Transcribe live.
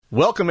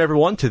Welcome,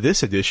 everyone, to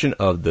this edition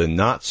of the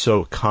Not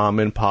So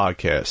Common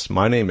Podcast.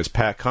 My name is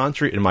Pat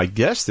Contry, and my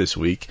guest this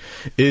week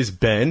is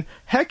Ben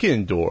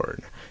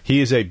Heckendorn.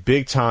 He is a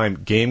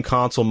big-time game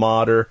console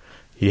modder.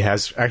 He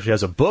actually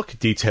has a book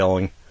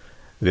detailing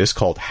this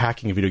called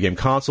Hacking Video Game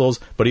Consoles,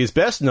 but he is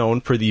best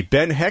known for the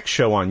Ben Heck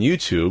Show on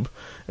YouTube,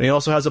 and he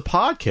also has a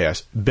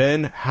podcast.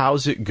 Ben,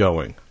 how's it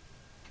going?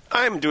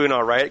 I'm doing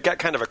all right. Got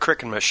kind of a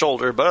crick in my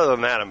shoulder, but other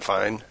than that, I'm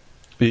fine.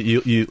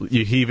 You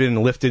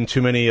even lifting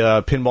too many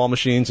pinball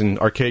machines and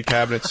arcade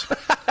cabinets?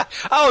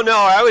 Oh, no,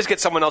 I always get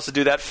someone else to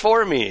do that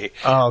for me.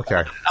 Oh,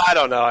 okay. I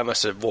don't know. I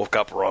must have woke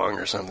up wrong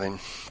or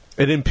something.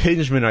 An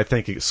impingement, I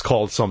think it's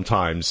called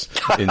sometimes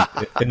in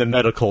the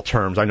medical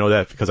terms. I know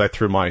that because I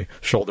threw my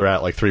shoulder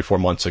out like 3-4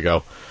 months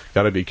ago.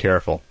 Got to be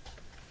careful.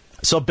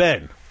 So,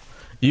 Ben,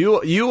 you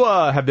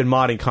have been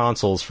modding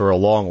consoles for a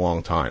long,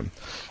 long time.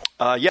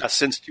 Yes,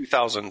 since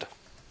 2000.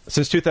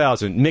 Since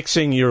 2000,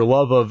 mixing your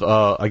love of,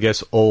 I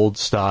guess, old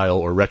style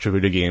or retro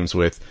video games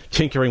with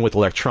tinkering with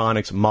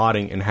electronics,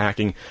 modding, and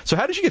hacking. So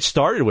how did you get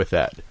started with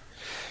that?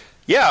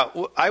 Yeah,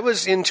 I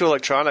was into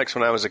electronics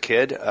when I was a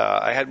kid.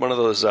 I had one of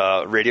those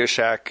Radio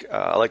Shack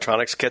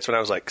electronics kits when I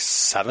was like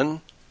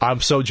 7.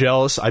 I'm so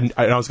jealous.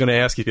 I was going to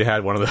ask if you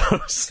had one of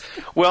those.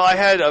 Well, I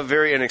had a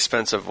very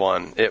inexpensive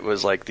one. It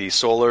was like the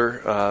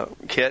solar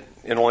kit.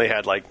 It only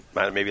had like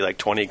maybe like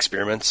 20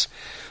 experiments.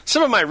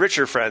 Some of my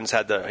richer friends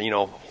had the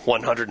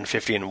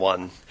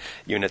 150-in-1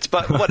 units,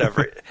 but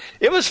whatever.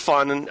 It was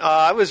fun, and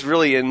I was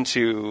really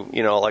into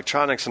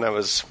electronics, and I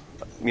was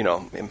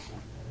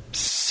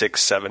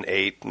 6, 7,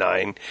 8,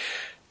 9,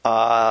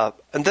 but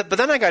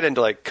then I got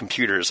into like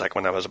computers like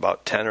when I was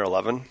about 10 or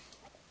 11.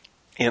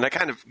 And I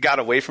kind of got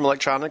away from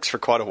electronics for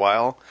quite a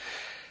while,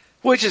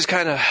 which is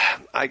kind of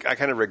I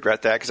kind of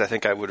regret that because I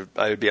think I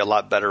would be a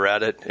lot better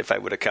at it if I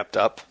would have kept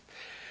up.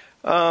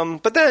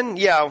 But then,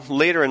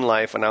 later in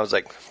life, when I was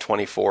like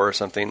 24 or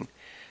something,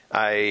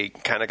 I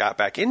kind of got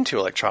back into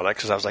electronics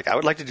because I was like, I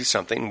would like to do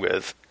something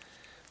with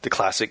the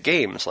classic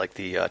games like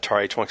the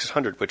Atari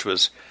 2600, which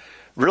was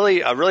really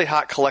a really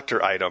hot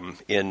collector item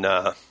in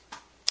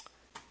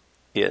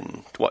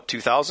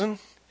 2000.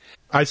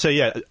 I'd say,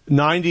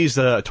 90s,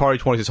 the Atari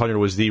 2600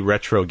 was the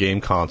retro game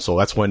console.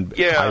 That's when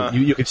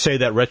you could say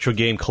that retro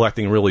game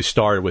collecting really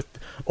started with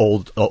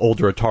older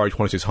Atari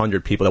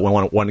 2600 people that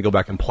want to go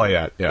back and play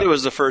at. Yeah. It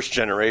was the first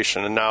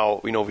generation, and now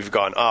we've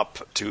gone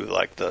up to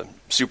like the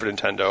Super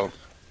Nintendo.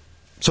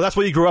 So that's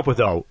what you grew up with,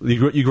 though.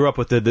 You grew up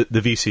with the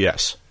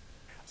VCS.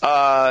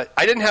 I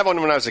didn't have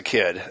one when I was a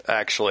kid,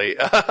 actually.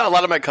 A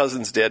lot of my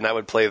cousins did, and I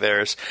would play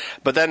theirs.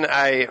 But then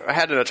I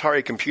had an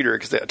Atari computer,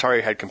 because the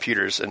Atari had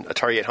computers, an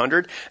Atari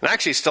 800, and I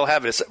actually still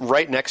have it. It's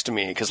right next to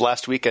me, because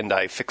last weekend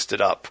I fixed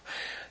it up.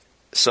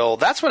 So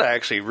that's what I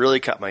actually really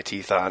cut my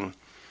teeth on.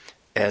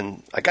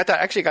 And I got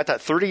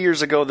that 30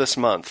 years ago this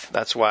month.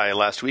 That's why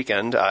last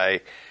weekend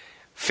I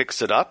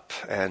fixed it up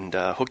and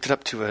hooked it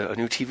up to a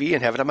new TV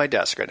and have it on my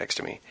desk right next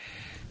to me.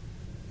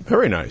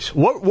 Very nice.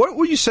 What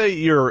would you say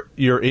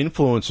your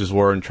influences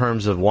were in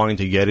terms of wanting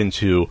to get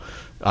into,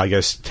 I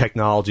guess,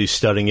 technology,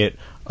 studying it,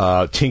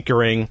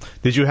 tinkering?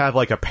 Did you have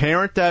like a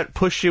parent that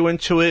pushed you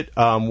into it?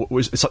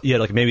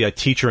 Like maybe a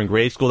teacher in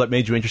grade school that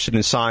made you interested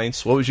in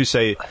science? What would you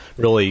say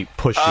really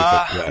pushed you for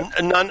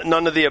that?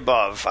 None of the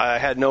above. I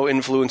had no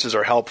influences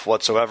or help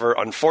whatsoever,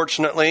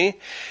 unfortunately.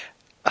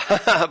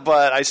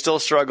 But I still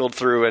struggled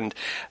through, and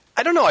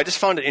I don't know. I just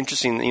found it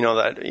interesting,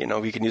 that,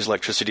 we can use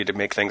electricity to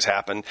make things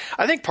happen.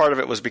 I think part of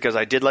it was because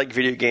I did like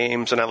video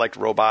games, and I liked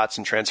robots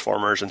and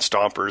Transformers and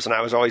Stompers, and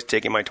I was always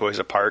taking my toys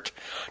apart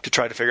to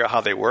try to figure out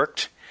how they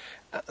worked.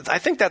 I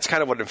think that's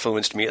kind of what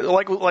influenced me.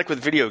 Like with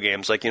video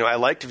games, I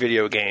liked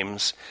video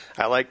games.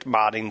 I liked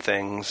modding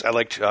things. I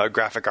liked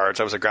graphic arts.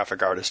 I was a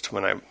graphic artist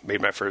when I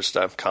made my first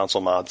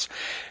console mods.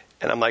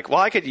 And I'm like, well,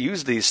 I could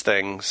use these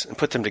things and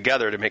put them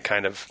together to make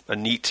kind of a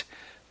neat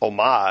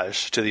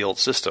homage to the old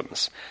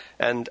systems.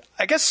 And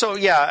I guess so,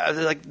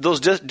 like those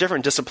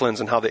different disciplines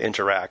and how they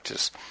interact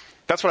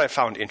that's what I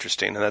found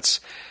interesting, and that's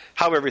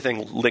how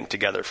everything linked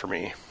together for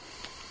me.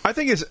 I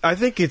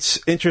think it's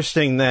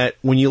interesting that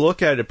when you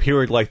look at a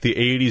period like the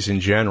 80s in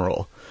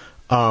general,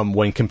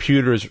 when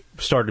computers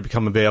started to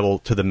become available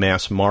to the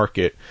mass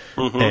market,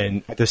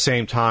 and at the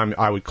same time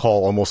I would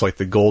call almost like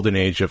the golden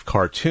age of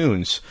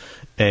cartoons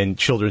and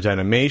children's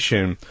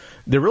animation,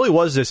 there really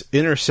was this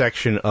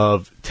intersection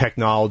of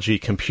technology,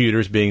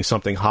 computers being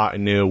something hot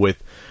and new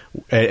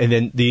and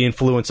then the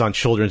influence on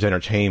children's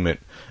entertainment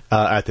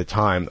at the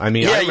time. I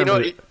mean,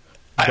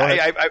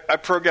 I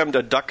programmed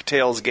a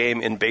DuckTales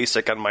game in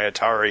BASIC on my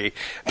Atari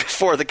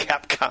before the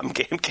Capcom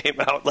game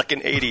came out, like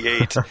in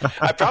 '88.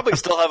 I probably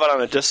still have it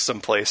on a disc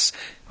someplace.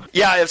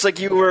 Yeah, it's like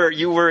you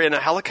were in a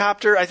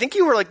helicopter. I think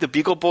you were like the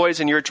Beagle Boys,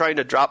 and you were trying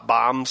to drop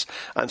bombs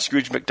on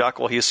Scrooge McDuck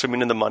while he was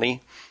swimming in the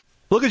money.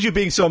 Look at you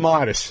being so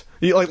modest.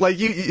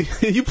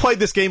 You played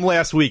this game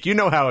last week. You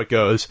know how it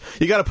goes.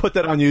 You got to put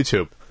that on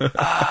YouTube.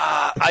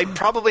 I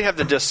probably have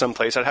the disc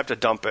someplace. I'd have to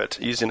dump it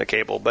using a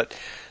cable, but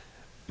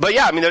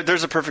yeah, I mean,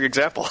 there's a perfect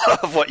example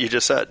of what you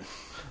just said.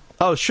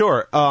 Oh,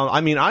 sure.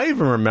 I mean, I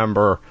even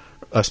remember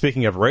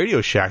speaking of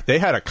Radio Shack, they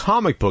had a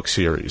comic book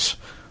series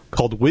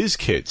called Whiz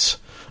Kids,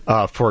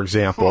 for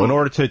example, in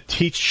order to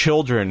teach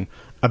children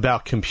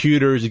about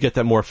computers, to get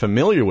them more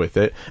familiar with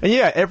it. And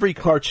yeah, every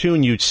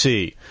cartoon you'd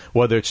see,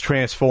 whether it's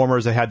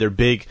Transformers, they had their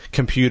big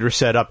computer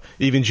set up.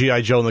 Even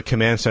G.I. Joe and the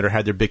Command Center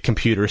had their big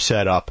computer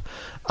set up.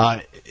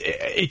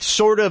 It's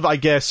sort of, I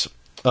guess,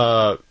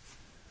 you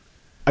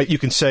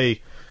can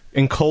say,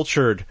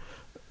 encultured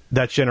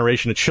that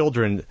generation of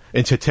children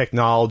into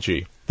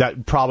technology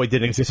that probably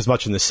didn't exist as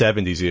much in the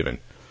 70s even.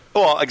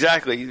 Well,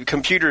 exactly.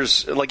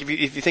 Computers, like if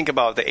you think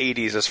about the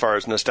 80s as far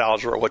as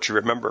nostalgia or what you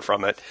remember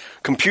from it,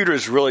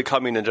 computers really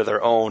coming into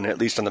their own, at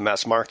least in the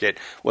mass market,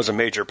 was a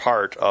major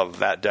part of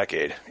that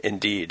decade,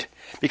 indeed.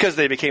 Because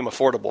they became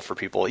affordable for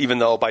people, even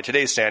though by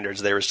today's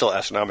standards they were still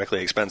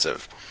astronomically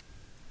expensive.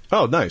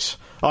 Oh, nice.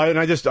 And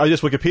I just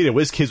Wikipedia.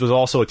 Whiz Kids was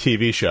also a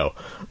TV show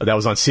that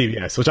was on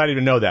CBS, which I didn't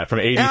even know that, from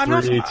 83 I'm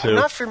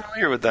not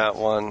familiar with that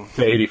one.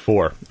 To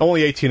 84.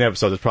 Only 18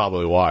 episodes is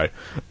probably why.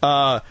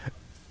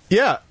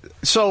 Yeah,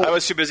 so... I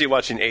was too busy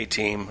watching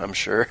A-Team, I'm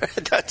sure, at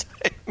that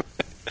time.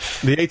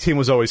 The A-Team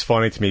was always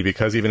funny to me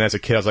because even as a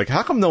kid, I was like,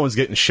 how come no one's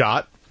getting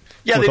shot?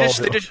 Yeah,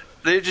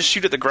 they just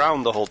shoot at the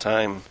ground the whole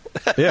time.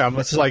 Yeah,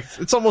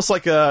 it's almost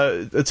like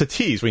it's a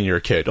tease when you're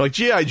a kid. Like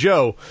G.I.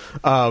 Joe,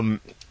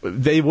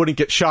 they wouldn't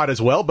get shot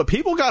as well, but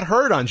people got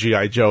hurt on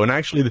G.I. Joe. And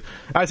actually,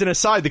 as an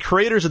aside, the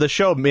creators of the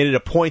show made it a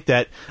point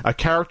that a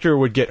character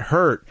would get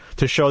hurt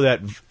to show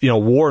that, you know,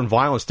 war and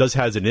violence does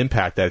has an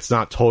impact, that it's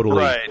not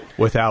totally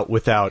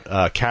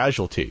without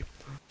casualty.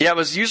 Yeah, it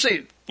was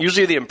usually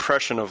the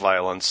impression of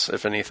violence,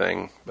 if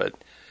anything, but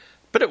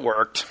it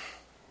worked.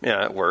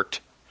 Yeah, it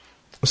worked.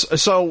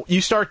 So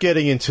you start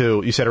getting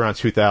into, you said around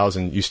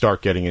 2000, you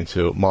start getting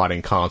into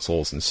modding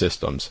consoles and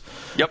systems.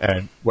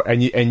 Yep.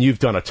 And you've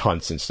done a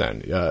ton since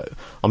then.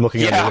 I'm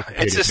looking at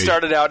it just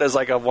started out as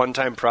like a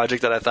one-time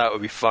project that I thought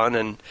would be fun,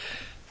 and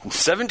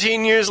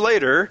 17 years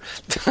later...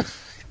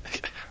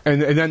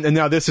 And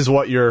now this is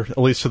what you're, at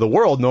least to the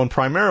world, known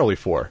primarily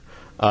for.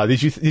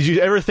 Did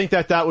you ever think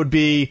that would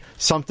be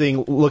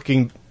something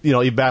looking, you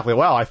know, back like,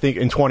 wow, I think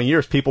in 20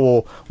 years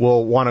people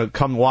will want to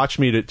come watch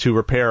me to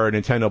repair a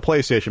Nintendo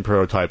PlayStation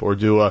prototype or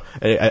do an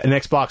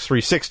Xbox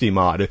 360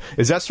 mod?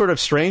 Is that sort of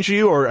strange to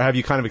you, or have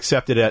you kind of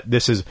accepted that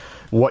this is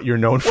what you're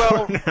known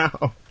for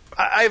now?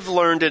 I've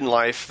learned in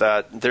life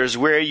that there's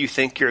where you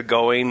think you're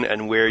going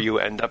and where you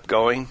end up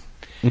going.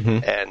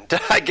 Mm-hmm.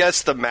 And I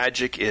guess the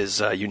magic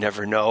is you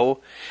never know.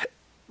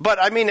 But,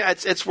 I mean,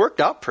 it's worked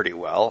out pretty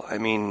well. I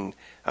mean,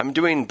 I'm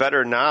doing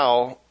better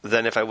now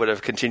than if I would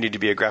have continued to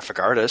be a graphic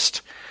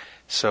artist.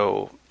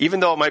 So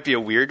even though it might be a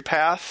weird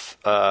path,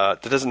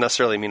 that doesn't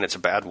necessarily mean it's a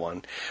bad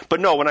one.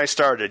 But no, when I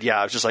started,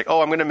 I was just like,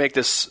 I'm going to make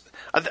this.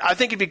 I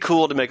think it'd be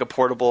cool to make a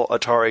portable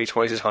Atari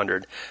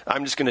 2600.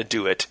 I'm just going to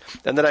do it.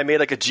 And then I made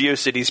like a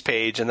GeoCities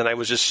page, and then I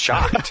was just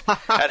shocked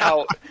at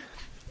how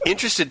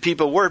interested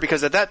people were,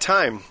 because at that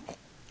time...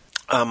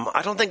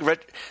 I don't think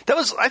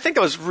I think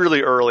that was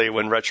really early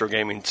when retro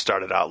gaming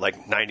started out,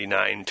 like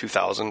 99,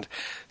 2000.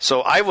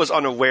 So I was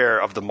unaware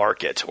of the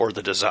market or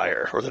the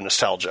desire or the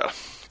nostalgia.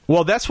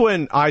 Well, that's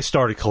when I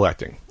started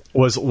collecting.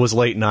 Was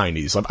late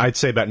 90s. I'd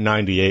say about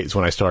 98 is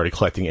when I started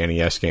collecting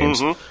NES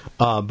games.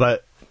 Mm-hmm.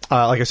 But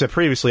like I said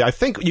previously, I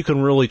think you can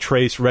really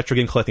trace retro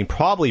game collecting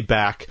probably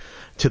back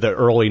to the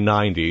early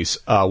 90s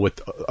with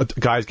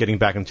guys getting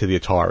back into the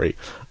Atari.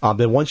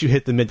 Then once you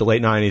hit the mid to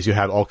late 90s, you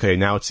have, okay,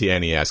 now it's the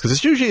NES. Because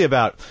it's usually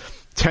about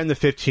 10 to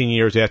 15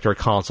 years after a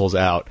console's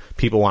out,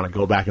 people want to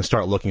go back and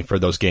start looking for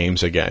those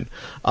games again.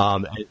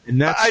 And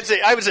that's,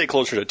 I would say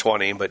closer to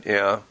 20, but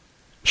yeah.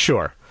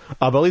 Sure.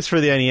 But at least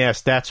for the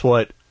NES, that's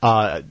what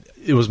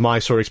it was my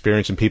sort of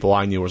experience, and people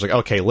I knew was like,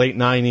 okay, late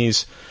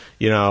 90s,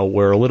 you know,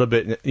 we're a little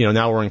bit, you know,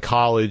 now we're in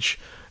college.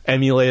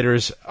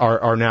 Emulators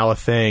are now a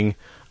thing.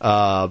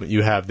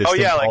 You have this. Oh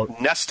yeah, like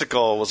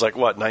Nesticle was like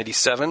what,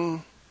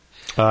 97?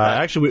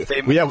 Actually,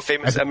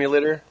 famous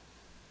emulator.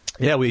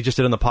 Yeah, we just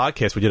did on the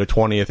podcast. We did a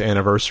 20th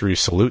anniversary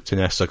salute to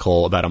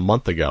Nesticle about a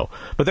month ago.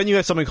 But then you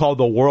had something called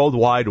the World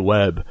Wide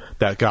Web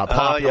that got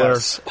popular,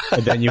 yes.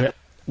 And then you had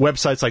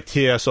websites like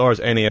TSR's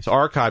NES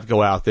Archive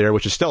go out there,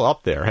 which is still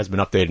up there, has been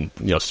updated,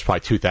 you know, since probably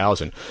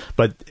 2000.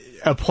 But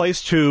a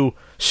place to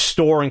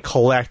store and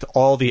collect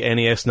all the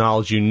NES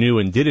knowledge you knew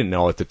and didn't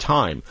know at the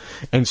time.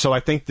 And so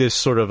I think this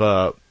sort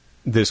of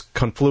this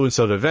confluence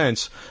of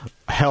events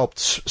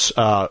helped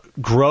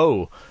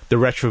grow the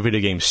retro video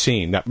game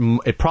scene. That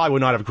it probably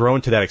would not have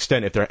grown to that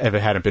extent if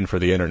it hadn't been for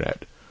the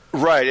internet.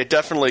 Right. It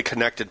definitely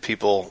connected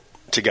people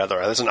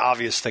together. That's an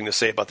obvious thing to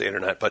say about the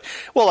internet, but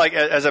well, like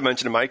as I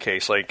mentioned in my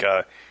case, like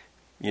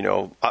you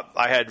know,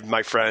 I had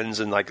my friends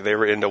and like they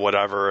were into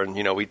whatever, and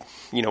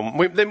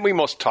we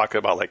most talked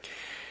about like.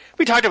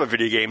 We talked about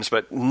video games,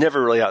 but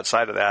never really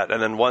outside of that.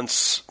 And then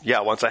once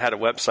I had a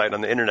website on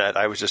the internet,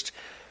 I was just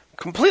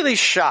completely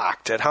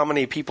shocked at how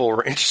many people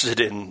were interested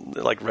in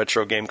like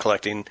retro game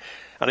collecting.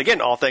 And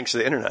again, all thanks to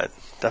the internet,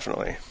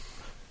 definitely.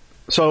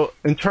 So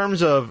in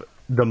terms of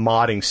the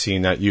modding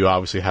scene that you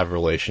obviously have a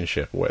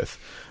relationship with,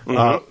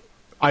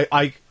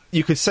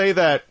 you could say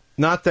that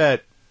not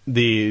that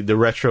the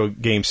retro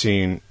game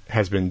scene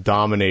has been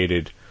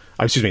dominated.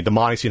 Excuse me, the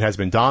modding scene has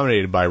been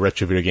dominated by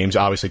retro video games.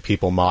 Obviously,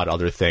 people mod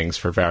other things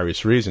for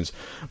various reasons.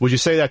 Would you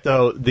say that,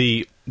 though,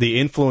 the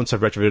influence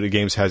of retro video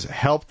games has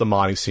helped the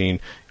modding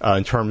scene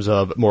in terms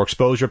of more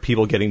exposure,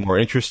 people getting more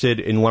interested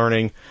in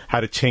learning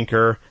how to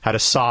tinker, how to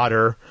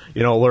solder,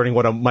 learning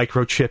what a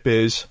microchip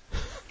is?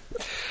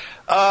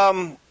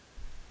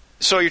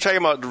 So you're talking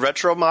about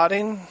retro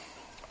modding?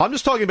 I'm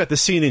just talking about the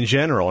scene in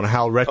general and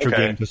how retro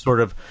games have sort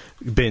of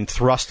been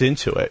thrust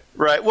into it.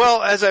 Right.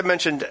 Well, as I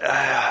mentioned,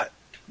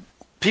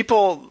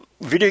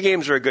 video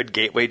games are a good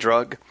gateway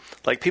drug.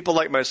 Like, people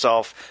like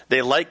myself,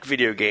 they like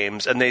video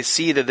games, and they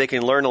see that they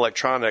can learn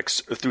electronics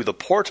through the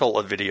portal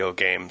of video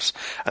games.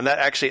 And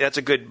that's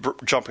a good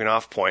jumping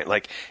off point.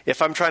 Like,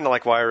 if I'm trying to,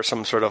 wire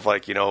some sort of,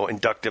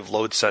 inductive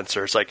load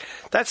sensors,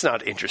 that's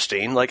not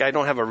interesting. I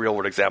don't have a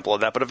real-world example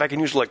of that. But if I can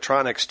use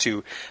electronics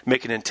to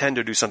make a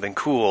Nintendo do something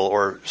cool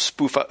or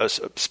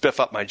spiff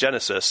up my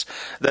Genesis,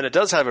 then it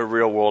does have a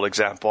real-world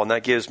example, and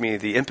that gives me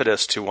the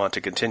impetus to want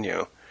to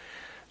continue.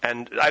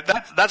 And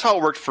that's how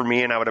it worked for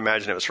me, and I would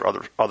imagine it was for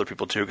other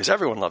people too, because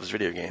everyone loves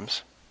video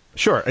games.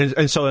 Sure,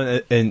 and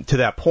so to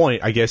that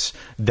point, I guess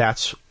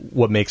that's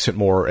what makes it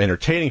more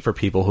entertaining for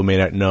people who may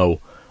not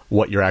know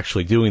what you're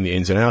actually doing, the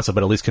ins and outs of,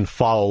 but at least can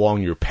follow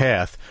along your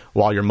path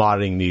while you're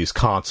modding these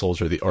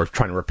consoles or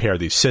trying to repair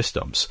these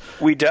systems.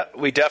 We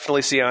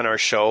definitely see on our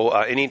show,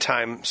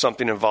 anytime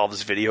something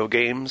involves video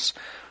games,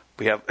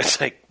 it's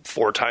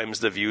 4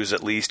 times the views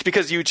at least,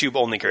 because YouTube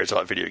only cares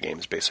about video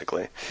games,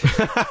 basically.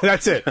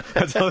 That's it.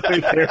 That's all they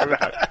care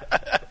about.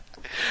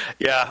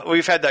 Yeah,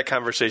 we've had that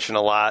conversation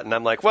a lot, and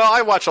I'm like, well,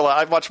 I watch a lot.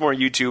 I watch more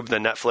YouTube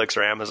than Netflix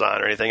or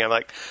Amazon or anything. I'm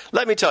like,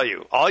 let me tell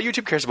you, all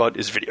YouTube cares about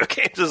is video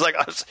games. It's like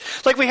us.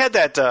 Like, we had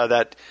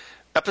that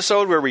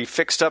episode where we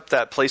fixed up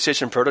that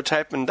PlayStation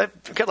prototype, and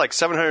that got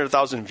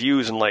 700,000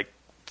 views in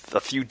a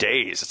few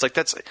days. It's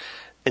that's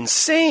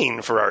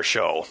insane for our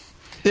show.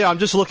 Yeah, I'm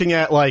just looking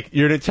at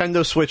your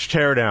Nintendo Switch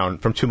teardown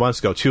from 2 months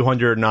ago,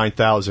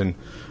 209,000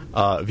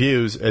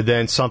 views, and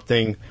then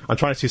something. I'm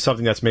trying to see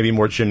something that's maybe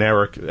more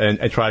generic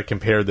and try to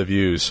compare the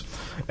views.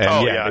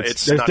 And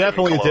there's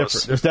definitely a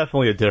difference. There's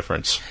definitely a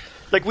difference.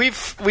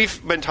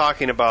 We've been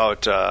talking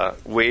about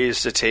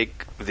ways to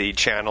take the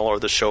channel or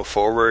the show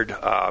forward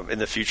in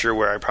the future,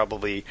 where I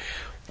probably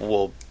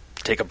will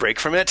take a break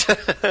from it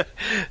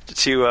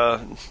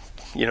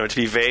to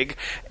be vague.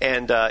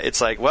 And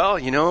it's well,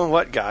 you know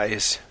what,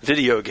 guys?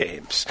 Video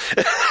games.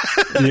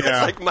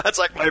 Yeah. That's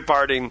my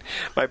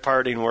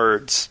parting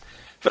words.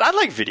 But I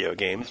like video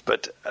games,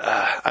 but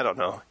I don't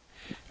know.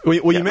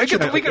 Well, you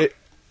mentioned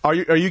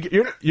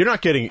you're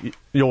not getting.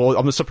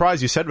 I'm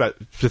surprised you said about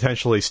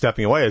potentially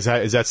stepping away. Is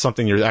that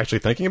something you're actually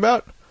thinking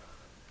about?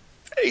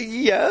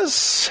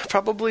 Yes,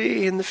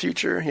 probably in the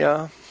future.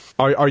 Yeah.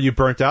 Are you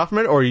burnt out from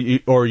it, or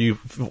you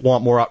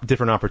want more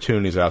different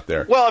opportunities out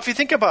there? Well, if you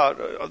think about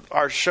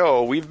our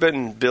show, we've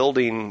been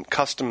building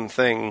custom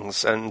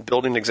things and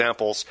building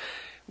examples.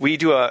 We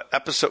do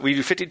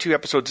 52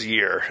 episodes a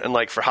year, and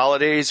for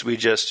holidays, we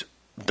just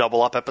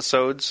double up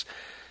episodes.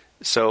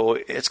 So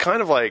it's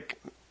kind of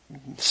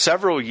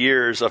several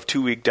years of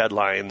 2-week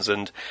deadlines,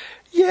 and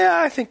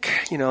I think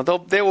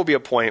there will be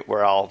a point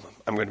where I'm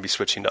going to be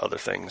switching to other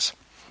things.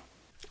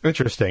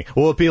 Interesting.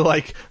 Will it be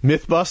like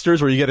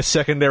Mythbusters, where you get a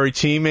secondary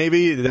team,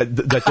 maybe that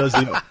does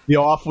the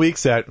off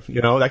weeks? That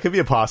that could be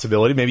a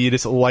possibility. Maybe you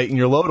just lighten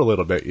your load a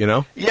little bit.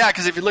 Yeah,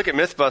 because if you look at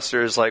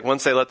Mythbusters,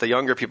 once they let the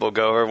younger people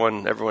go,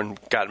 everyone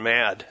got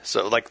mad.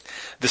 So the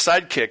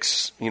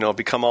sidekicks,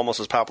 become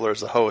almost as popular as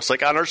the hosts. On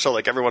our show,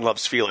 everyone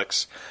loves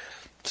Felix.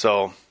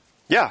 So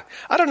yeah,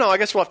 I don't know. I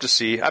guess we'll have to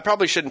see. I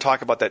probably shouldn't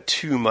talk about that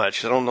too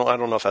much. I don't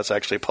know if that's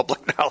actually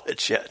public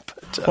knowledge yet.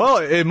 But, well,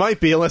 it might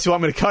be, unless you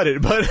want me to cut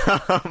it. But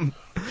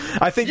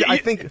I think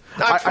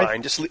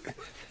fine.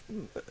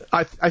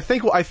 I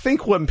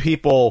think when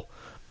people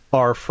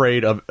are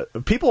afraid of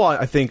people,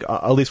 I think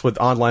at least with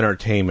online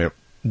entertainment,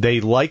 they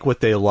like what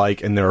they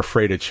like and they're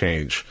afraid of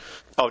change.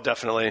 Oh,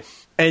 definitely.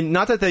 And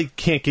not that they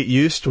can't get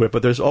used to it,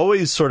 but there's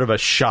always sort of a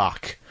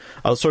shock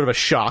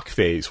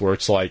phase where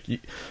it's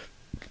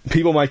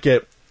people might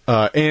get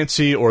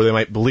antsy or they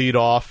might bleed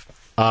off,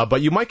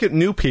 but you might get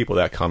new people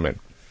that come in.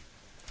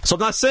 So I'm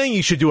not saying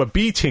you should do a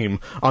B team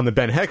on the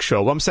Ben Heck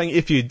Show. But I'm saying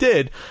if you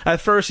did, at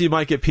first you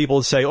might get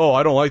people to say, "Oh,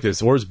 I don't like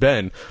this. Where's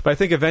Ben?" But I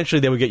think eventually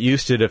they would get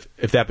used to it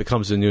if that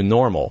becomes the new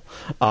normal.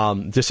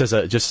 Just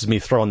as me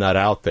throwing that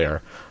out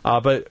there.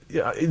 But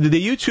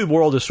the YouTube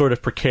world is sort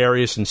of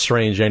precarious and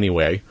strange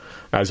anyway,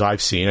 as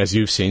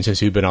you've seen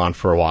since you've been on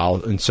for a while,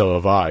 and so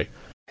have I.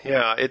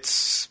 Yeah,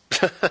 it's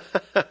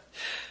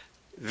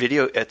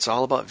It's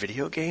all about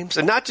video games,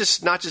 and not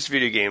just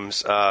video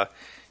games.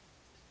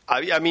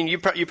 I mean, you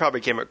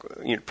probably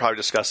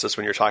discussed this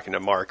when you're talking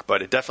to Mark,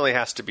 but it definitely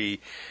has to be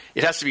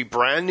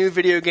brand new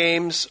video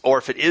games, or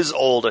if it is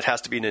old, it has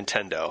to be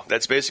Nintendo.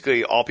 That's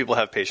basically all people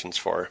have patience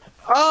for.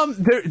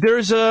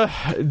 There's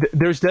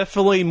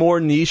definitely more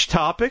niche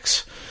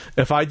topics.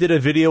 If I did a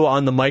video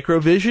on the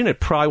Microvision, it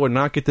probably would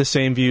not get the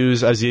same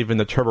views as even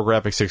the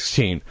TurboGrafx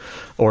 16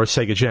 or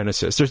Sega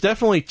Genesis. There's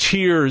definitely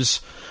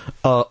tiers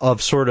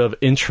of sort of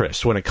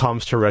interest when it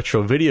comes to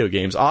retro video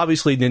games.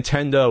 Obviously,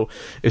 Nintendo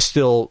is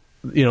still,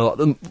 you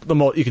know,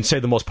 you can say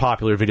the most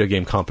popular video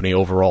game company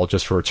overall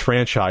just for its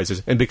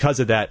franchises, and because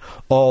of that,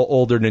 all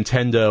older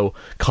Nintendo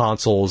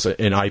consoles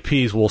and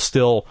IPs will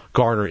still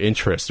garner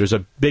interest. There's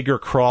a bigger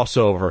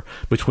crossover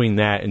between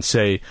that and,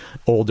 say,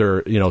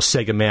 older, you know,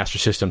 Sega Master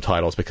System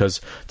titles,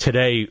 because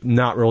today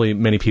not really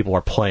many people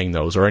are playing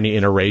those or any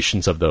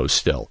iterations of those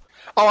still.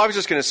 Oh, I was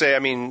just going to say, I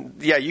mean,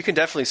 yeah, you can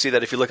definitely see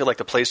that if you look at like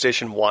the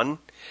PlayStation 1.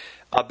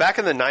 Back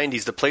in the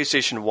 90s, the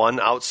PlayStation 1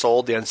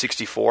 outsold the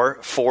N64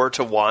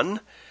 4-1.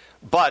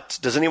 But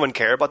does anyone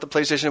care about the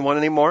PlayStation 1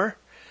 anymore?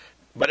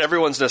 But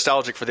everyone's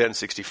nostalgic for the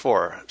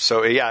N64.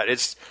 So, yeah,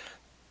 it's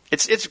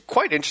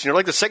quite interesting.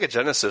 Like the Sega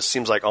Genesis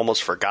seems like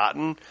almost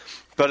forgotten.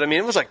 But, I mean,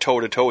 it was like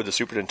toe-to-toe with the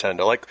Super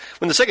Nintendo. Like,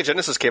 when the Sega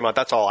Genesis came out,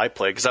 that's all I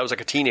played because I was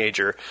like a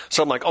teenager.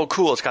 So I'm like, oh,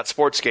 cool, it's got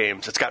sports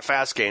games, it's got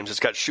fast games, it's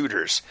got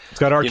shooters. It's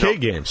got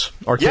arcade games.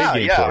 Arcade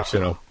game ports, you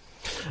know.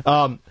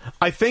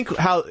 I think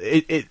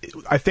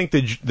I think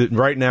that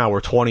right now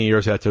we're 20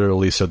 years after the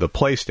release of the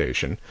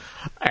PlayStation,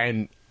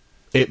 and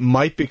it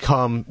might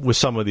become, with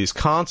some of these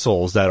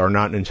consoles that are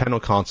not Nintendo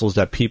consoles,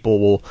 that people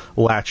will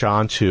latch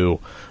onto,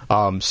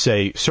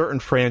 say, certain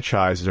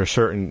franchises or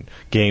certain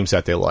games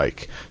that they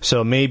like.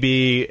 So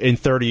maybe in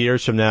 30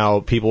 years from now,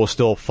 people will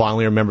still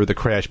finally remember the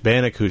Crash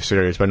Bandicoot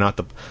series, but not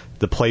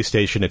the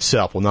PlayStation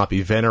itself will not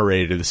be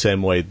venerated the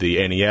same way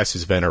the NES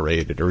is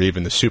venerated, or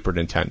even the Super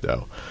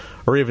Nintendo.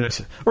 Or even the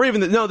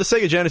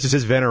Sega Genesis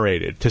is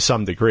venerated to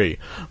some degree,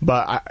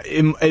 but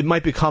it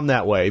might become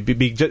that way. I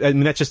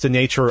mean, that's just the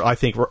nature, I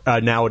think,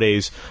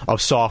 nowadays of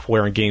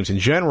software and games in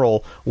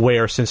general,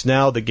 where since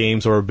now the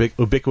games are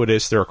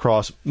ubiquitous, they're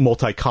across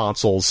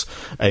multi-consoles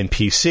and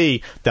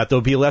PC, that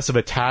there'll be less of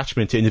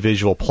attachment to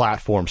individual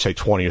platforms, say,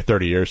 20 or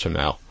 30 years from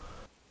now.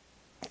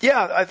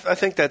 Yeah, I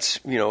think that's,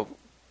 you know,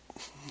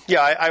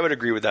 yeah, I would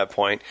agree with that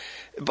point.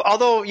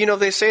 Although, you know,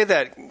 they say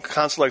that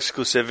console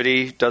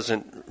exclusivity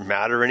doesn't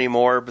matter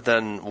anymore, but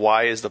then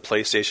why is the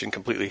PlayStation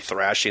completely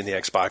thrashing the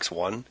Xbox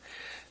One?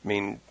 I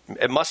mean,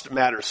 it must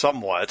matter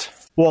somewhat.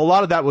 Well, a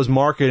lot of that was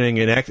marketing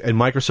and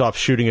Microsoft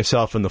shooting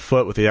itself in the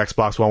foot with the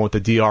Xbox One with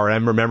the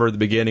DRM. Remember at the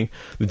beginning?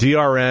 The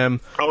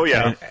DRM. Oh,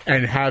 yeah.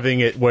 And having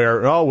it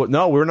where, oh,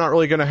 no, we're not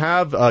really going to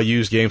have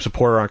used game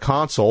support on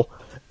console.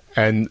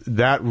 And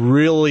that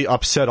really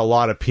upset a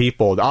lot of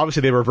people.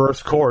 Obviously, they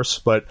reversed course,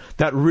 but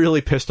that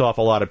really pissed off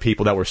a lot of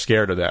people that were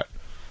scared of that.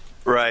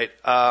 Right.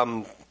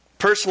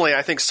 Personally,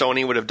 I think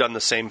Sony would have done the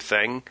same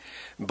thing,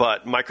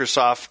 but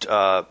Microsoft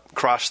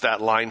crossed that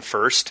line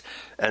first,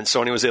 and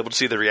Sony was able to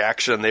see the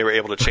reaction, and they were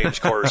able to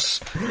change course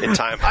in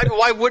time.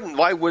 Why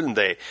wouldn't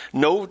they?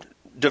 No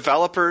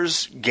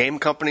developers, game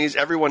companies,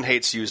 everyone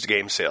hates used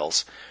game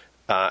sales.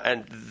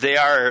 And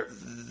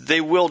they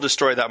will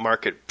destroy that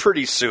market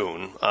pretty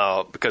soon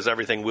because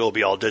everything will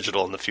be all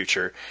digital in the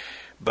future.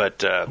 But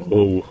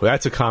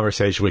that's a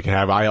conversation we can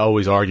have. I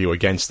always argue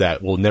against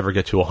that. We'll never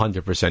get to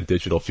 100%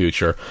 digital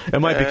future. It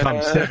might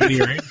become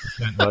 70 or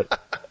 80%, but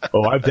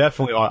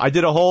I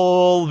did a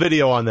whole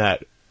video on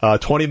that.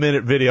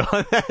 20-minute video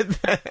on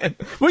that.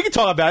 We can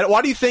talk about it.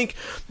 Why do you think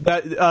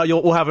that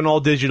we'll have an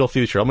all-digital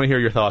future? I'm going to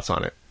hear your thoughts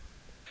on it.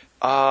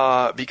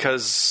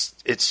 Because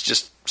it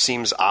just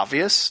seems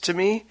obvious to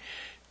me.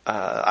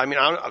 I mean,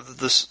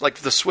 like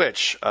the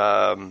Switch,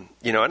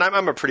 you know, and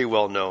I'm a pretty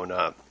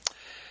well-known,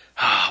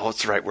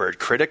 what's the right word,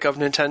 critic of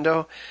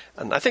Nintendo.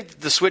 And I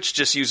think the Switch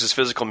just uses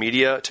physical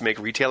media to make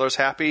retailers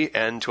happy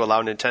and to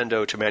allow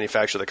Nintendo to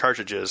manufacture the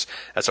cartridges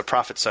as a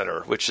profit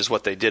center, which is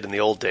what they did in the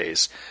old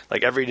days.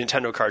 Like every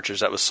Nintendo cartridge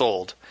that was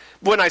sold.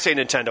 When I say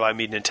Nintendo, I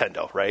mean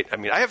Nintendo, right? I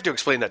mean, I have to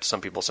explain that to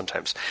some people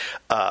sometimes.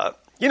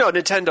 You know,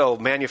 Nintendo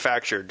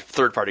manufactured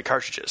third-party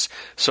cartridges.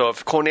 So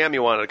if Konami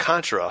wanted a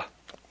Contra,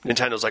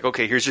 Nintendo's like,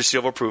 okay, here's your seal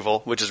of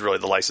approval, which is really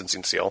the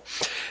licensing seal,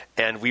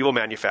 and we will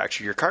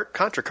manufacture your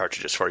Contra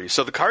cartridges for you.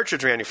 So the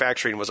cartridge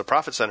manufacturing was a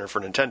profit center for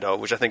Nintendo,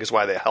 which I think is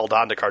why they held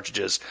on to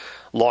cartridges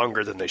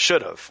longer than they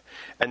should have.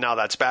 And now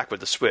that's back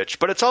with the Switch.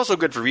 But it's also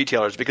good for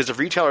retailers, because if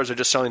retailers are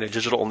just selling a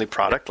digital-only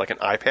product like an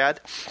iPad,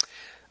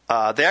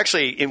 they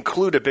actually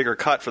include a bigger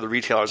cut for the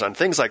retailers on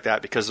things like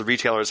that, because the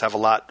retailers have a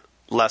lot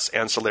less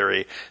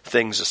ancillary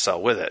things to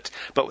sell with it.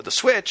 But with the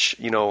Switch,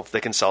 you know,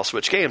 they can sell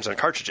Switch games on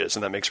cartridges,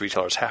 and that makes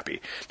retailers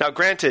happy. Now,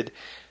 granted,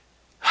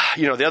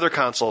 you know, the other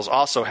consoles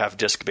also have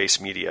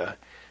disc-based media,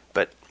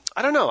 but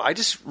I don't know. I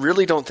just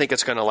really don't think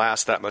it's going to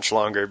last that much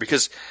longer,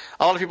 because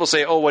a lot of people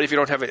say, oh, what if you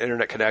don't have an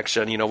internet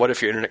connection? You know, what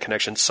if your internet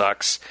connection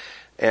sucks?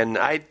 And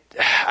I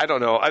don't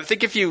know. I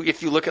think if you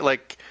look at,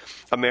 like,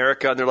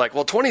 America, and they're like,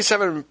 well,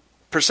 27%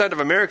 of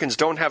Americans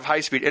don't have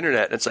high-speed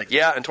internet. And it's like,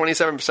 yeah, and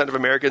 27% of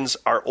Americans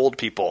are old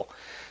people.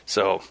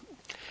 So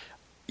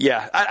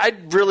Yeah,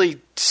 I'd really,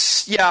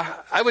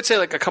 I would say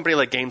like a company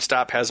like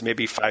GameStop has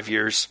maybe 5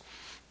 years.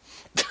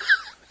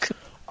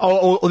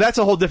 Oh, well, that's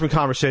a whole different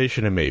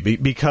conversation to me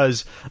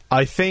because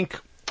I think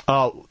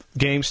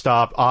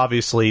GameStop,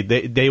 obviously,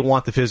 they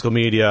want the physical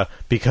media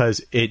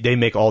because they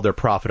make all their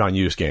profit on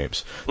used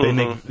games.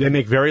 They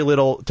make very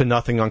little to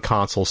nothing on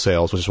console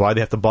sales, which is why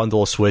they have to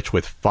bundle a Switch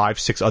with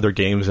 5-6 other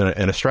games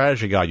and a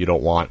strategy guide you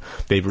don't want.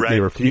 They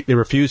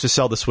refuse to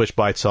sell the Switch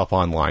by itself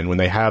online when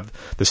they have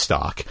the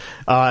stock.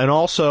 And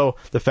also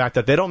the fact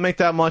that they don't make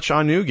that much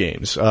on new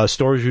games.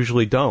 Stores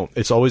usually don't.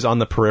 It's always on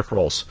the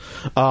peripherals.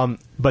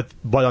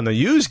 But on the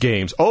used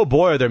games, oh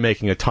boy, are they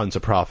making a tons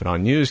of profit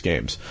on used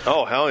games.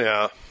 Oh, hell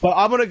yeah. But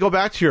I'm going to go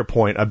back to your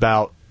point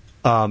about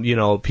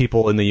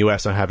people in the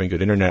U.S. not having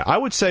good internet. I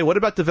would say, what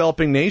about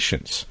developing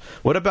nations?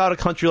 What about a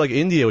country like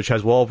India, which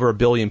has well over 1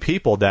 billion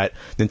people, that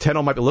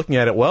Nintendo might be looking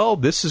at it, well,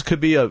 could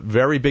be a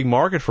very big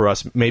market for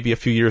us maybe a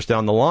few years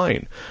down the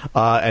line.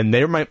 And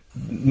they might...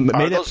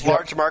 Are those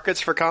large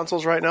markets for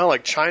consoles right now?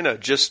 Like China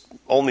just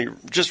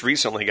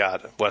recently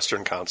got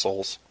Western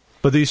consoles.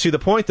 But do you see the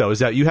point, though, is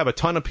that you have a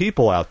ton of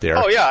people out there.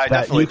 Oh, yeah, I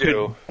definitely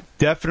do.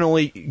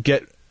 Definitely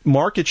get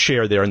market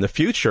share there in the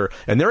future,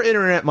 and their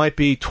internet might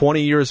be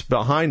 20 years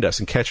behind us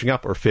and catching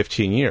up, or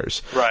 15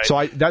 years. Right.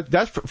 So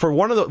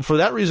for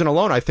that reason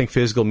alone, I think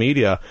physical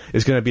media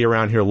is going to be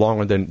around here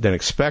longer than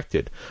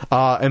expected.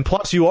 And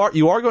plus, you are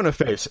going to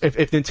face,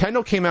 if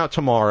Nintendo came out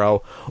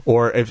tomorrow,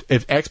 or if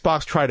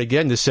Xbox tried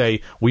again to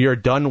say we are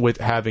done with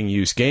having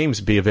used games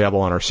be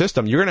available on our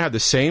system, you're going to have the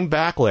same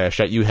backlash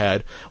that you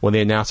had when they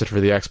announced it for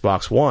the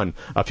Xbox One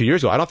a few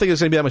years ago. I don't think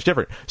it's going to be that much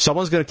different.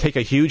 Someone's going to take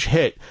a huge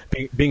hit,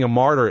 being a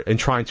martyr and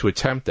trying to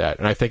attempt that,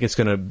 and I think it's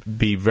going to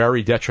be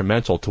very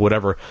detrimental to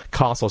whatever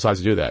console decides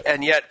to do that.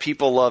 And yet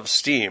people love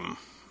Steam.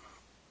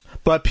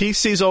 But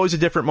PC is always a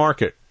different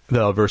market,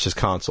 though, versus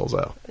consoles,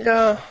 though.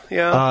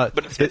 Yeah.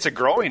 But it's a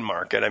growing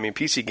market. I mean,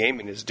 PC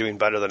gaming is doing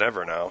better than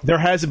ever now. There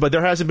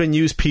hasn't been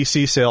used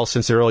PC sales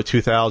since the early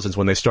 2000s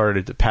when they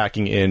started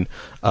packing in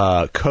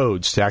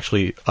codes to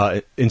actually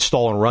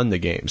install and run the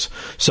games.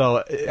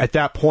 So at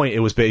that point, it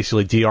was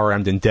basically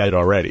DRM'd and dead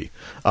already.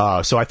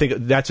 So I think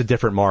that's a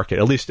different market,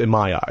 at least in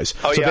my eyes.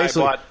 Oh, so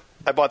yeah,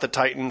 I bought the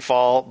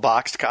Titanfall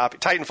boxed copy,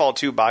 Titanfall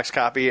 2 boxed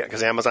copy,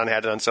 because Amazon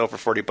had it on sale for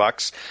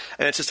 $40,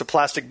 and it's just a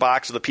plastic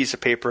box with a piece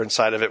of paper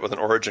inside of it with an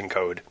origin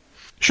code.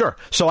 Sure.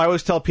 So I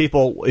always tell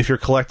people, if you're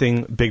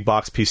collecting big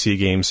box PC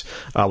games,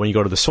 when you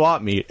go to the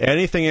swap meet,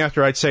 anything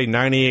after, I'd say,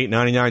 98,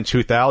 99,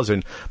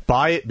 2000,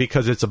 buy it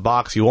because it's a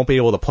box. You won't be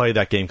able to play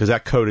that game because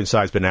that code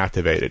inside has been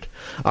activated.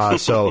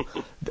 So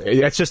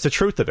that's just the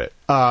truth of it.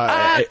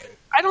 I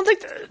don't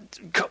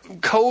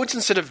think codes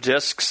instead of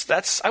discs,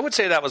 I would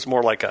say that was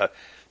more like a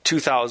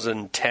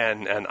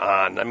 2010 and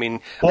on. I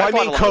mean,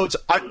 codes.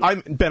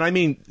 Ben, I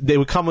mean they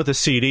would come with a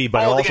CD,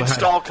 but also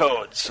install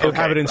codes. It would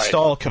have an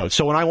install code.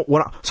 So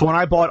when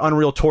I bought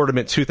Unreal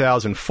Tournament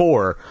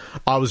 2004,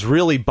 I was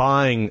really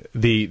buying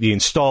the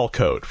install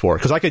code for it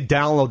because I could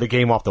download the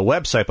game off the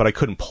website, but I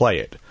couldn't play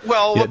it.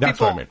 Well,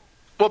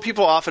 what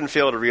people often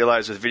fail to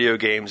realize with video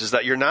games is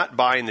that you're not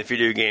buying the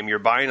video game, you're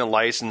buying a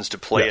license to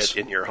play it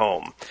in your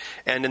home.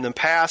 And in the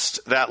past,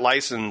 that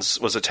license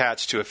was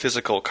attached to a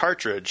physical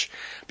cartridge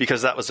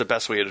because that was the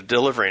best way of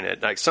delivering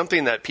it. Like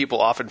something that people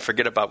often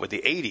forget about with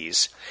the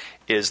 80s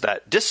is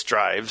that disk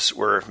drives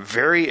were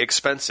very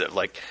expensive.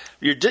 Like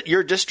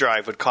your disk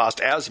drive would cost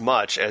as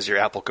much as your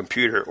Apple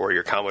computer or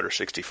your Commodore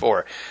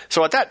 64.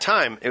 So at that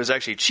time, it was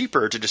actually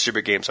cheaper to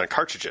distribute games on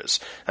cartridges.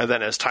 And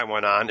then as time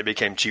went on, it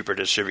became cheaper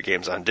to distribute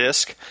games on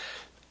disk.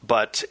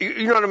 But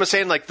you know what I'm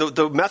saying? Like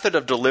the method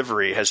of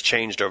delivery has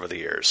changed over the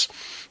years.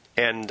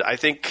 And I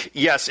think,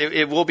 yes,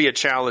 it will be a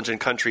challenge in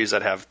countries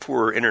that have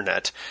poor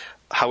internet.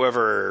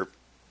 However,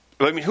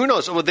 I mean, who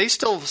knows? Well, they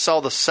still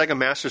sell the Sega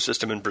Master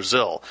System in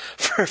Brazil,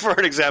 for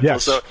an example.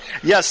 Yes. So,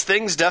 yes,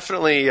 things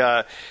definitely,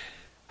 they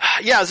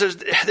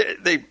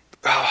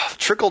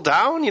trickle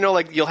down. You know,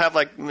 like you'll have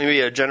like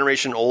maybe a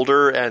generation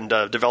older, and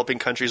developing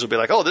countries will be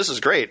like, "Oh, this is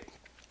great."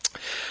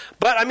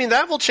 But I mean,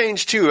 that will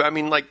change too. I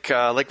mean, like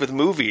with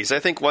movies, I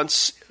think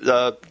once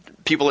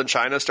people in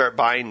China start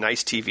buying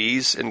nice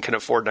TVs and can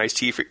afford nice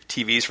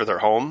TVs for their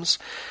homes,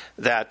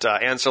 that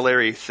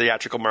ancillary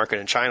theatrical market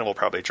in China will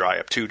probably dry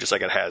up too, just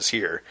like it has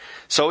here.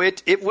 So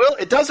it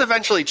does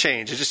eventually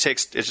change. It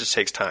just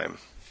takes time.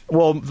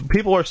 Well,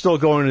 people are still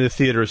going to the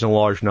theaters in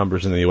large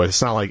numbers in the U.S.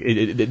 It's not like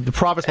the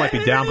profits might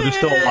be down, but there's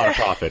still a lot of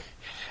profit.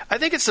 I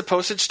think it's the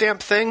postage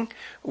stamp thing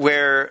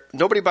where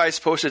nobody buys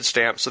postage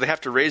stamps, so they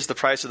have to raise the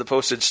price of the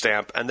postage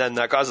stamp, and then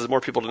that causes more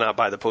people to not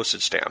buy the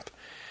postage stamp.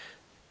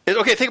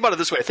 Okay, think about it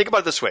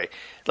this way.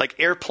 Like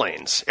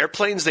airplanes.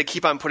 Airplanes, they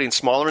keep on putting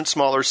smaller and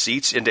smaller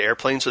seats into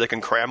airplanes so they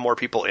can cram more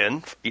people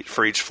in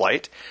for each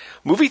flight.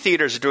 Movie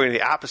theaters are doing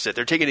the opposite.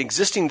 They're taking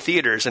existing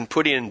theaters and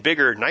putting in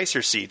bigger,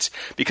 nicer seats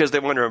because they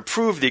want to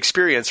improve the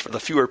experience for the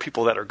fewer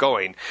people that are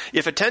going.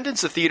 If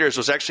attendance at theaters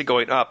was actually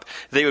going up,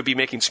 they would be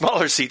making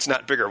smaller seats,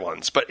 not bigger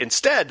ones. But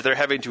instead, they're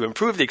having to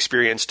improve the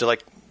experience to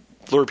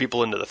lure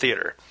people into the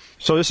theater.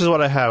 So this is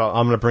what I have.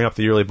 I'm going to bring up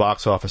the yearly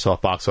box office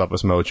off Box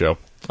Office Mojo.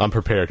 I'm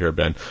prepared here,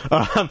 Ben.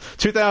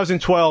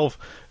 2012,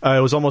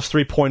 it was almost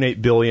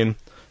 $3.8 billion.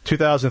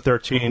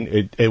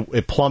 2013,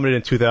 it plummeted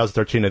in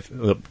 2013 to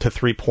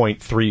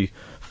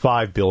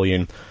 $3.35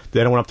 billion.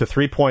 Then it went up to it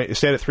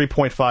stayed at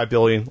 $3.5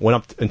 billion. Went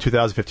up in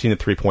 2015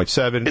 to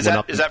 $3.7.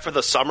 Is that for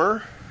the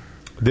summer?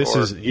 This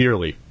is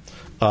yearly.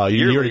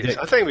 Yearly.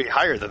 I think it'd be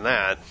higher than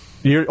that.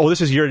 This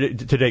is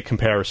year-to-date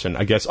comparison,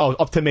 I guess. Oh,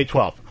 up to May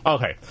 12th.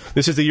 Okay.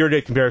 This is the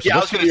year-to-date comparison. Yeah,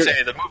 I was going to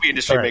say, the movie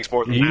industry makes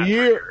more than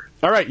that.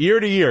 All right,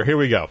 year-to-year. Here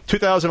we go.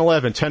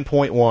 2011,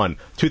 10.1.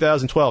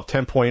 2012,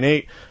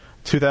 10.8.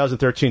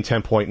 2013,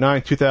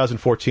 10.9.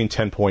 2014,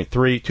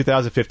 10.3.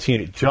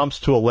 2015, it jumps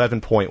to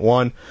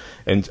 11.1.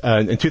 And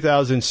in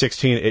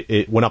 2016,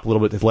 it went up a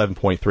little bit to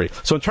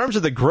 11.3. So in terms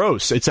of the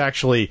gross, it's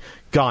actually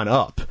gone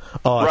up.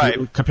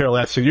 Right. Compared to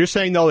last year. You're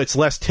saying, though, it's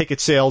less ticket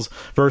sales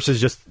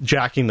versus just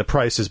jacking the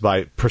prices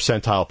by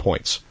percentile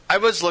points. I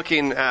was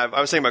thinking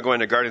about going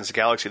to Guardians of the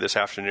Galaxy this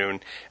afternoon,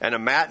 and a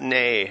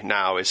matinee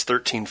now is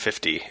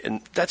 $13.50,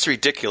 and that's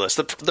ridiculous.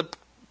 The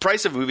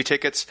price of movie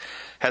tickets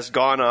has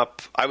gone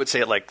up, I would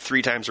say, at like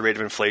 3 times the rate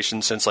of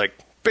inflation since like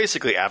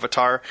basically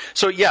Avatar.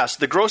 So yes,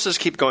 the grosses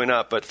keep going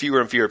up, but fewer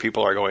and fewer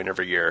people are going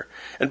every year.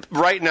 And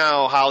right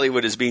now,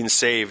 Hollywood is being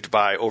saved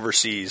by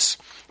overseas,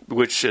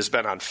 which has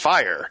been on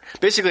fire.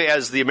 Basically,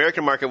 as the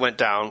American market went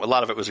down, a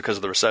lot of it was because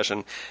of the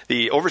recession,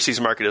 the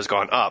overseas market has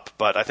gone up,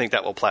 but I think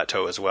that will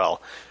plateau as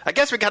well. I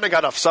guess we kind of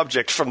got off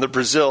subject from the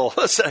Brazil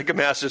Sega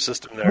Master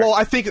System there. Well,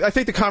 I think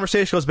the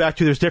conversation goes back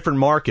to there's different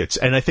markets,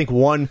 and I think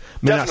one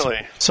may not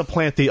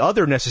supplant the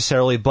other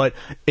necessarily, but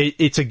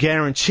it's a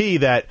guarantee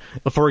that,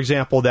 for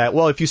example,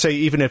 if you say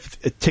even if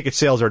ticket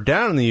sales are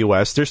down in the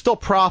U.S., they're still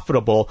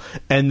profitable,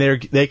 and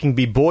they can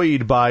be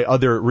buoyed by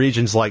other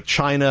regions like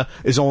China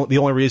is the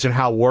only reason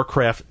how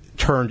Warcraft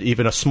turned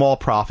even a small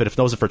profit. If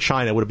it wasn't for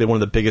China, it would have been one of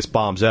the biggest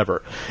bombs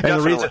ever.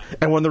 And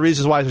one of the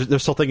reasons why they're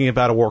still thinking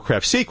about a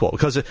Warcraft sequel,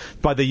 because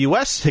by the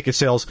U.S. ticket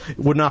sales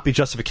would not be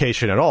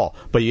justification at all.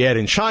 But you add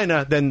in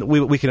China, then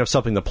we can have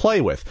something to play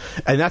with.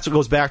 And that's what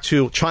goes back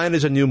to China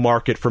is a new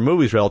market for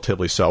movies,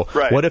 relatively so.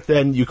 Right. What if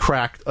then you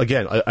crack,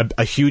 again,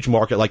 a huge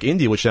market like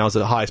India, which now is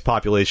the highest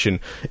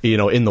population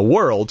in the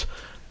world?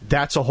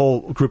 That's a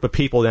whole group of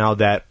people now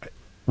that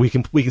we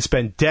can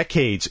spend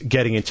decades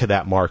getting into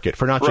that market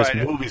for not just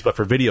movies but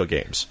for video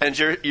games. And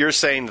you're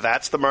saying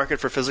that's the market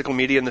for physical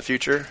media in the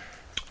future?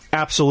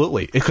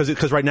 Absolutely,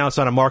 because right now it's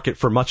not a market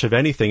for much of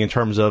anything in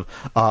terms of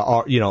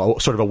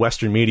sort of a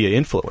Western media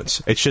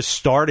influence. It's just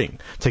starting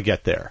to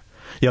get there.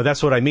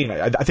 That's what I mean.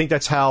 I think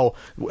that's how,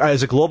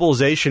 as a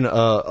globalization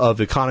of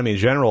the economy in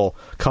general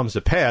comes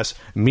to pass,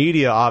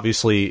 media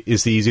obviously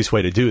is the easiest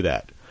way to do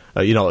that.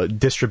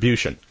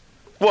 Distribution.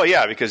 Well,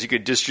 yeah, because you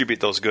could distribute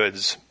those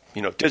goods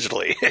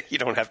digitally. You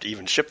don't have to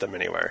even ship them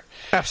anywhere.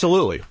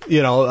 Absolutely.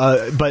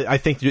 But I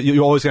think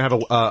you're always going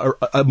to have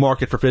a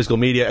market for physical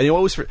media. And you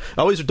always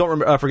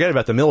don't forget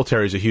about the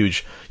military is a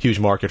huge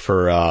market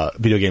for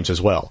video games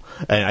as well.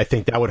 And I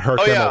think that would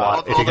hurt them a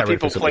lot if you got rid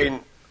of physical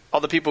media. All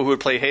the people who would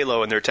play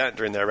Halo in their tent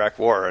during the Iraq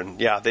War. And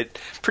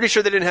pretty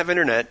sure they didn't have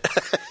internet.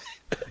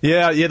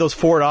 Yeah, those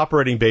forward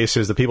operating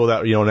bases, the people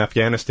that, in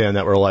Afghanistan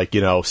that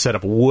were set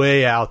up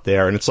way out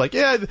there. And it's like,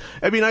 yeah,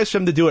 it'd be nice for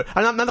them to do it.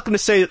 I'm not going to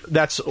say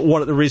that's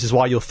one of the reasons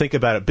why you'll think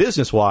about it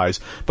business-wise,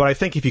 but I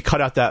think if you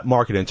cut out that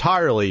market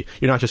entirely,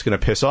 you're not just going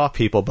to piss off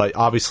people, but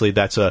obviously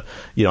that's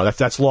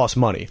that's lost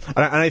money.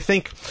 And I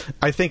think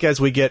as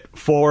we get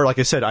forward, like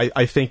I said,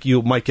 I think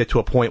you might get to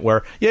a point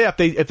where,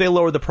 if they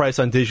lower the price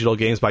on digital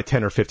games by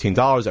 $10 or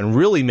 $15 and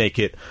really make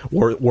it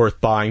worth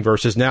buying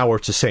versus now where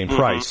it's the same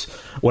price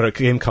when a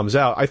game comes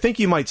out, I think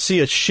you might see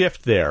a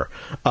shift there,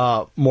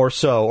 more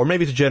so, or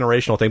maybe it's a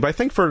generational thing. But I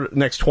think for the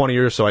next 20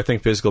 years or so, I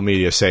think physical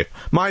media is safe.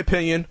 My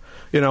opinion,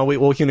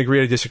 we can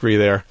agree to disagree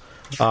there.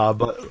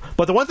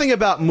 But the one thing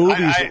about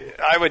movies,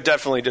 I would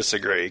definitely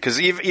disagree,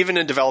 because even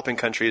in developing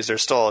countries,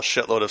 there's still a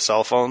shitload of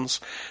cell phones.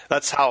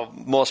 That's how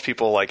most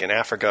people, like in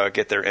Africa,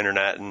 get their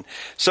internet. And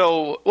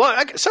so,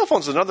 cell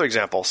phones is another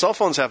example. Cell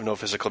phones have no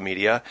physical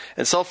media,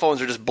 and cell phones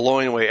are just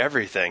blowing away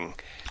everything.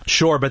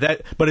 Sure,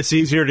 but it's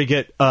easier to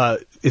get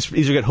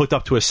hooked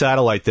up to a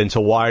satellite than to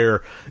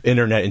wire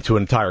internet into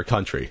an entire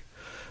country.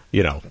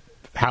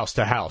 House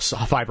to house,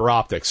 fiber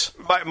optics.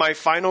 My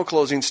final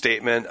closing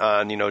statement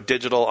on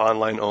digital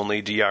online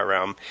only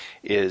DRM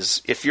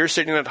is, if you're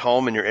sitting at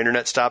home and your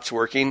internet stops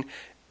working,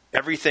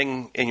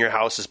 everything in your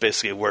house is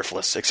basically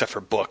worthless except for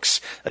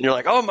books. And you're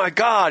like, oh my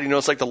God,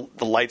 it's like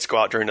the lights go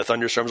out during the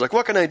thunderstorms. Like,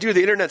 what can I do?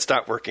 The internet's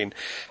not working.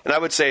 And I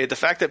would say the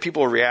fact that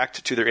people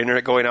react to their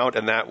internet going out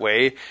in that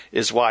way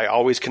is why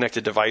always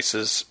connected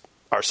devices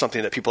are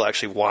something that people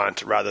actually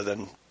want, rather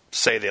than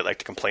say they like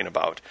to complain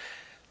about.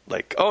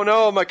 Like, oh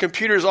no, my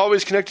computer's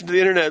always connected to the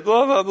internet,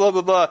 blah, blah, blah,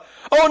 blah, blah.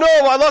 Oh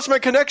no, I lost my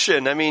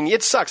connection. I mean,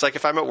 it sucks. Like,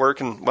 if I'm at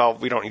work and,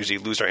 we don't usually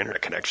lose our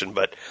internet connection,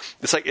 but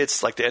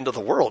it's like the end of the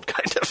world,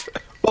 kind of.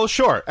 Well,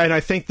 sure, and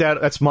I think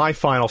that's my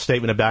final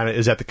statement about it,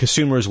 is that the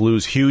consumers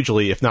lose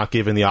hugely if not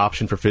given the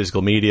option for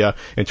physical media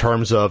in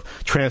terms of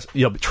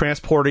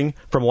transporting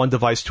from one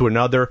device to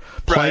another.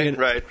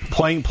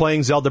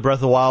 Playing Zelda Breath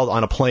of the Wild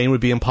on a plane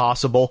would be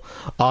impossible,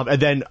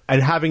 and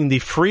having the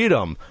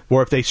freedom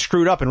where if they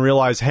screwed up and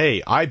realized,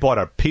 hey, I bought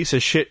a piece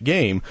of shit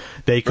game,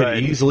 they could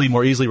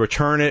more easily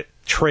return it,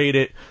 trade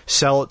it,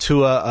 sell it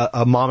to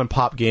a mom and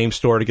pop game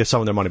store to get some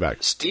of their money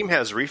back. Steam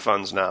has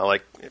refunds now.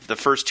 Like, if the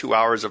first 2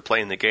 hours of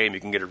playing the game, you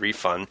can get a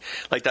refund.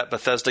 Like that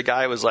Bethesda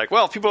guy was like,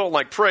 well, if people don't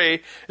like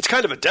Prey, it's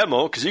kind of a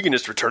demo because you can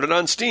just return it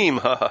on Steam.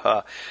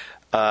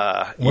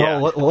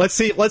 Let's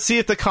see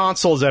if the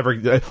consoles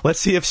ever.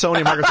 Let's see if Sony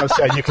and Microsoft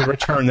said you can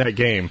return that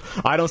game.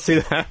 I don't see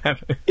that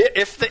happening.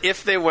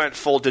 If they went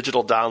full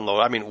digital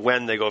download, I mean,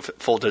 when they go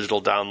full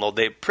digital download,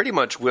 they pretty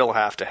much will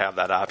have to have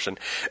that option.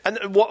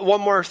 And one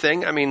more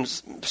thing, I mean,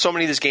 so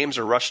many of these games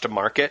are rushed to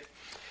market.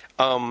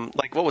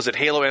 Like, what was it,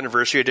 Halo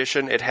Anniversary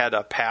Edition? It had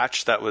a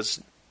patch that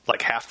was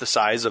like half the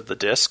size of the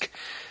disc.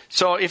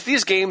 So if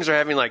these games are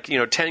having 10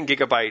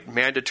 gigabyte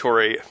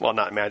mandatory, well,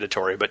 not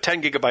mandatory, but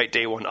 10 gigabyte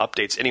day one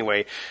updates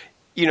anyway,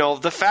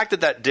 the fact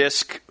that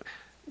disc,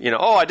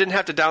 I didn't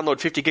have to download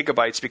 50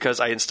 gigabytes because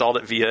I installed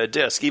it via a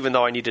disc, even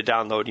though I need to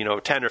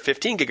download, 10 or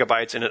 15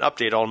 gigabytes and it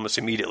update almost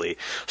immediately.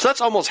 So that's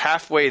almost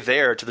halfway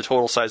there to the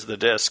total size of the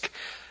disc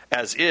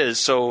as is.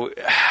 So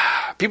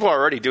people are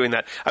already doing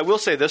that. I will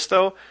say this,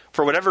 though.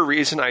 For whatever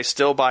reason, I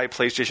still buy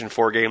PlayStation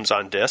 4 games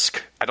on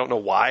disc. I don't know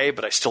why,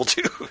 but I still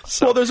do.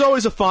 So. Well, there's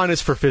always a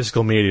fondness for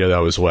physical media,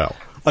 though, as well.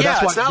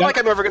 It's not like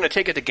I'm ever going to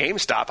take it to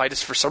GameStop. I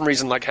just, for some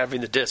reason, like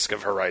having the disc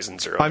of Horizon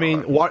Zero Dawn. I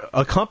mean,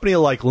 a company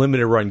like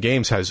Limited Run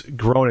Games has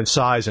grown in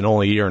size in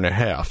only a year and a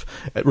half,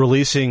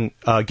 releasing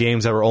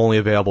games that were only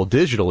available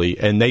digitally,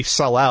 and they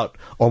sell out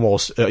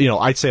almost,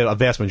 I'd say a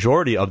vast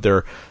majority of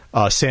their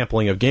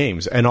sampling of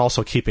games, and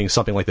also keeping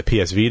something like the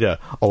PS Vita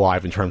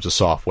alive in terms of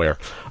software.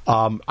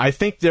 I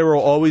think there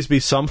will always be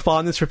some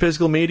fondness for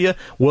physical media.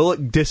 Will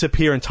it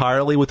disappear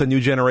entirely with the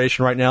new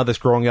generation right now that's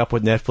growing up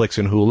with Netflix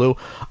and Hulu?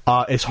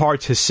 It's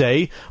hard to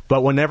say,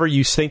 but whenever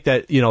you think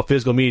that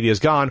physical media is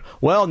gone,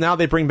 well, now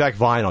they bring back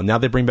vinyl. Now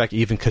they bring back,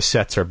 even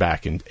cassettes are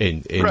back in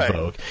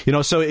vogue.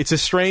 So it's a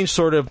strange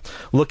sort of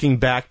looking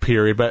back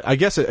period. But I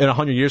guess in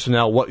 100 years from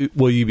now, what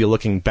will you be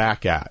looking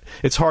back at?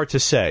 It's hard to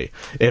say.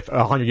 If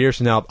 100 years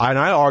from now, and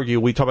I argue,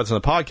 we talk about this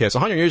on the podcast,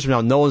 100 years from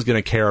now, no one's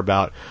going to care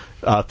about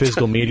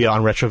physical media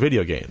on retro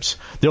video games.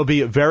 It'll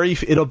be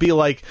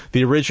like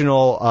the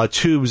original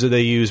tubes that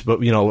they used,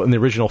 but in the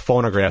original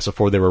phonographs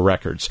before they were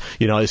records.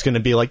 It's going to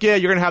be like, you're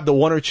going to have the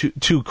one or two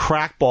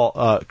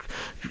crackball,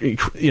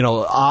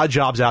 odd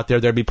jobs out there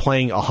that'll be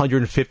playing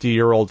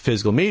 150-year-old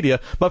physical media,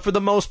 but for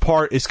the most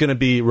part, it's going to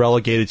be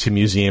relegated to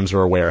museums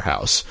or a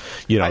warehouse.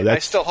 I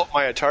still hope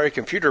my Atari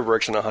computer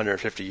works in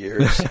 150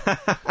 years.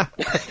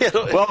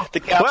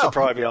 The caps will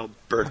probably be all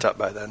burnt up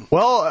by then.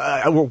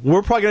 Well,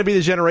 we're probably going to be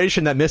the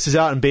generation that misses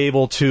out and be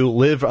able to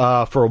live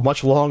for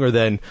much longer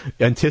than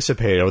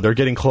anticipated. Or they're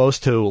getting close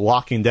to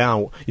locking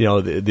down, the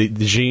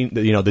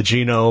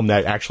genome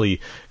that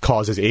actually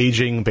causes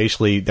aging,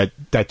 basically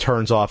that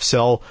turns off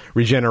cell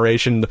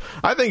regeneration.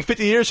 I think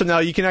 50 years from now,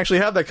 you can actually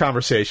have that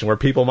conversation where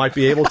people might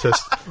be able to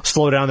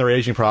slow down their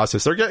aging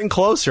process. They're getting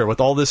closer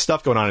with all this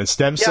stuff going on in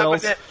stem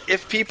cells. But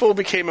if people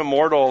became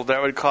immortal,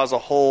 that would cause a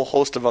whole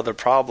host of other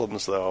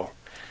problems, though.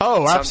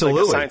 Oh,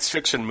 absolutely. Like a science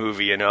fiction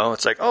movie,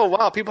 It's like, oh,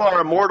 wow, people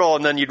are immortal,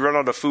 and then you'd run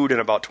out of food in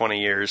about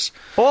 20 years.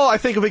 Well, I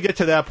think if we get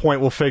to that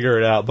point, we'll figure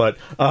it out. But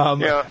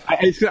I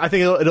think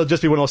it'll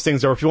just be one of those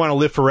things where if you want to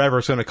live forever,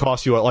 it's going to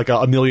cost you like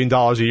 $1 million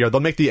a year. They'll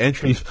make the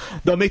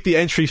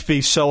entry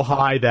fee so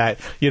high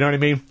that, you know what I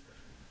mean?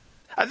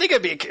 I think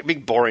it'd be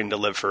boring to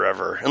live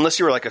forever, unless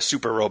you were like a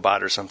super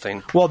robot or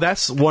something. Well,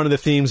 that's one of the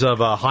themes of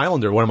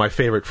Highlander, one of my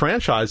favorite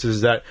franchises,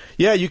 is that,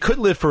 you could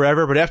live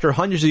forever, but after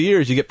hundreds of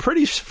years, you get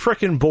pretty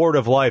frickin' bored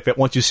of life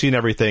once you've seen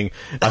everything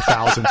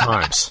 1,000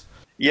 times.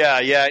 Yeah,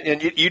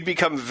 and you'd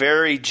become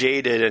very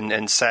jaded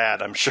and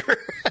sad, I'm sure.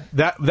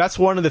 That's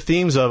one of the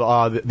themes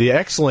of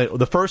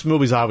the first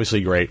movie's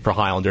obviously great for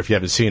Highlander if you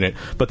haven't seen it,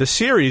 but the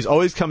series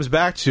always comes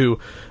back to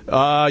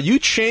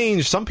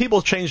some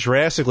people change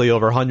drastically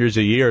over hundreds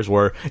of years,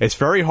 where it's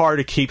very hard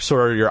to keep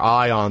sort of your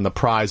eye on the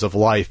prize of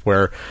life,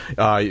 where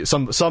one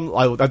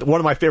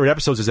of my favorite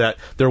episodes is that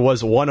there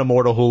was one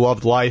immortal who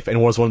loved life and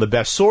was one of the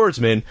best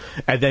swordsmen,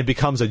 and then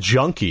becomes a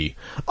junkie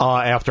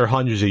after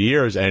hundreds of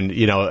years, and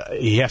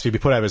he has to be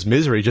put out of his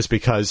misery just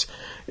because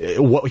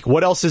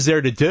what else is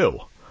there to do?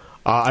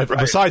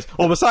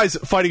 Besides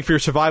fighting for your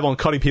survival and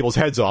cutting people's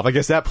heads off, I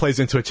guess that plays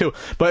into it too.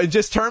 But in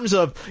just terms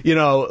of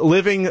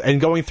living and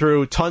going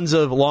through tons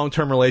of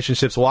long-term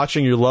relationships,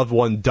 watching your loved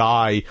one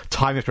die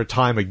time after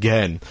time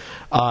again,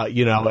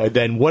 and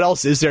then what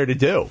else is there to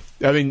do?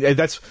 I mean,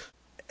 that's.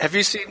 Have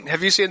you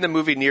seen the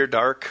movie Near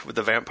Dark with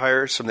the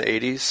vampires from the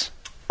 80s?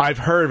 I've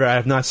heard of it. I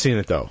have not seen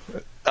it though.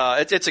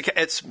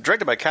 It's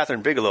directed by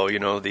Catherine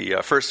Bigelow,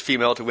 the first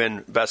female to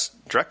win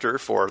Best Director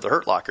for The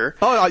Hurt Locker.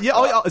 Oh,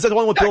 yeah. Is that the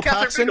one with Bill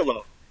Paxton?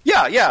 Bigelow.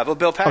 Yeah, with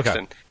Bill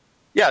Paxton. Okay.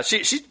 Yeah,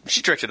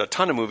 she directed a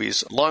ton of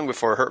movies long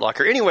before Hurt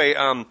Locker. Anyway,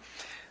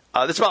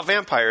 It's about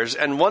vampires,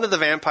 and one of the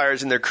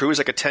vampires in their crew is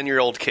like a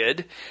 10-year-old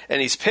kid,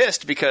 and he's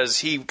pissed because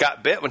he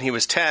got bit when he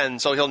was 10,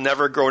 so he'll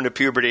never grow into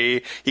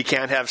puberty. He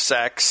can't have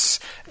sex,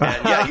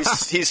 and yeah,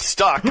 he's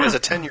stuck as a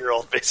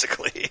 10-year-old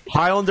basically.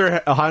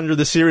 Highlander,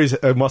 the series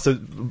must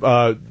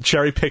have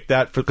cherry picked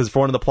that because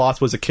one of the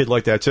plots was a kid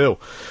like that too.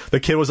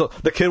 The kid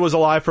was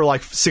alive for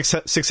like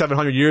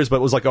 700 years, but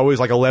was like always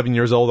like 11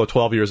 years old or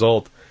 12 years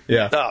old.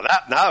 Yeah. Oh,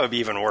 that would be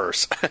even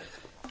worse.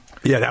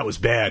 Yeah, that was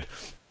bad.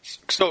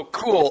 So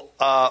cool.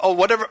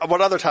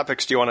 What other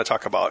topics do you want to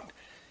talk about?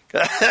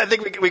 I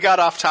think we got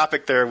off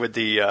topic there with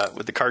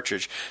the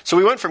cartridge. So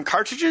we went from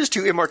cartridges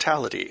to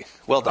immortality.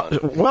 Well done.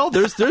 Well,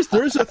 there's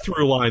a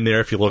through line there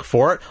if you look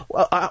for it.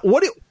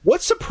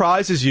 What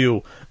surprises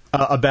you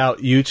about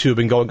YouTube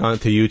and going on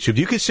to YouTube?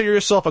 Do you consider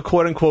yourself a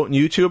quote unquote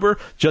YouTuber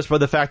just by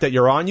the fact that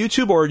you're on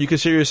YouTube, or do you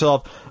consider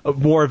yourself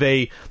more of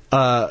a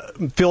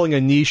filling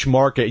a niche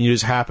market and you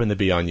just happen to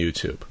be on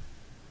YouTube?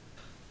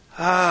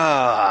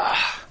 Oh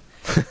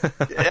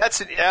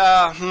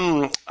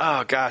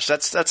gosh,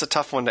 that's a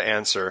tough one to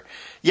answer.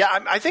 Yeah,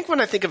 I think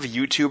when I think of a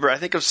YouTuber, I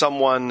think of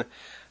someone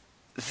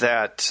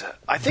that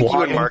I think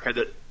Blind. you and Mark had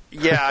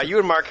you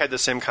and Mark had the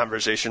same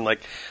conversation. Like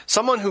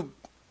someone who,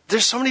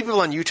 there's so many people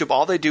on YouTube,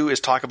 all they do is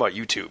talk about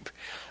YouTube.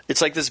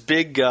 It's like this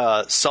big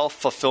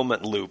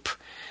self-fulfillment loop.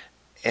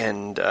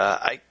 And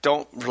I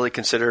don't really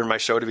consider my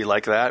show to be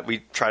like that. We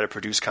try to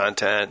produce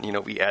content,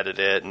 we edit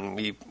it, and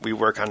we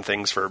work on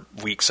things for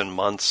weeks and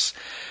months.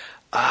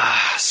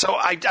 So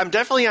I'm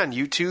definitely on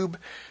YouTube,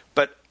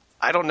 but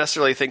I don't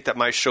necessarily think that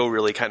my show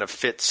really kind of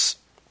fits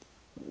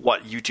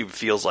what YouTube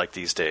feels like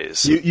these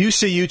days. You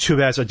see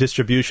YouTube as a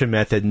distribution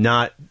method,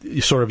 not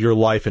sort of your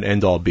life and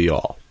end-all,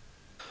 be-all.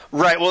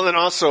 Right. Well, then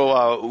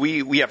also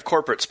we have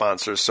corporate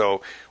sponsors,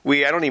 so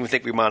I don't even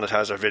think we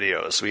monetize our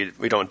videos.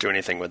 We don't do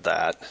anything with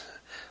that.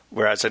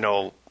 Whereas I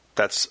know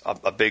that's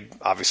a big,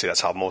 obviously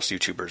that's how most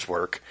YouTubers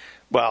work.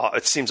 Well,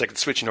 it seems like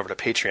it's switching over to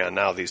Patreon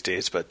now these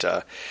days, but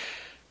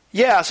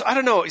yeah, so I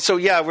don't know. So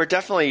yeah, we're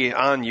definitely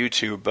on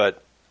YouTube,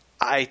 but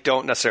I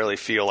don't necessarily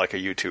feel like a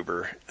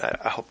YouTuber.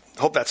 I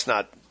hope that's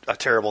not a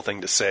terrible thing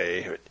to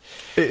say.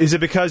 Is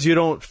it because you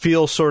don't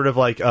feel sort of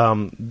like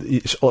I'll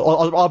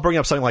bring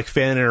up something like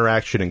fan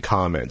interaction and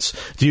comments.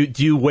 Do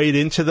you wade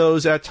into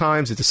those at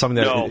times? Is it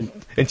something that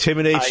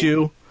intimidates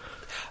you?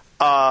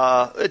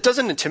 It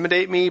doesn't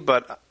intimidate me,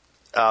 but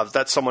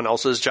that's someone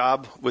else's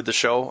job with the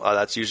show.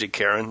 That's usually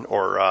Karen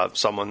or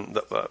someone,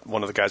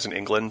 one of the guys in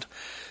England.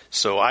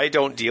 So I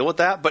don't deal with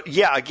that. But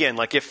yeah, again,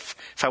 like if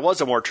I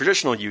was a more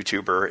traditional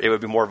YouTuber, it would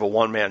be more of a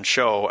one-man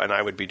show, and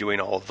I would be doing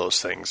all of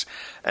those things.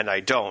 And I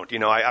don't.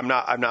 I'm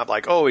not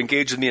like,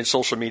 engage with me in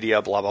social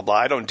media, blah, blah, blah.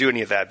 I don't do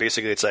any of that.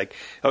 Basically, it's like,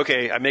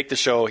 okay, I make the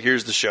show,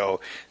 here's the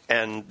show.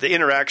 And the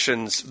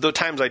interactions, the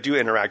times I do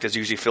interact is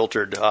usually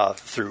filtered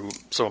through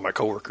some of my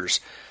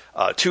coworkers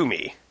to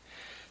me.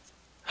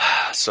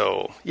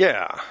 So,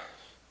 yeah.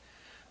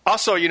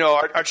 Also,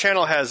 our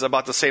channel has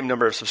about the same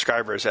number of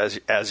subscribers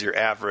as your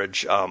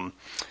average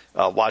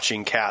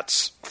watching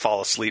cats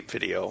fall asleep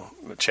video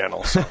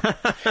channel. So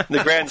in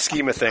the grand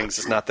scheme of things,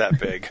 it's not that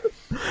big.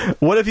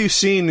 What have you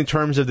seen in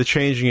terms of the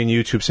changing in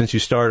YouTube since you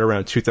started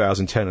around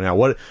 2010?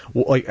 Now,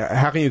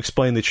 how can you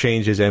explain the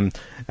changes? And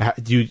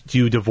do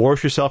you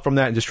divorce yourself from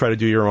that and just try to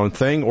do your own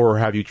thing, or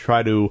have you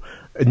tried to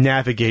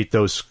navigate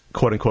those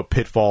quote unquote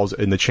pitfalls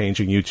in the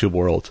changing YouTube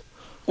world?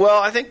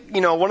 Well, I think,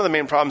 one of the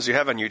main problems you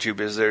have on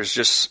YouTube is there's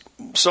just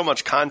so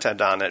much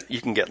content on it,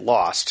 you can get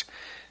lost.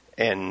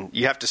 And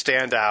you have to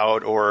stand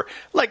out, or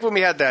like when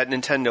we had that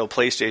Nintendo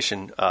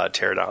PlayStation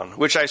teardown,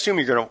 which I assume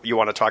you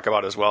want to talk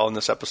about as well in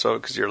this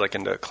episode because you're like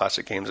into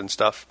classic games and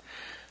stuff.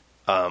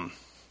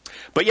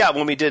 But yeah,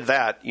 when we did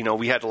that,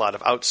 we had a lot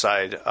of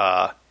outside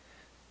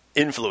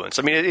influence.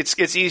 I mean,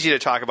 it's easy to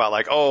talk about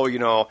like,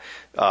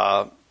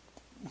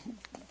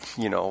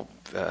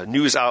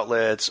 news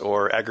outlets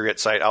or aggregate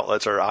site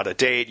outlets are out of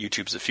date.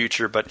 YouTube's the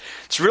future, but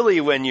it's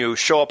really when you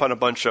show up on a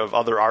bunch of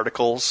other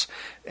articles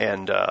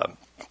and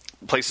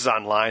places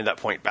online that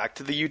point back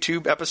to the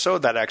YouTube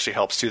episode, that actually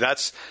helps too.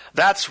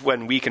 That's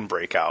when we can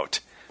break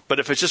out. But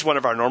if it's just one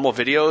of our normal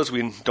videos,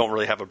 we don't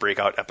really have a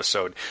breakout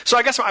episode. So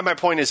I guess my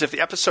point is if the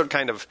episode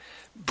kind of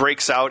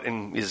breaks out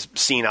and is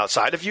seen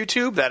outside of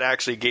YouTube, that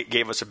actually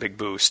gave us a big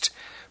boost.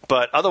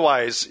 But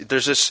otherwise,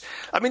 there's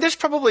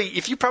probably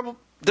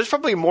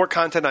more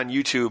content on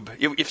YouTube.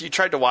 If you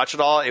tried to watch it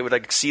all, it would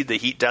exceed the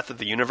heat death of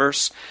the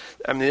universe.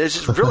 I mean, it's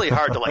just really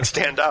hard to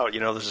stand out.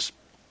 There's just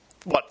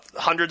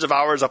hundreds of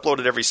hours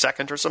uploaded every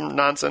second or some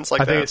nonsense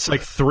like that. I think it's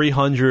like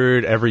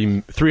 300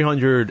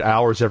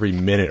 hours every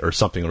minute or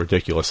something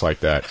ridiculous like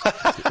that.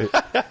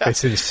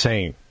 It's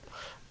insane.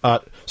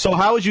 So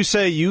how would you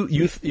say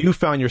you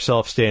found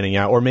yourself standing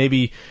out, or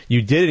maybe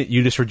you didn't?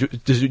 You just were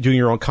doing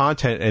your own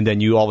content, and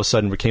then you all of a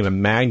sudden became a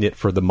magnet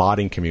for the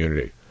modding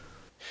community.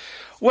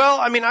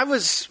 Well, I mean, I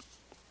was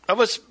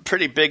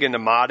pretty big into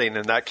modding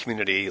in that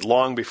community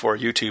long before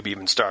YouTube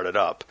even started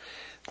up.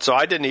 So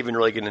I didn't even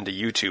really get into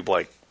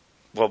YouTube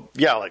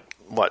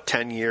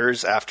 10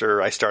 years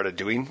after I started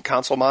doing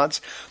console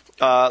mods.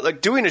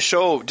 like doing a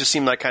show just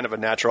seemed like kind of a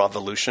natural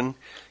evolution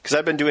because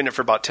I've been doing it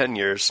for about 10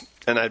 years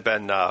and I'd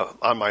been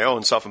on my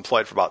own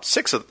self-employed for about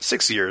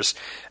six years.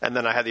 And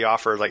then I had the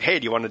offer like, hey,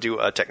 do you want to do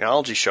a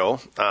technology show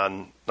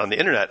on the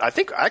internet? I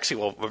think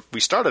actually, we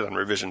started on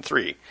Revision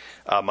 3.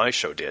 My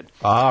show did.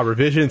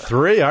 Revision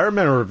 3. I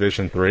remember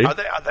Revision 3. Are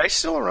they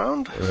still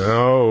around?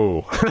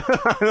 No,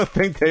 I don't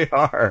think they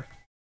are.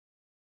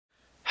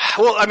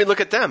 Well, I mean,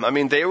 look at them. I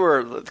mean, they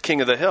were the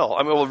king of the hill.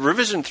 I mean, well,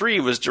 Revision 3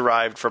 was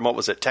derived from, what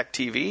was it, Tech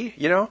TV,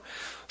 you know?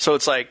 So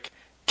it's like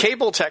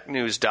cable tech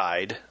news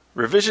died,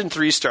 Revision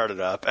 3 started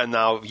up, and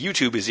now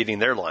YouTube is eating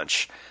their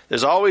lunch.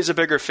 There's always a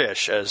bigger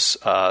fish, as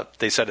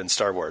they said in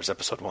Star Wars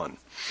Episode 1.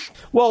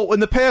 Well, in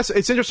the past,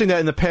 it's interesting that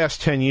in the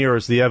past 10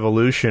 years, the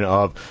evolution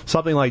of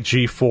something like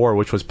G4,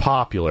 which was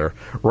popular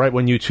right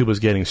when YouTube was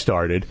getting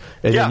started,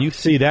 and then you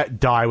see that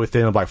die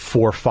within about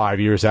 4 or 5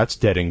 years. That's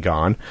dead and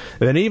gone.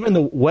 And then even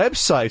the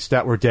websites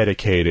that were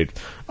dedicated,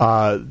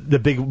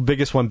 the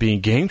biggest one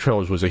being Game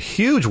Trailers was a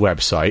huge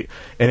website,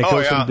 and it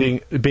goes from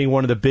being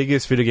one of the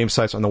biggest video game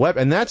sites on the web,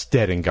 and that's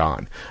dead and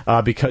gone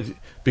because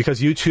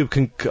YouTube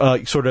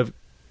can sort of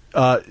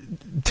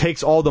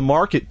takes all the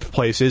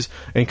marketplaces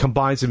and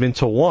combines them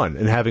into one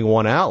and having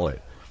one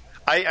outlet.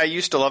 I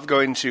used to love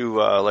going to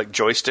like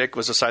Joystick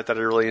was a site that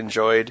I really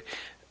enjoyed,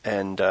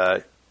 and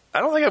I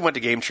don't think I went to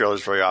Game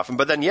Trailers very often.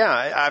 But then,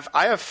 I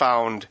have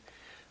found,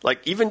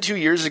 like even 2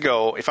 years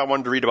ago, if I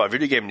wanted to read about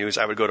video game news,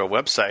 I would go to a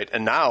website,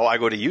 and now I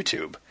go to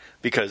YouTube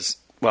because,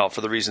 well,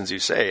 for the reasons you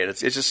say, and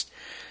it's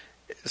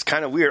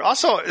kind of weird.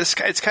 Also, it's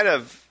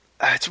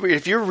weird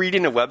if you're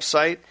reading a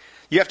website.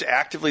 You have to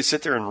actively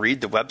sit there and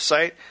read the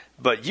website.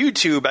 But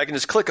YouTube, I can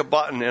just click a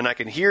button and I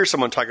can hear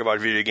someone talk about a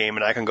video game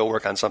and I can go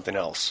work on something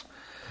else.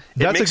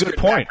 That's a good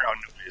point.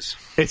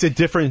 It's a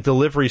different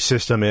delivery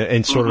system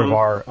in sort of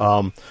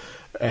our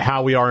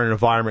how we are in an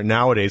environment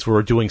nowadays where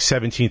we're doing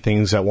 17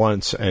 things at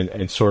once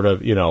and sort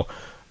of,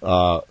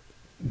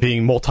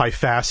 being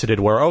multifaceted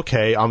where,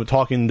 okay, I'm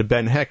talking to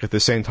Ben Heck at the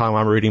same time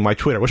I'm reading my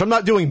Twitter, which I'm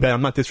not doing, Ben.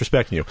 I'm not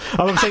disrespecting you.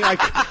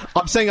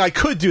 I'm saying I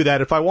could do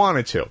that if I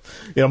wanted to.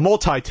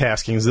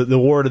 Multitasking is the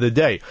word of the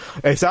day.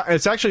 It's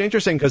actually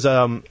interesting because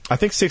I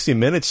think 60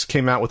 Minutes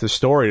came out with a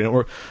story,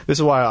 and this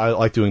is why I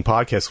like doing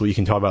podcasts where you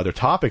can talk about other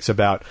topics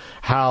about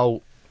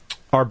how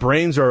our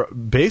brains are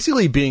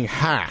basically being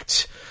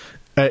hacked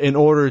in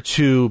order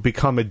to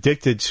become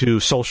addicted to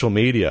social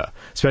media,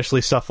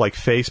 especially stuff like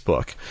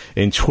Facebook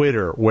and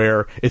Twitter,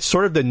 where it's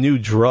sort of the new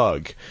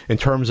drug in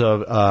terms of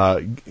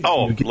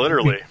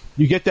literally.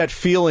 You get that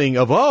feeling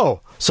of,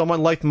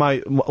 someone liked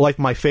my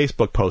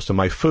Facebook post of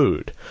my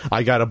food.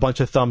 I got a bunch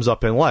of thumbs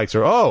up and likes,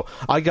 or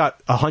I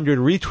got 100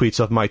 retweets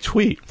of my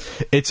tweet.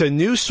 It's a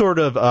new sort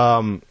of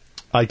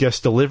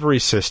delivery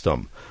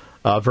system.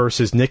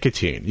 Versus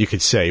nicotine, you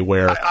could say,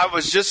 where I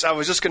was just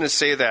going to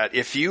say that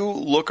if you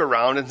look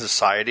around in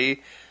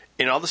society,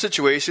 in all the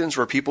situations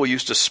where people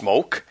used to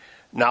smoke,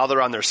 now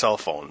they're on their cell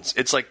phones.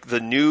 It's like the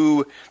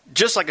new,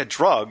 just like a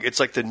drug, it's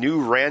like the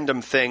new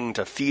random thing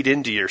to feed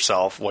into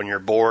yourself when you're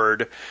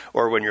bored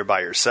or when you're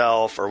by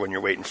yourself or when you're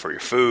waiting for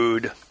your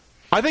food.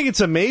 I think it's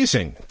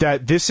amazing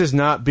that this is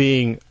not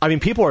being,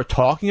 people are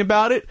talking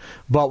about it,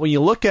 but when you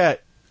look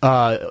at,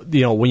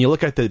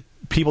 the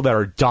people that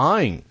are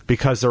dying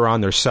because they're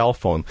on their cell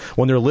phone,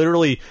 when they're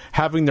literally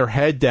having their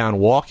head down,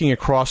 walking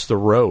across the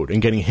road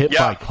and getting hit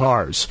by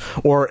cars.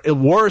 Or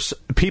worse,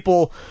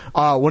 people,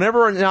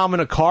 whenever now I'm in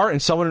a car and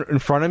someone in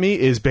front of me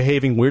is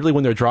behaving weirdly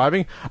when they're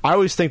driving, I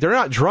always think they're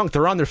not drunk,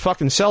 they're on their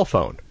fucking cell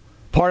phone.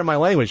 Pardon my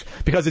language,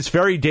 because it's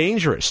very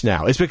dangerous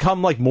now. It's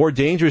become like more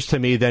dangerous to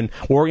me than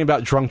worrying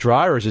about drunk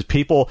drivers, is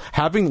people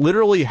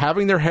literally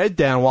having their head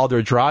down while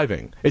they're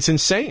driving. It's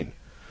insane.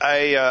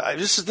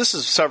 This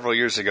is several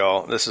years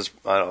ago. It's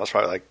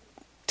probably like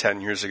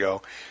 10 years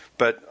ago.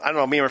 But I don't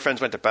know, me and my friends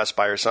went to Best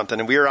Buy or something,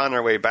 and we were on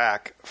our way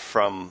back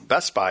from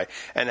Best Buy,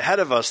 and ahead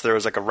of us there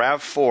was like a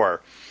RAV4,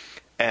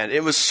 and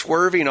it was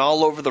swerving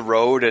all over the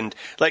road. And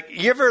like,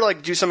 you ever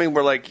like do something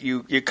where like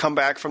you come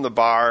back from the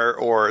bar,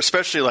 or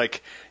especially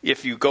like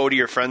if you go to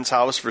your friend's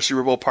house for a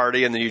Super Bowl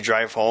party and then you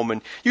drive home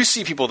and you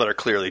see people that are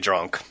clearly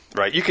drunk,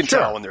 right? You can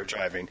tell when they're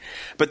driving.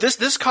 But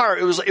this car,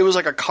 it was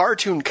like a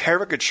cartoon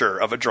caricature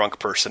of a drunk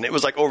person. It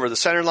was like over the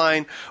center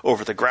line,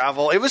 over the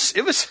gravel. It was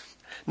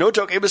no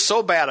joke. It was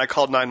so bad I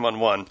called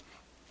 911.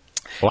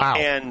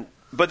 Wow.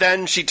 But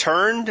then she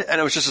turned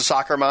and it was just a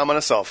soccer mom on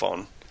a cell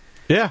phone.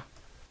 Yeah.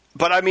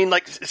 But I mean,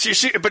 like,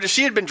 but if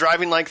she had been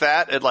driving like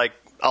that at like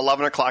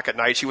 11 o'clock at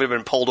night, she would have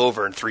been pulled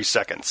over in 3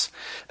 seconds.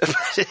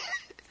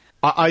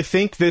 I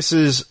think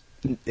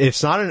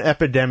it's not an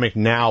epidemic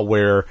now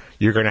where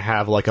you're going to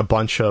have like a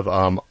bunch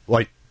of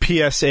like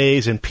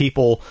PSAs and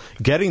people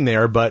getting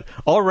there, but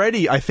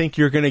already I think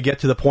you're going to get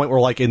to the point where,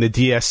 like in the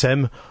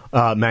DSM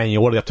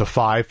manual, what are they up to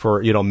 5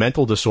 for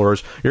mental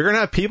disorders? You're going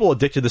to have people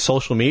addicted to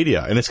social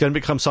media, and it's going to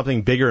become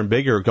something bigger and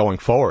bigger going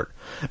forward.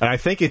 And I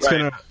think it's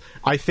going to.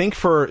 I think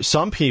for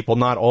some people,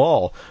 not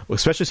all,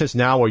 especially since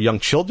now where young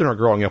children are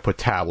growing up with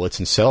tablets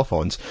and cell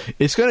phones,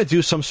 it's going to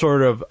do some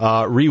sort of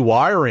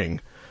rewiring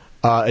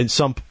in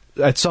some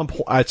at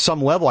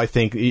some level, I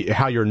think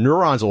how your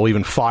neurons will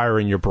even fire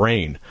in your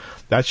brain.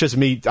 That's just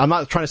me. I'm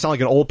not trying to sound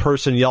like an old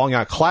person yelling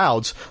at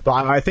clouds, but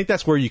I think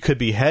that's where you could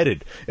be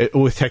headed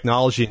with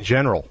technology in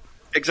general.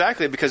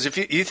 Exactly, because if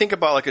you think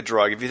about like a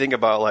drug, if you think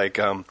about like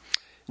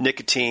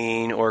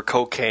nicotine or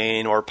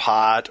cocaine or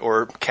pot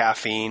or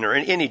caffeine or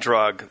any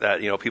drug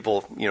that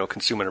people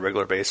consume on a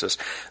regular basis,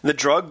 the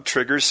drug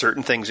triggers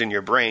certain things in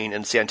your brain,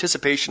 and it's the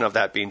anticipation of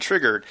that being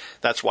triggered.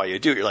 That's why you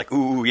do it. You're like,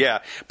 ooh, yeah.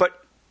 But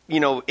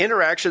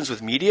interactions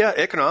with media,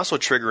 it can also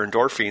trigger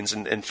endorphins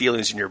and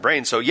feelings in your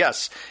brain. So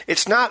yes,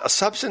 it's not a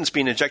substance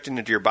being injected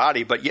into your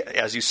body, but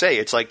as you say,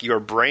 it's like your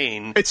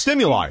brain. It's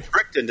stimuli.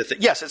 Tricked into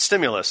yes, it's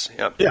stimulus.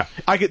 Yep. Yeah.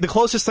 The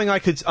closest thing I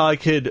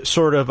could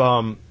sort of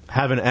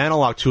have an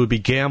analog to would be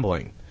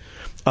gambling.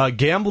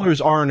 Gamblers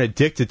aren't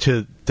addicted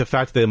to the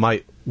fact that they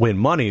might win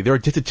money. They're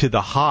addicted to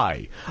the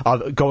high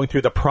of going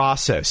through the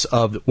process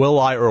of will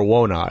I or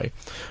won't I.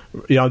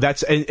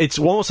 It's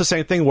almost the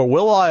same thing where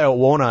will I or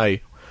won't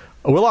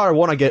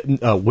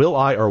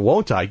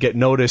I get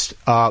noticed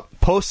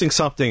posting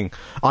something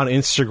on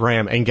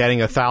Instagram and getting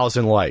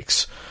 1,000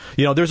 likes?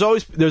 There's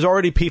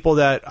already people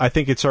that I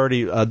think it's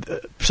already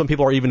some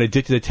people are even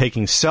addicted to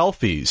taking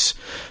selfies.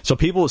 So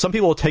some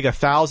people will take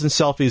 1,000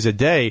 selfies a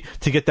day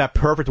to get that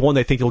perfect one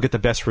they think will get the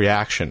best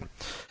reaction.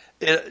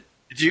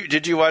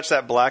 Did you watch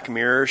that Black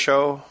Mirror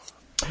show?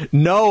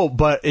 No,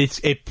 but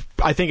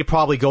I think it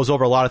probably goes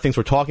over a lot of things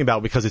we're talking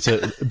about because it's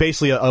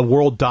basically a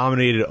world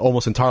dominated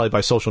almost entirely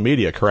by social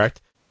media, correct?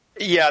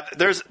 Yeah,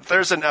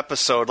 there's an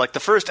episode, like the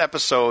first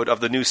episode of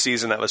the new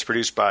season that was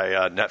produced by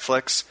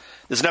Netflix.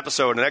 There's an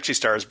episode, and it actually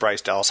stars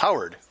Bryce Dallas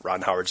Howard,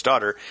 Ron Howard's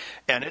daughter.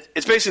 And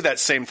it's basically that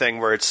same thing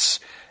where it's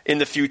in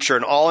the future,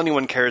 and all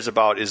anyone cares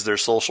about is their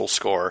social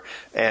score.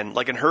 And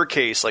like in her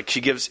case, like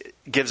she gives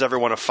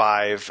everyone a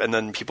 5, and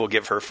then people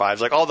give her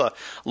 5s. Like all the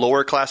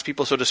lower class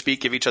people, so to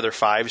speak, give each other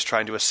 5s,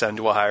 trying to ascend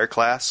to a higher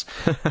class.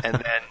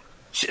 And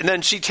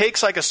then she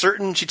takes a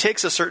certain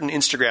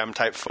Instagram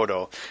type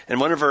photo, and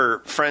one of her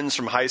friends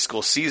from high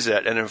school sees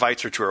it and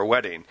invites her to her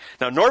wedding.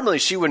 Now, normally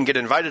she wouldn't get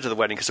invited to the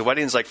wedding because the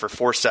wedding's like for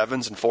 4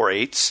 7s and 4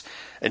 8s,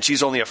 and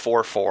she's only a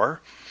 4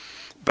 4.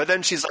 But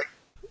then she's like,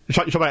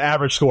 you're talking about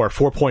average score,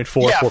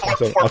 4.4. Yeah,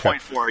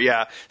 4.4. Okay.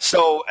 Yeah.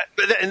 So,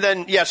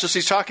 so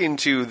she's talking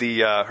to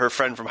her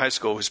friend from high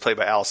school who's played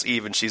by Alice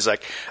Eve, and she's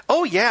like,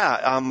 "Oh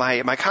yeah,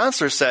 my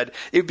counselor said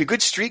it would be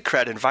good street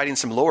cred inviting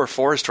some lower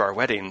 4s to our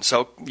wedding,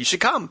 so you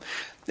should come."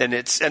 And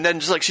then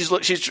just like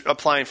she's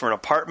applying for an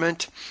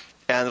apartment.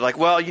 And they're like,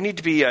 well, you need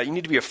to be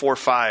a 4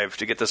 5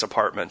 to get this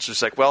apartment. So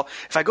she's like, well,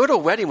 if I go to a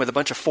wedding with a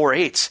bunch of 4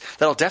 8s,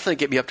 that'll definitely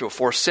get me up to a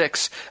 4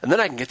 6, and then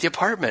I can get the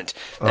apartment.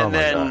 And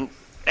then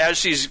as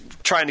she's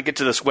trying to get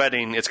to this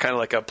wedding, it's kind of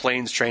like a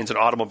planes, trains, and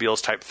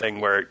automobiles type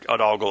thing where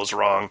it all goes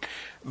wrong.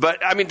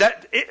 But I mean,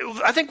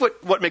 I think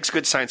what makes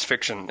good science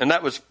fiction, and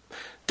that was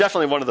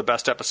definitely one of the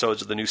best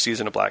episodes of the new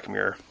season of Black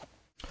Mirror.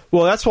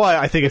 Well, that's why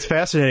I think it's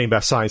fascinating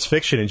about science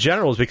fiction in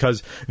general, is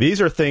because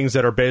these are things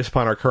that are based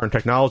upon our current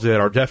technology that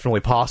are definitely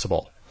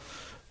possible.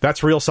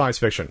 That's real science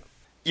fiction.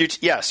 You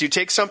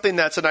take something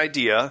that's an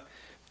idea,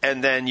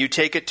 and then you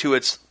take it to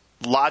its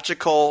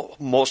logical,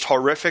 most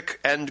horrific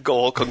end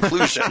goal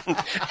conclusion,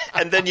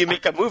 and then you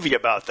make a movie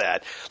about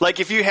that. Like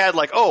if you had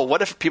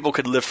what if people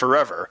could live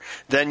forever?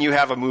 Then you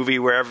have a movie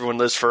where everyone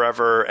lives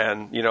forever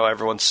and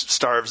everyone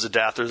starves to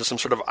death. There's some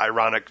sort of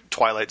ironic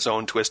Twilight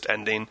Zone twist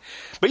ending.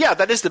 But yeah,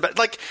 that is the best.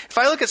 Like if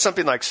I look at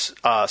something like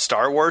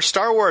Star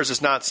Wars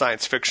is not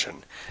science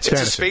fiction. It's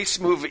a space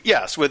movie,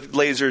 yes, with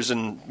lasers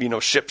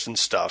and ships and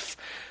stuff.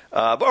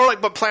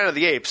 But Planet of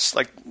the Apes,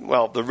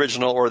 the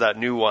original or that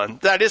new one,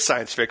 that is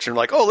science fiction.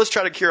 Like, let's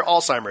try to cure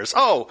Alzheimer's.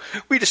 Oh,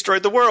 we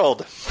destroyed the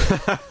world.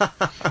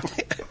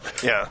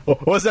 Yeah.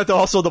 Wasn't that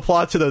also the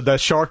plot to the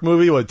shark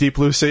movie with Deep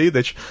Blue Sea?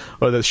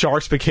 Where the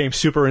sharks became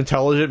super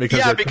intelligent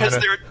because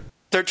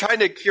they're trying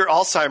to cure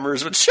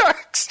Alzheimer's with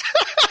sharks.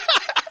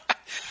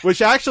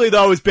 Which actually,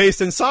 though, is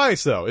based in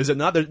science, though, is it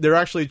not? They're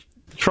actually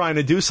trying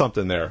to do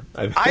something there.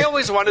 I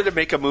always wanted to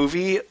make a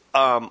movie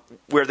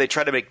where they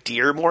try to make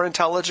deer more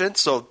intelligent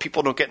so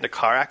people don't get into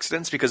car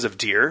accidents because of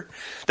deer.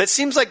 That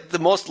seems like the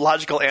most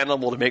logical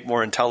animal to make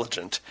more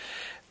intelligent.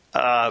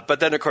 But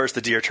then, of course,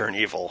 the deer turn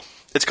evil.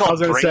 It's called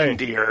brain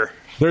deer.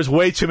 There's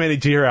way too many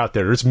deer out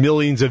there. There's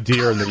millions of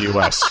deer in the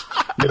U.S.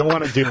 You don't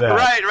want to do that.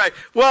 Right.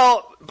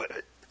 Well,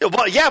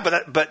 yeah,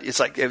 but it's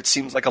like it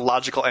seems like a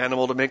logical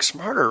animal to make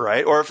smarter,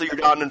 right? Or if you're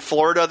down in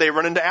Florida, they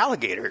run into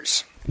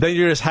alligators. Then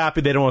you're just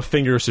happy they don't have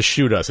fingers to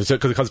shoot us. It's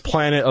because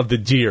Planet of the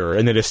Deer,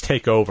 and they just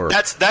take over.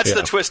 That's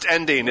the twist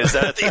ending. Is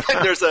that at the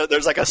end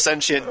there's like a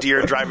sentient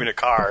deer driving a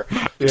car,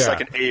 just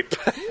like an ape.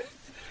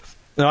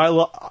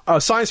 No,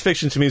 science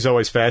fiction to me is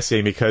always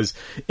fascinating because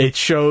it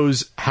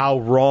shows how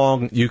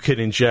wrong you can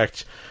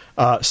inject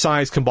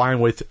science combined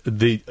with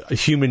the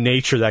human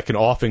nature that can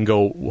often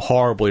go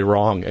horribly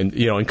wrong, and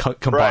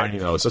combining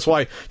those. That's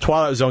why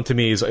Twilight Zone to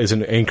me is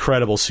an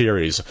incredible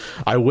series.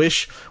 I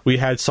wish we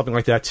had something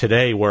like that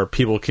today, where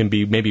people can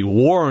be maybe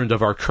warned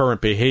of our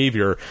current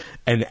behavior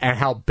and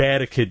how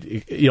bad it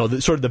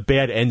could, sort of the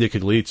bad end it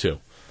could lead to.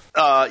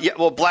 Yeah,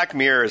 well, Black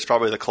Mirror is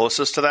probably the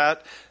closest to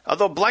that.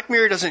 Although Black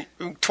Mirror doesn't...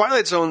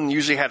 Twilight Zone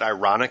usually had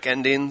ironic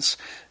endings,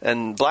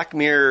 and Black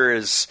Mirror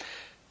is...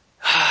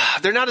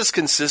 They're not as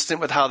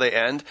consistent with how they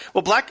end.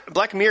 Well,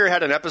 Black Mirror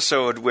had an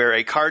episode where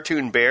a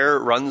cartoon bear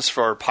runs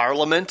for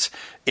parliament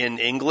in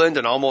England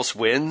and almost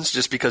wins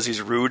just because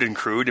he's rude and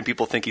crude and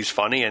people think he's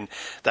funny, and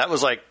that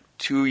was like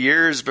 2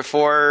 years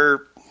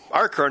before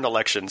our current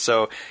election.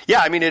 So, yeah,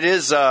 I mean, it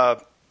is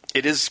that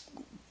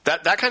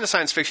kind of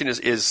science fiction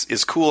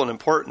is cool and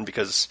important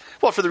because,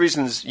 well, for the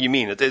reasons you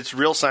mean. It's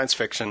real science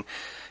fiction.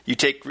 You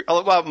take,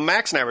 well,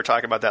 Max and I were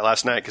talking about that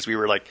last night because we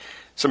were like,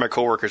 some of my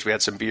coworkers, we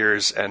had some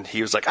beers, and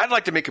he was like, I'd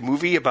like to make a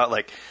movie about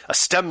like a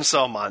stem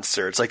cell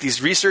monster. It's like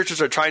these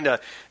researchers are trying to,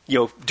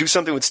 do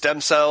something with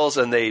stem cells,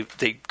 and they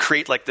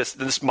create like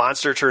this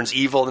monster turns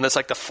evil, and it's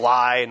like the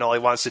Fly, and all he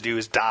wants to do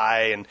is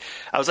die. And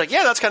I was like,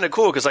 yeah, that's kind of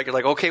cool, because like,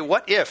 okay,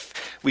 what if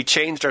we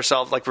changed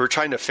ourselves, like we were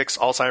trying to fix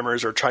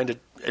Alzheimer's or trying to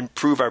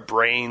improve our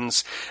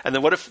brains, and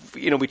then what if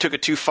we took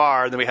it too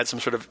far, and then we had some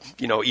sort of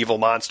evil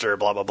monster,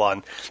 blah blah blah.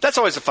 And that's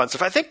always the fun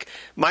stuff. I think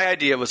my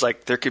idea was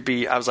like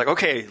I was like,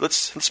 okay,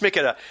 let's make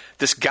it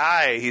this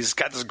guy. He's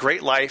got this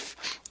great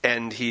life,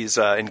 and he's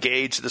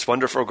engaged to this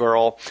wonderful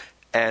girl,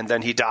 and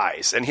then he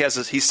dies, and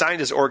he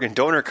signed his organ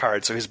donor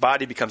card, so his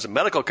body becomes a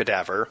medical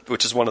cadaver,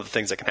 which is one of the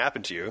things that can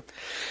happen to you.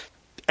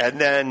 And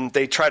then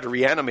they try to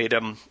reanimate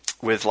him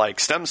with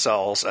like stem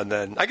cells, and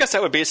then I guess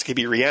that would basically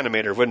be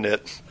Reanimator, wouldn't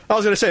it? I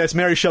was going to say that's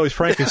Mary Shelley's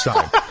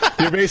Frankenstein.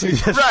 You're basically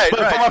just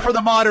right. for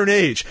the modern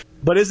age.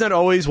 But isn't that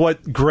always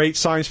what great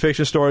science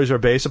fiction stories are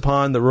based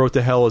upon? The road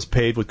to hell is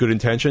paved with good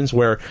intentions,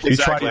 where you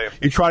try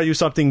to do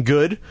something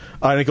good,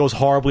 and it goes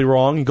horribly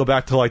wrong. You go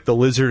back to like the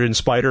Lizard in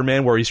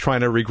Spider-Man, where he's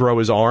trying to regrow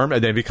his arm,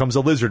 and then becomes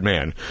a Lizard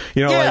Man.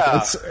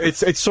 Like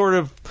it's sort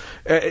of,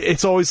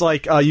 it's always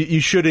like you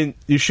shouldn't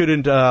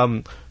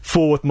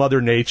fool with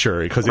Mother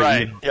Nature, because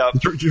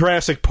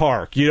Jurassic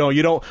Park.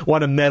 You don't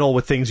want to meddle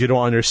with things you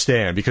don't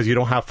understand because you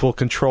don't have full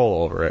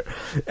control over it.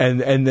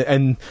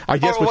 And I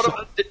guess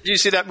did you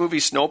see that movie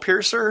Snowpiercer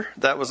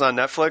that was on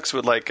Netflix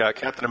with like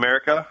Captain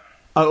America?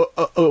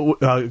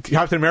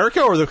 Captain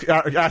America, or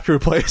the actor who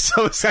plays?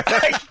 Was that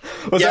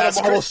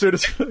a Marvel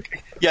student?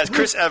 Yes,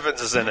 Chris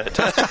Evans is in it.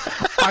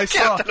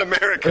 Captain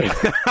America.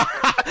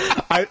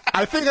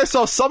 I think I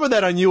saw some of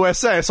that on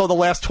USA. I saw the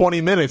last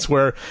 20 minutes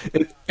where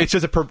it's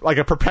just a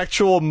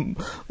perpetual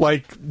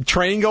like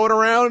train going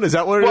around. Is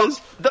that what it is?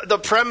 The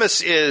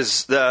premise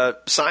is the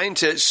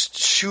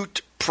scientists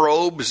shoot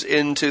probes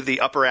into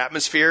the upper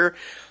atmosphere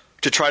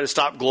to try to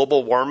stop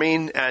global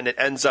warming, and it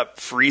ends up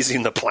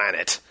freezing the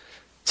planet.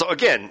 So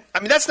again, I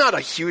mean, that's not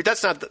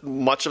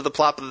much of the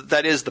plot, but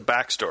that is the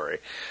backstory.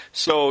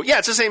 So yeah,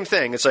 it's the same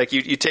thing. It's like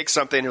you take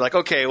something and you're like,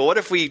 okay, well, what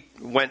if we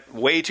went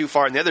way too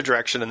far in the other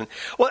direction? And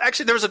well,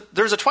 actually,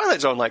 there's a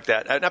Twilight Zone like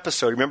that, an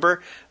episode.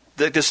 Remember,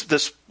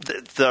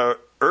 the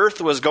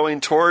Earth was going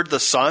toward the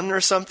sun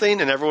or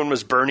something, and everyone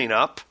was burning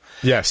up.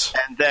 Yes.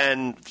 And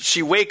then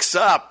she wakes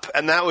up,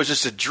 and that was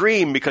just a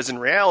dream, because in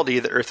reality,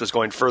 the Earth was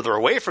going further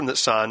away from the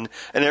sun,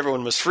 and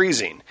everyone was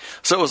freezing.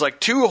 So it was like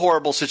two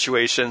horrible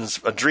situations,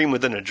 a dream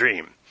within a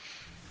dream.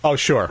 Oh,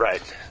 sure.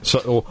 Right.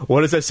 So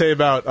what does that say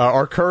about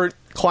our current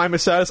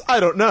climate status? I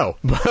don't know.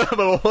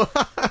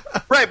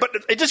 Right, but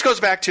it just goes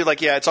back to,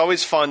 like, yeah, it's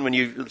always fun when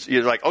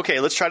you're like,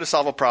 okay, let's try to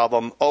solve a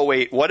problem. Oh,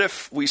 wait, what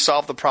if we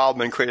solve the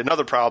problem and create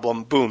another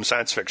problem? Boom,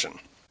 science fiction.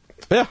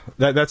 Yeah,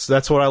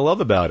 that's what I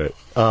love about it.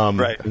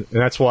 Right. And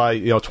that's why,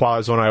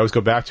 Twilight Zone I always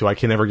go back to. I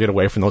can never get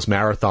away from those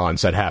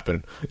marathons that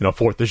happen,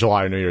 4th of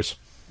July or New Year's.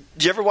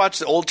 Do you ever watch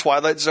the old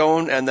Twilight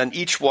Zone, and then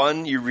each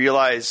one you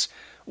realize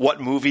what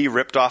movie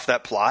ripped off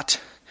that plot?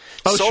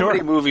 Oh, so sure.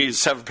 many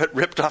movies have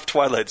ripped off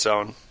Twilight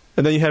Zone.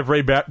 And then you have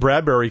Ray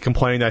Bradbury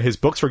complaining that his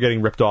books were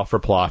getting ripped off for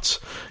plots,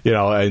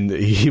 and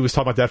he was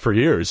talking about that for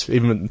years.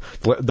 Even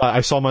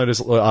I saw him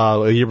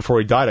a year before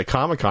he died at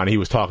Comic-Con. He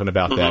was talking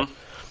about that.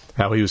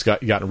 How he was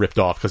gotten ripped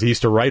off because he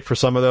used to write for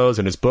some of those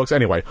in his books.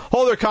 Anyway,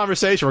 whole other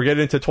conversation. We're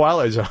getting into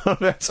Twilight Zone.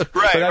 That's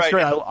right.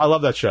 Great. I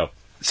love that show.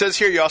 It says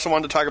here you also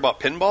wanted to talk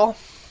about pinball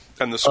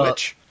and the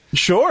Switch.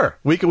 Sure,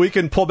 we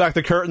can pull back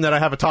the curtain that I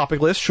have a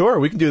topic list. Sure,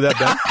 we can do that,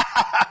 Ben.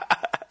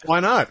 Why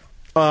not?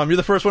 You're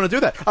the first one to do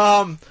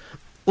that.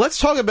 Let's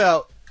talk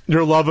about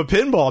your love of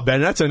pinball,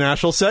 Ben. That's a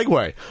natural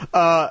segue.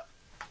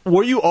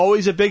 Were you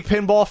always a big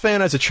pinball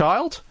fan as a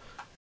child?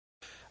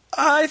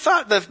 I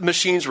thought the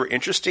machines were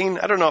interesting.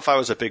 I don't know if I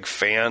was a big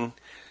fan.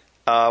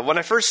 When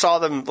I first saw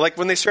them, like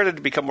when they started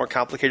to become more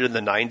complicated in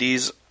the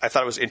 90s, I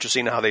thought it was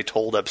interesting how they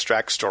told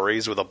abstract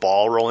stories with a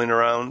ball rolling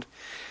around.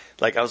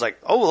 Like, I was like,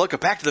 oh, look, a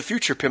Back to the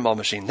Future pinball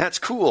machine. That's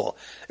cool.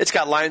 It's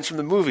got lines from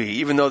the movie,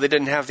 even though they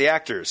didn't have the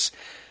actors.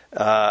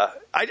 I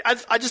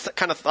just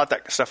kind of thought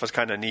that stuff was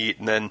kind of neat.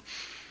 And then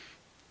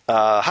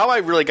how I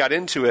really got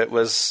into it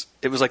was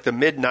like the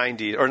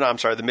mid-90s, or no, I'm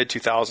sorry, the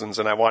mid-2000s,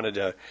 and I wanted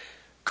to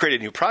create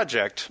a new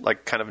project,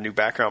 like kind of a new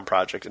background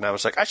project, and I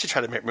was like, I should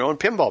try to make my own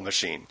pinball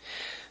machine.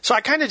 So I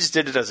kind of just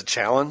did it as a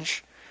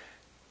challenge.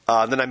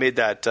 Then I made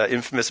that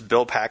infamous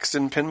Bill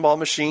Paxton pinball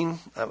machine.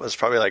 That was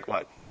probably like,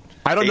 what?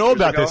 I don't know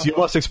about this. You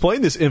must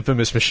explain this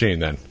infamous machine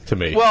then to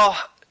me. Well,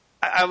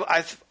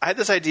 I had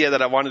this idea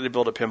that I wanted to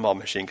build a pinball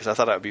machine because I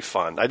thought that would be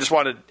fun. I just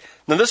wanted.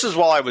 Now this is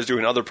while I was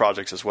doing other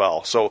projects as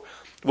well. So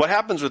what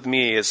happens with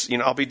me is,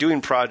 I'll be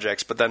doing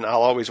projects, but then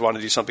I'll always want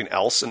to do something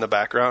else in the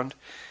background.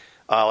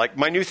 Like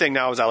my new thing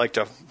now is I like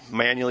to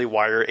manually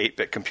wire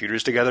 8-bit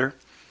computers together.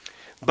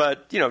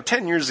 But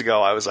 10 years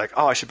ago I was like,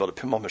 oh, I should build a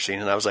pinball machine,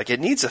 and I was like, it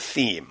needs a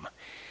theme.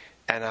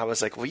 And I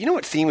was like, well, you know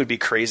what theme would be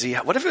crazy?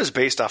 What if it was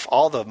based off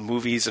all the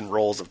movies and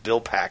roles of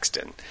Bill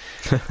Paxton?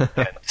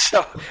 And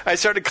so I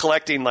started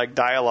collecting like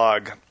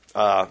dialogue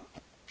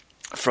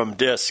from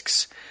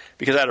discs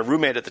because I had a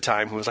roommate at the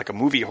time who was like a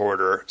movie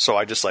hoarder. So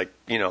I just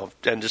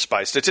and just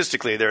by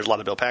statistically, there's a lot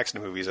of Bill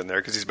Paxton movies in there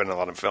because he's been in a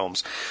lot of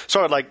films.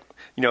 So I'd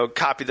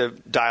copy the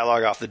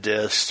dialogue off the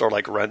discs or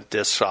like rent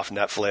discs off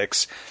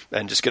Netflix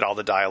and just get all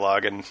the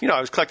dialogue. And,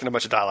 I was collecting a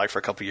bunch of dialogue for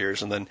a couple of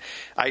years. And then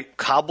I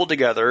cobbled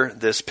together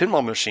this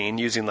pinball machine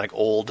using like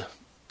old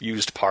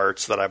used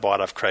parts that I bought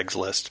off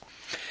Craigslist.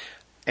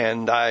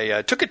 And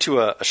I took it to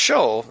a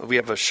show. We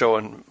have a show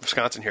in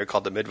Wisconsin here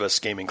called the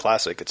Midwest Gaming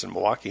Classic. It's in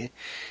Milwaukee.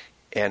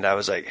 And I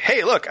was like,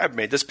 hey, look, I've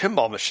made this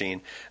pinball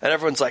machine. And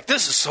everyone's like,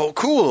 this is so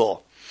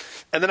cool.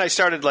 And then I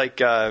started getting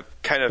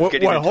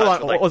in touch.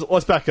 Hold on,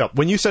 let's back up.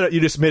 When you said you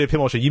just made a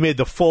pinball machine, you made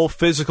the full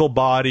physical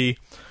body.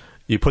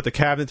 You put the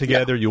cabinet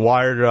together, You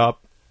wired it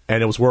up,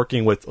 and it was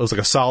working with. It was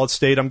like a solid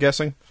state, I'm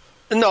guessing.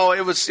 No,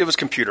 it was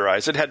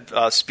computerized. It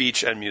had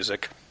speech and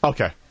music.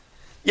 Okay.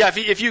 Yeah,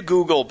 if you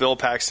Google Bill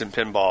Paxton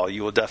pinball,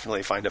 you will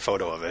definitely find a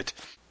photo of it.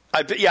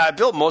 I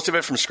built most of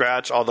it from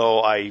scratch,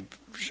 although I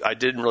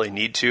didn't really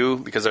need to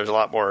because there's a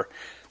lot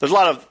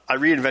of I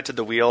reinvented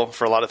the wheel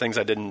for a lot of things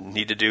I didn't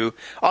need to do.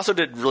 Also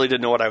really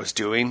didn't know what I was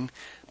doing,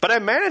 but I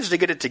managed to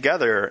get it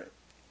together.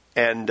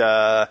 And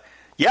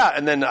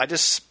and then I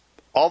just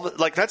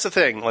that's the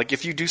thing. Like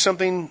if you do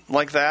something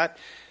like that,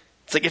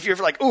 it's like if you're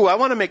like, ooh, I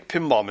want to make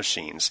pinball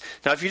machines.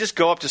 Now if you just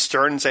go up to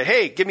Stern and say,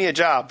 hey, give me a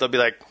job, they'll be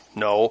like,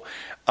 no.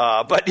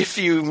 But if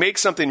you make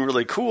something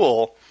really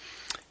cool,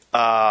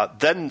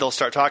 then they'll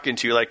start talking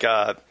to you. Like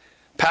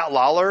Pat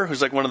Lawler,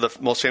 who's like one of the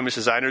most famous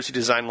designers, who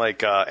designed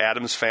like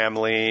Addams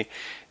Family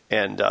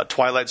and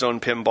Twilight Zone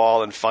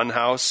Pinball and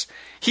Funhouse.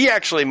 He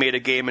actually made a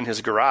game in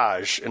his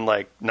garage in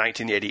like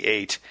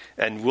 1988,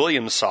 and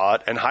Williams saw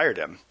it and hired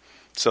him.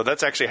 So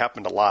that's actually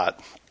happened a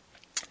lot.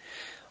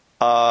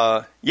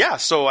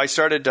 So I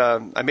started.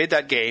 I made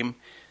that game,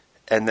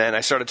 and then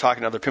I started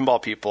talking to other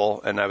pinball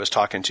people, and I was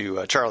talking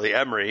to Charlie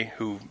Emery,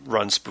 who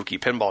runs Spooky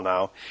Pinball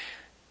now,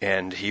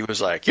 and he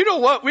was like, you know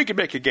what, we could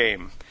make a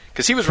game.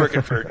 Because he was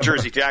working for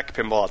Jersey Jack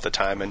Pinball at the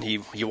time, and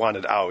he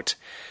wanted out.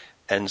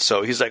 And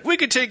so he's like, we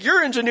could take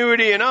your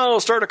ingenuity, and I'll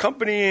start a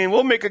company, and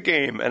we'll make a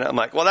game. And I'm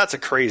like, well, that's a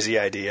crazy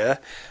idea.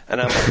 And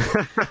I'm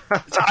like,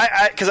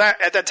 because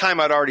at that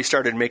time I'd already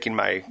started making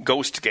my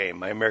Ghost game,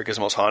 my America's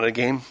Most Haunted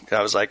game. And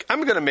I was like,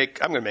 I'm gonna make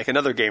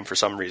another game for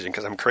some reason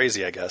because I'm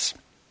crazy, I guess.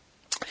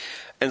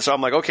 And so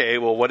I'm like, okay,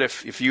 well, what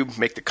if you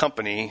make the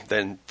company,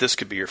 then this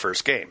could be your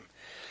first game.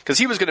 Because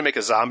he was going to make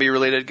a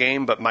zombie-related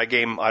game, but my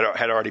game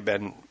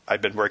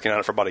I'd been working on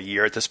it for about a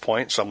year at this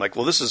point. So I'm like,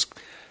 well, this is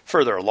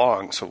further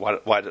along, so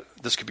why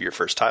this could be your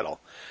first title?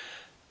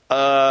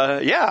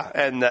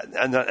 And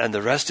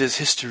the rest is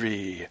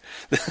history.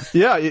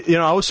 Yeah,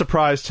 I was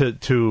surprised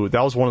to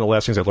that was one of the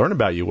last things I learned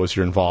about you was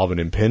your involvement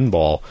in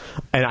pinball,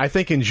 and I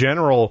think in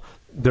general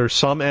there's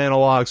some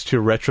analogs to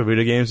retro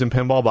video games in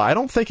pinball, but I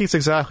don't think it's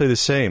exactly the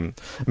same.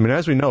 I mean,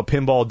 as we know,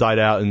 pinball died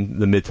out in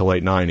the mid to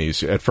late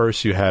 90s. At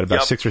first, you had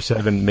about 6 or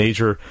 7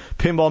 major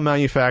pinball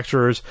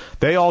manufacturers.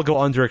 They all go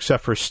under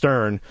except for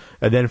Stern.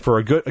 And then for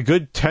a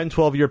good 10,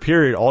 12-year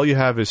period, all you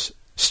have is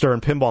Stern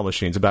pinball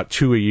machines, about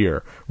 2 a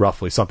year,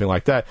 roughly, something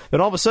like that.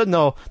 Then all of a sudden,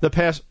 though, the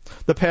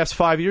past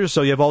 5 years or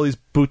so, you have all these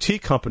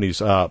boutique companies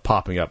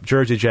popping up.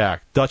 Jersey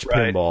Jack, Dutch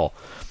Pinball.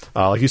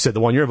 Like you said, the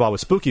one you're involved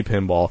with, Spooky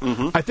Pinball.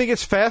 Mm-hmm. I think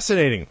it's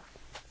fascinating,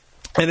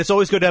 and it's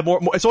always good to have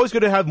more. It's always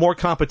good to have more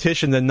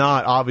competition than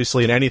not,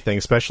 obviously, in anything,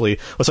 especially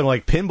with something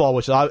like pinball,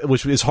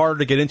 which is harder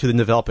to get into than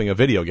developing a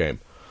video game.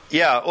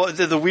 Yeah, well,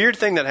 the weird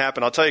thing that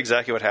happened, I'll tell you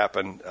exactly what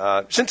happened.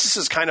 Since this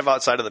is kind of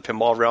outside of the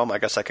pinball realm, I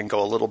guess I can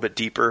go a little bit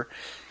deeper.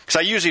 Because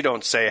I usually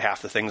don't say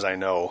half the things I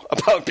know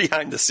about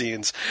behind the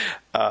scenes.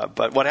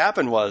 But what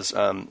happened was,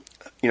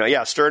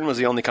 Stern was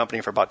the only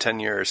company for about 10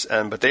 years,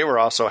 but they were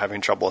also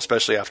having trouble,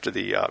 especially after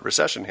the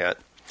recession hit.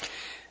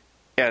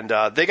 And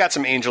they got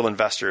some angel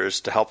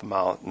investors to help them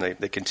out, and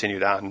they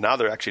continued on. Now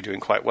they're actually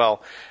doing quite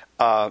well.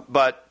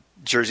 But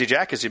Jersey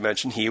Jack, as you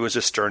mentioned, he was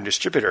a Stern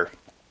distributor.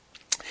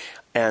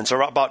 And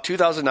so about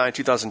 2009,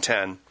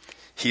 2010,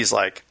 he's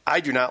like, I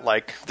do not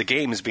like the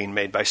games being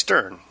made by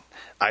Stern.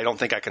 I don't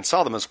think I can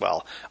sell them as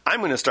well. I'm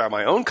going to start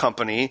my own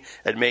company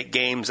and make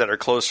games that are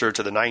closer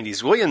to the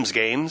 90s Williams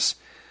games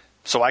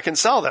so I can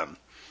sell them.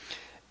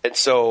 And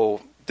so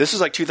this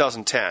is like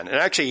 2010. And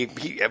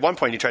actually, at one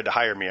point, he tried to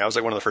hire me. I was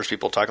like one of the first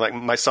people talking. Like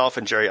myself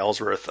and Jerry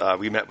Ellsworth,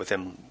 we met with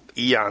him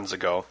eons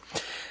ago.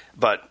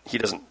 But he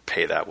doesn't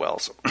pay that well.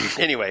 So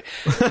anyway,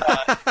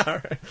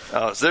 so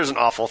there's an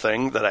awful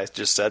thing that I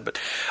just said. But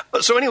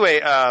so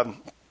anyway,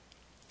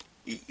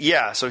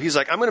 so he's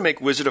like, I'm going to make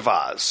Wizard of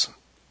Oz.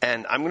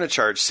 and I'm going to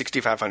charge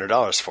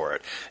 $6,500 for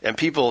it. And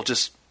people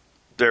just,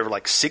 they're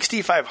like,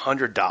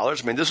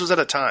 $6,500? I mean, this was at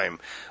a time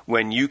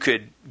when you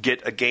could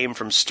get a game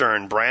from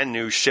Stern, brand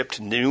new, shipped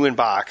new in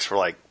box for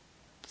like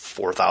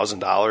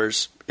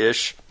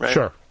 $4,000-ish, right?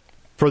 Sure.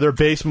 For their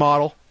base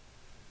model?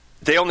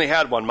 They only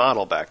had one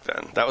model back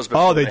then. That was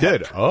before. Oh, they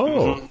did.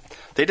 Mm-hmm.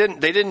 They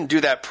didn't do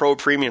that Pro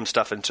Premium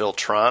stuff until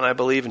Tron, I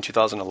believe, in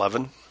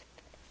 2011.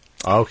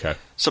 Okay.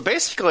 So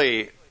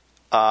basically,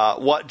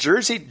 what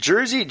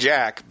Jersey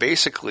Jack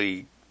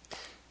basically,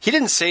 he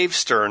didn't save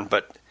Stern,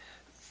 but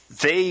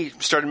they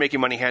started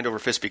making money hand over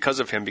fist because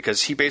of him,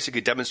 because he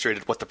basically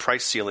demonstrated what the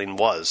price ceiling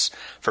was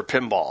for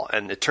pinball,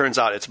 and it turns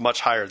out it's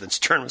much higher than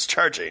Stern was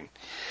charging.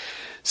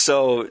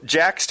 So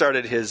Jack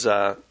started his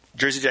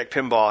Jersey Jack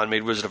Pinball and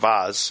made Wizard of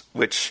Oz,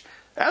 which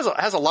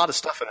has a lot of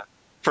stuff in it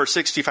for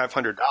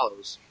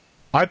 $6,500.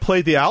 I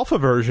played the alpha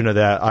version of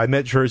that. I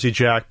met Jersey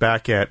Jack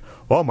back at,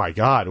 oh my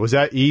God, was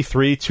that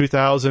E3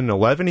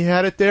 2011 he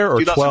had it there, or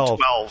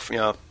 2012,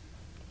 yeah.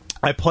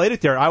 I played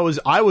it there. I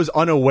was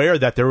unaware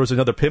that there was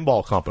another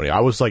pinball company.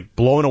 I was like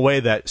blown away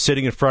that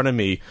sitting in front of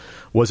me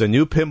was a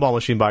new pinball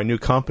machine by a new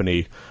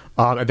company.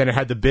 And then it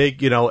had the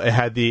big,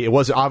 it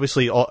was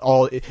obviously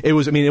it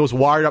was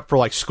wired up for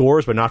like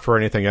scores, but not for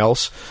anything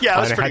else. Yeah,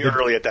 it was pretty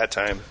early at that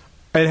time.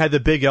 And it had the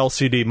big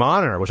LCD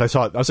monitor, which I was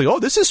like, oh,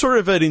 this is sort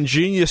of an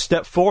ingenious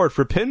step forward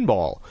for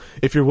pinball,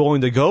 if you're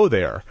willing to go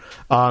there.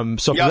 So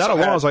for that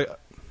alone, I was like,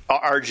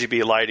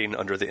 RGB lighting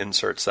under the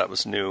inserts, that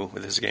was new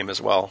with his game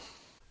as well.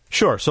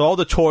 Sure. So all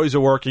the toys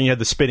are working. You had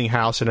the spinning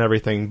house and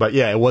everything, but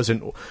yeah, it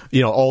wasn't,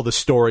 all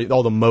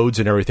the modes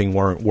and everything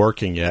weren't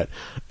working yet.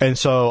 And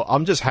so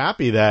I'm just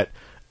happy that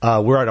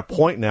we're at a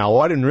point now.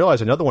 Well, I didn't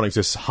realize another one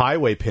exists,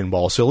 Highway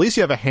Pinball. So at least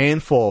you have a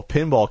handful of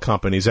pinball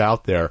companies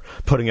out there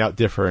putting out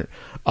different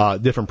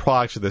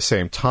products at the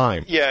same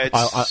time. Yeah,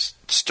 it's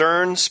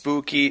Stern,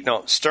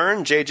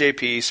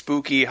 JJP,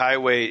 Spooky,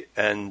 Highway,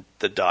 and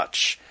the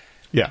Dutch.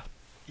 Yeah.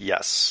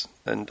 Yes.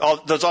 And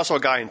there's also a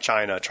guy in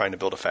China trying to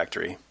build a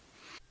factory.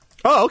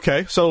 Oh,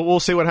 okay. So we'll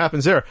see what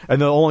happens there,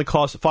 and they'll only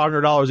cost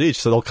 $500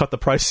 each. So they'll cut the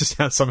prices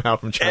down somehow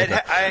from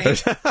China.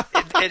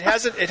 It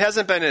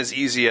hasn't been as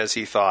easy as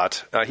he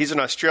thought. He's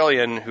an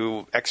Australian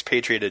who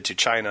expatriated to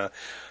China.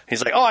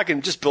 He's like, I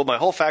can just build my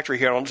whole factory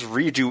here, and I'll just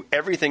redo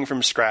everything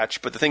from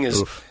scratch. But the thing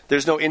is,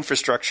 there's no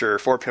infrastructure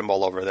for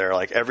pinball over there.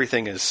 Like,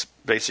 everything is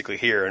basically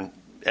here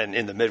and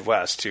in the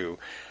Midwest too.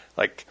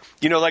 Like,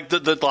 the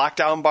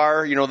lockdown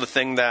bar, the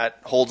thing that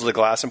holds the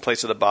glass in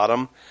place at the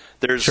bottom.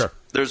 There's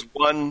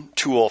one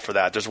tool for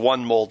that. There's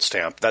one mold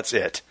stamp. That's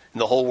it in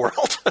the whole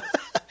world.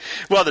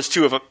 Well, there's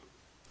two of them.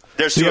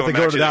 There's two of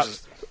them. To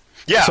that.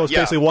 Yeah. So it's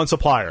basically one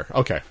supplier.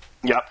 Okay.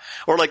 Yeah.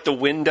 Or like the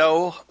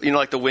window,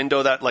 like the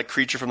window that like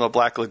Creature from the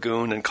Black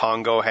Lagoon and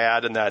Congo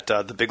had, and that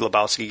the Big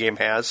Lebowski game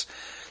has.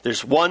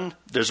 There's one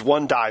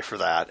die for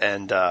that,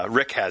 and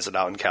Rick has it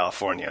out in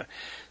California.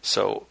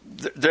 So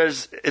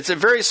it's a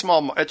very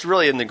small. It's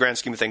really, in the grand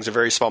scheme of things, a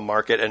very small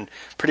market, and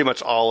pretty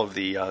much all of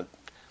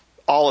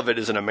it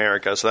is in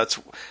America. So that's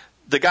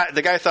the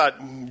guy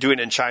thought doing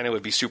it in China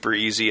would be super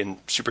easy and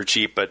super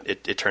cheap, but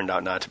it turned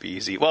out not to be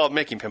easy. Well,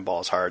 making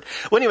pinball is hard.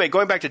 Well, anyway,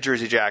 going back to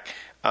Jersey Jack,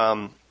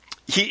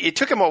 it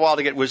took him a while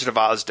to get Wizard of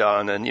Oz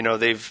done, and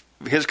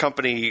his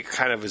company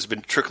kind of has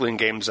been trickling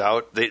games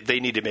out. They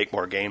need to make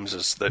more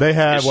games. They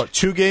have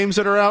 2 games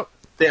that are out?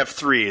 They have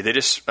 3.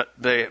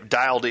 They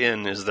Dialed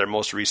In is their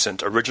most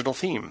recent original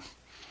theme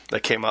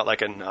that came out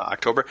like in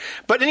October.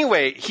 But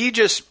anyway, he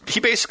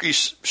basically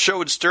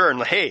showed Stern,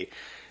 like, hey,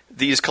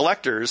 these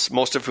collectors,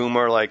 most of whom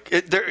are like,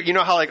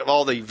 how like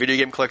all the video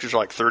game collectors are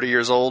like 30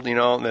 years old,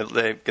 and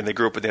they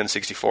grew up with the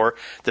N64.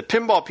 The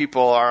pinball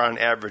people are on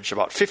average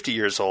about 50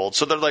 years old,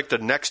 so they're like the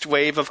next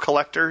wave of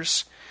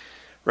collectors,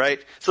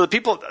 right? So the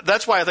people,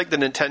 that's why I think the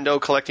Nintendo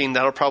collecting,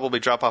 that'll probably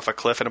drop off a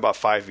cliff in about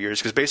 5 years,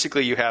 because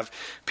basically you have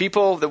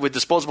people that with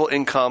disposable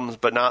incomes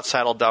but not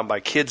saddled down by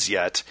kids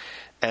yet.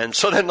 And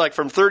so then, like,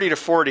 from 30 to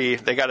 40,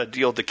 they got to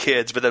deal with the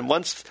kids. But then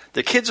once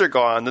the kids are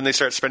gone, then they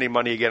start spending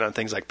money again on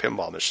things like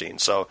pinball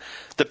machines. So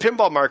the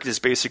pinball market is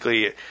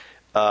basically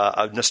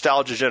a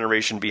nostalgia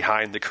generation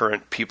behind the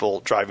current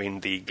people driving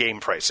the game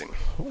pricing.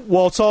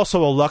 Well, it's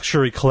also a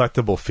luxury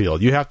collectible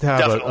field. You have to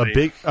have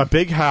a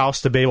big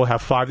house to be able to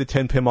have 5 to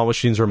 10 pinball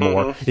machines or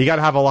more. Mm-hmm. You got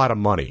to have a lot of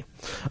money.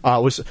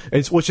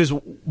 Which is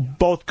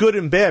both good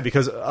and bad,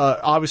 because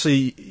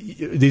obviously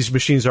these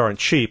machines aren't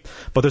cheap,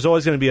 but there's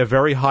always going to be a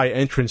very high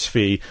entrance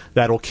fee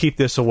that'll keep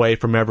this away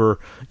from ever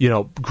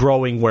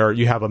growing where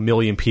you have 1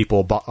 million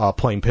people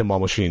playing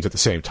pinball machines at the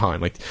same time.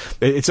 Like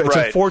it's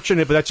right.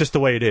 Unfortunate, but that's just the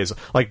way it is.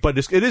 Like, but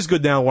it is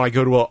good now when I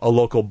go to a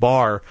local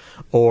bar,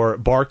 or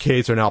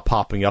barcades are now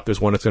popping up.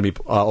 There's one that's going to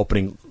be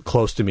opening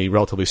close to me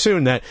relatively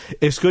soon. That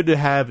it's good to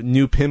have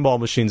new pinball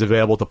machines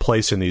available to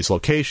place in these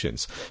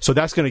locations. So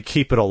that's going to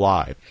keep it alive.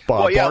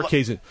 Well, yeah,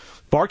 barcades.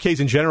 arcades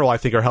in general, I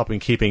think, are helping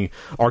keeping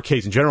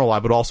arcades in general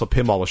alive, but also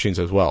pinball machines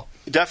as well.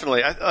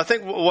 Definitely. I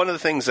think one of the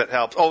things that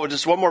helps... Oh,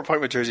 just one more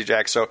point with Jersey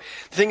Jack. So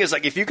the thing is,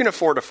 like, if you can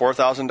afford a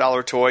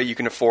 $4,000 toy, you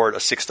can afford a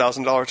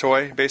 $6,000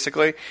 toy,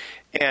 basically.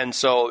 And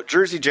so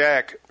Jersey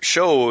Jack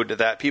showed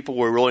that people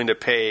were willing to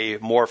pay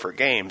more for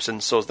games.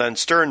 And so then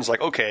Stern's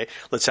like, okay,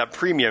 let's have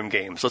premium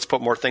games. Let's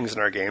put more things in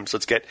our games.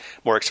 Let's get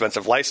more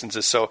expensive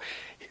licenses. So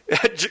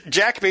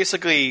Jack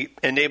basically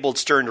enabled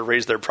Stern to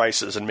raise their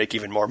prices and make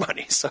even more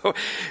money. So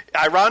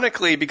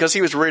ironically, because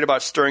he was worried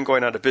about Stern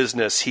going out of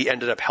business, he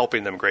ended up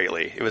helping them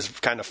greatly. It was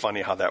kind of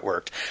funny how that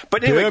worked.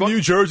 But anyway, damn you,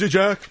 Jersey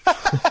Jack.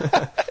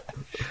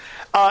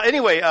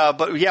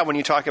 But yeah, when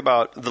you talk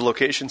about the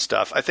location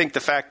stuff, I think the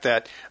fact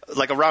that,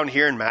 like, around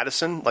here in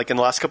Madison, like in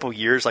the last couple of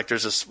years, like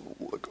there's this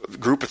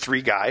group of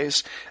 3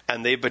 guys,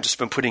 and they've just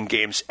been putting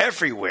games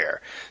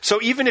everywhere.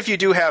 So even if you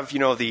do have,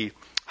 the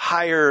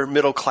higher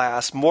middle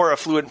class, more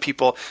affluent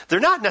people,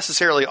 they're not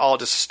necessarily all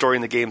just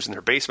storing the games in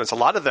their basements. A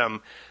lot of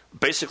them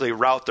basically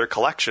route their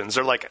collections.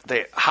 They're like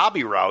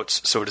hobby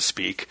routes, so to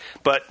speak.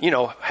 But,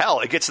 hell,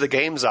 it gets the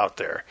games out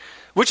there,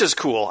 which is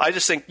cool. I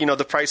just think,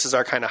 the prices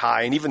are kind of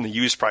high, and even the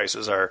used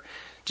prices are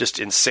just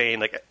insane.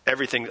 Like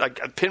everything, like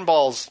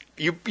pinballs,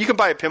 you can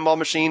buy a pinball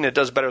machine, it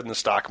does better than the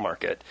stock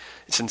market.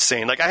 It's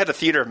insane. Like I had a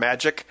Theater of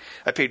Magic.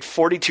 I paid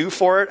 $42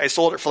 for it. I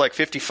sold it for like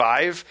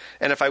 $55,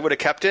 and if I would have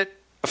kept it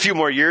a few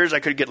more years, I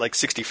could get like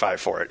 $65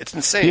 for it. It's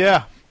insane.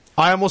 Yeah.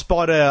 I almost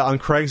bought on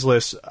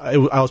Craigslist. I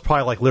was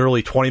probably like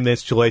literally 20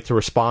 minutes too late to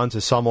respond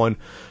to someone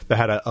that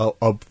had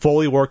a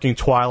fully working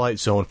Twilight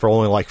Zone for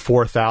only like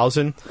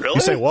 $4,000. Really?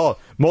 You say, well,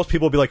 most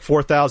people would be like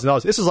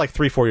 $4,000. This is like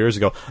 3-4 years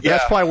ago. Yeah.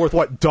 That's probably worth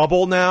what,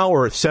 double now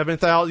or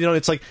 $7,000?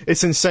 It's like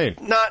it's insane.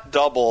 Not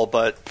double,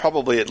 but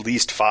probably at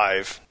least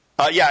 5.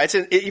 It's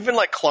even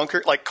like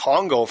clunker, like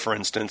Congo, for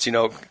instance. It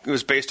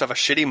was based off a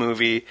shitty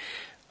movie.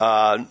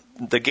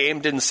 The game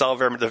didn't sell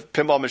the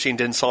pinball machine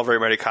didn't sell very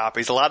many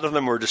copies. A lot of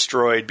them were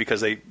destroyed because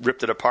they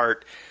ripped it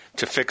apart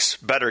to fix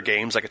better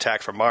games like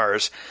Attack from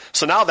Mars.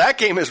 So now that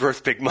game is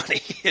worth big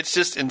money. It's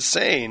just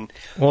insane.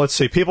 Well, let's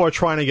see. People are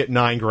trying to get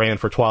 $9,000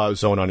 for Twilight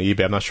Zone on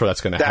eBay. I'm not sure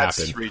that's going to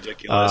happen. That's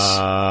ridiculous.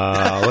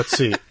 Let's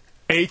see.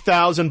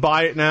 8,000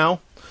 buy it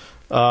now.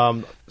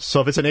 So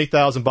if it's an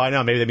 8,000 buy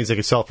now, maybe that means they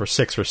could sell it for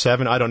 6 or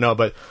 7. I don't know,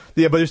 but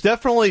yeah, but there's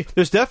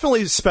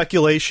definitely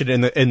speculation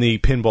in the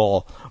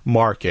pinball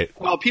market.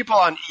 Well, people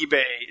on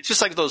eBay, it's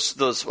just like those.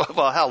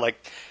 Well, hell,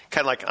 like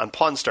kind of like on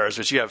Pawn Stars,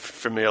 which you have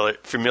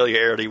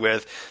familiarity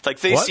with. Like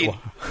they see,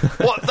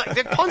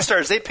 like Pawn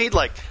Stars, they paid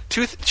like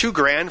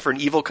 $2,000 for an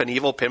Evel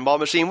Knievel pinball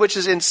machine, which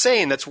is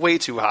insane. That's way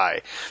too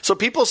high. So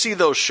people see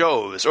those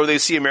shows, or they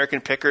see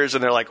American Pickers,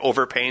 and they're like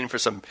overpaying for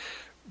some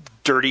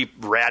dirty,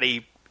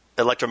 ratty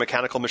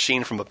electromechanical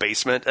machine from a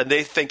basement, and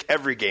they think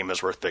every game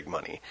is worth big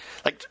money.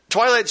 Like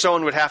Twilight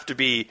Zone would have to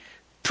be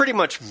pretty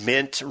much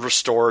mint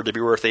restored to be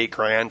worth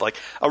 $8,000. Like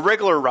a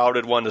regular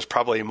routed one is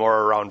probably more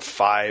around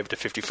 $5 to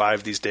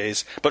 $55 these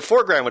days, but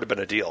 $4,000 would have been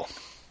a deal,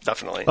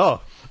 definitely.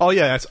 Oh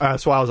yeah,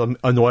 that's why I was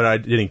annoyed I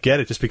didn't get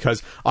it, just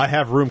because I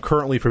have room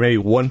currently for maybe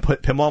one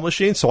pinball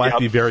machine, so I have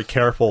to be very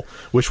careful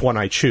which one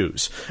I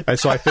choose, and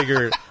so I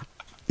figured.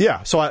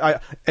 Yeah, so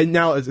and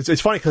now it's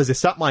funny because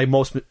it's not my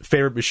most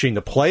favorite machine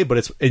to play, but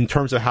it's in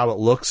terms of how it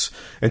looks,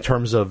 in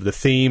terms of the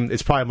theme,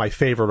 it's probably my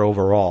favorite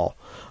overall.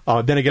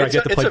 Then again, I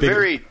get to play. It's a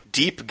very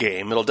deep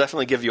game. It'll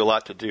definitely give you a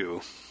lot to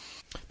do.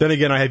 Then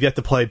again, I have yet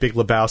to play Big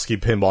Lebowski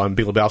pinball, and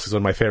Big Lebowski is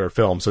one of my favorite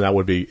films, so that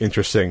would be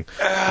interesting.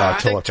 I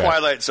think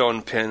Twilight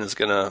Zone pin is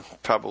going to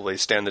probably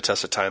stand the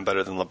test of time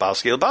better than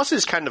Lebowski. Lebowski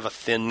is kind of a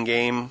thin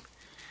game.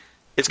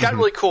 It's got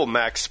really cool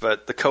mechs,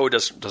 but the code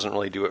doesn't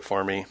really do it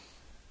for me.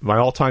 My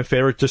all-time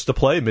favorite just to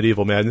play,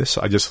 Medieval Madness.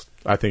 I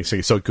think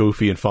it's so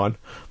goofy and fun.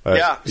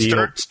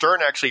 Stern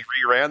actually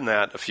reran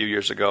that a few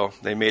years ago.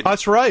 They made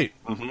that's right.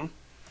 Mm-hmm.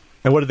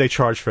 And what did they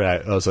charge for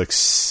that? It was like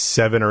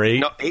 $7,000 or $8,000.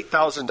 No,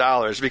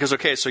 $8,000. Because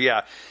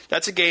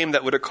that's a game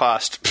that would have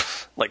cost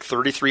like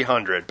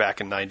 $3,300 back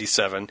in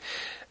 '97,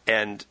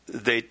 and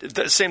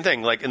the same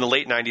thing. Like in the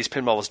late '90s,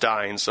 pinball was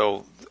dying,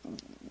 so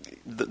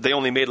they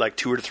only made like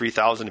 2,000 or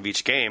 3,000 of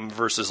each game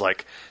versus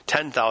like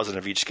 10,000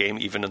 of each game,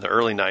 even in the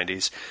early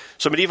 '90s.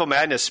 So Medieval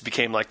Madness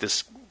became like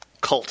this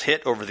cult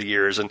hit over the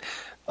years, and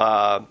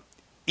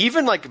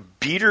even like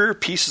beater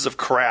pieces of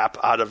crap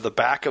out of the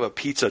back of a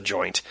pizza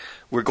joint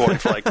were going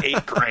for like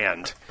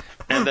 $8,000,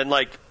 and then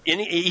like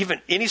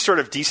any sort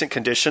of decent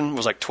condition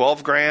was like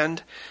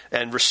 $12,000,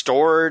 and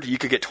restored you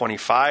could get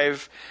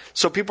 $25,000.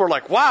 So people were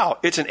like, "Wow,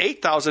 it's an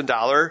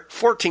 $8,000,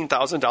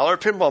 $14,000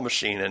 pinball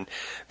machine." And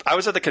I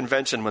was at the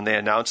convention when they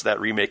announced that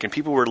remake, and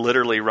people were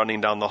literally running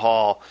down the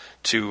hall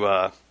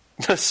to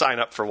sign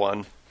up for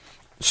one.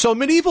 So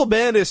Medieval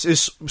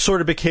Madness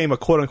sort of became a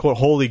quote-unquote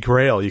holy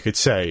grail, you could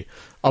say,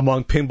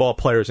 among pinball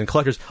players and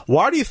collectors.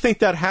 Why do you think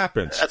that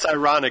happens? That's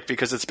ironic,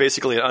 because it's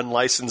basically an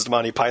unlicensed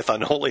Monty Python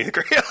holy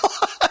grail.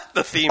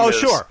 The theme is. Oh,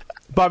 sure.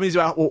 But I mean,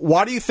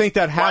 why do you think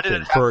that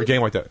happened for a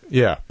game like that?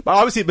 Yeah.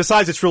 Obviously,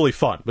 besides it's really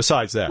fun,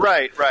 besides that.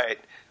 Right.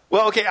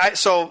 Well, okay,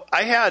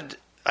 I had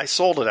I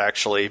sold it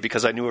actually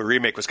because I knew a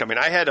remake was coming.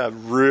 I had a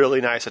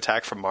really nice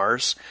Attack from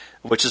Mars,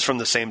 which is from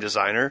the same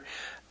designer.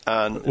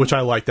 Which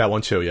I like that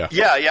one too, yeah.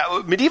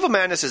 Yeah. Medieval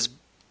Madness is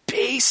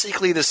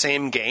basically the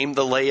same game.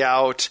 The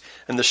layout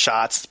and the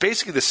shots, it's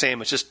basically the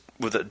same. It's just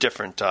with a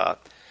different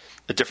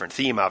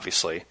theme,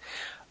 obviously.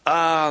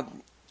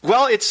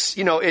 Well, it's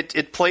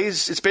it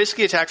plays. It's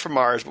basically Attack from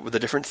Mars, but with a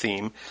different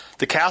theme.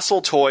 The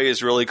castle toy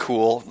is really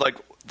cool. Like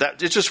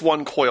that, it's just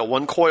one coil.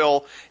 One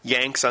coil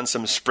yanks on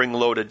some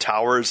spring-loaded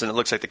towers, and it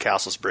looks like the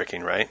castle's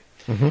breaking. Right.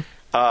 Mm-hmm.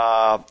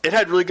 It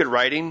had really good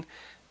writing.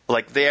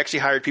 Like they actually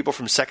hired people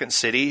from Second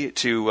City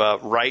to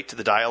write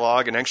the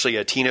dialogue, and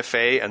actually Tina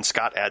Fey and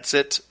Scott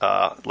Adsit,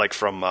 like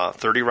from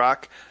 30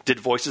 Rock, did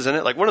voices in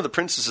it. Like one of the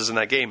princesses in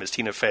that game is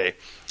Tina Fey.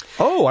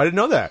 Oh, I didn't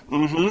know that.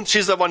 Mm-hmm.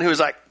 She's the one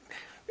who's like,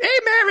 "Hey,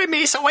 marry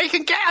me so we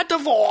can get a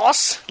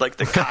divorce," like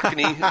the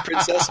Cockney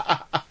princess.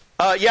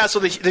 So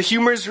the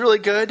humor is really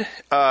good.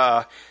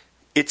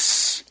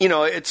 It's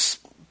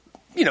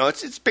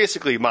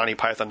basically Monty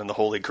Python and the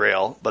Holy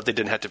Grail, but they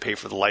didn't have to pay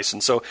for the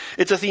license. So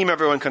it's a theme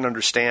everyone can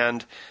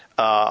understand.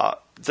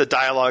 The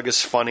dialogue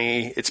is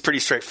funny. It's pretty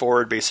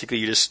straightforward.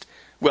 Basically, there's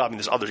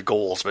other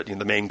goals, but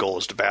the main goal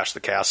is to bash the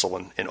castle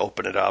and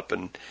open it up.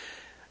 And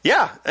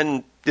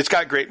and it's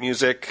got great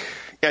music.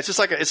 Yeah, it's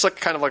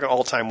kind of like an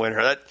all-time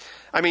winner.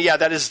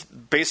 That is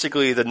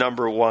basically the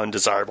number one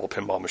desirable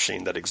pinball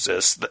machine that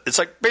exists. It's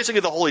like basically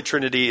the Holy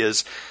Trinity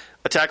is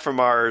Attack from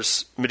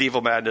Mars,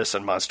 Medieval Madness,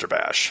 and Monster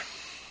Bash.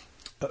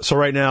 So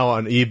right now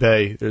on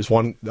eBay, there's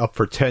one up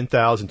for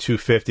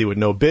 $10,250 with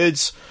no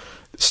bids.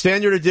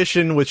 Standard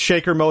edition with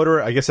shaker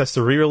motor, I guess that's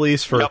the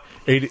re-release for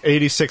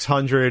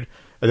 $8,600,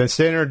 and then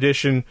standard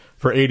edition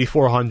for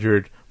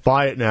 $8,400.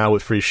 Buy it now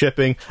with free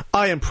shipping.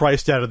 I am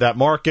priced out of that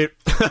market.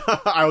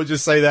 I would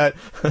just say that.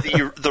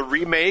 The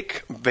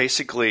remake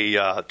basically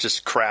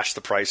just crashed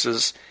the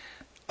prices.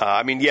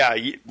 A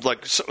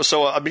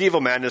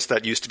Medieval Madness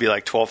that used to be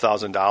like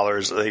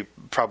 $12,000, they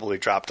probably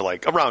dropped to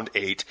like around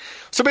 $8,000.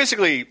 So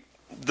basically,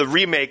 the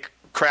remake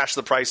crashed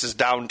the prices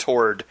down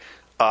toward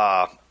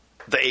the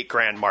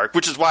 $8,000 mark,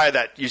 which is why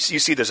that you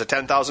see there's a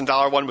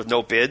 $10,000 one with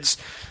no bids.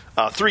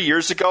 3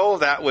 years ago,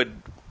 that would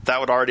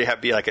already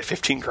be like at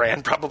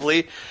 $15,000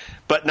 probably,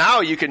 but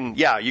now you can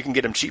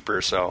get them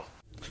cheaper. So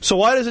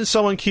why doesn't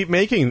someone keep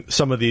making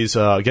some of these,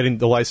 getting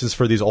the license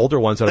for these older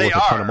ones that are worth a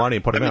ton of money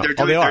and putting them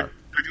out? They are.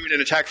 They're doing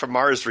an Attack from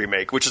Mars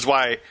remake, which is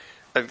why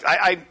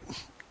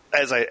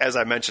as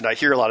I mentioned, I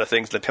hear a lot of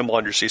things in the pinball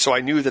industry, so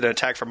I knew that an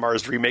Attack from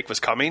Mars remake was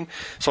coming,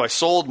 so I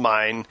sold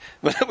mine,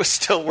 but it was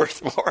still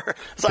worth more.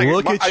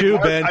 Look at you,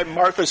 Ben. I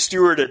Martha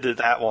Stewarted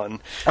that one.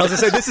 I was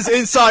going to say, this is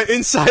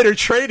insider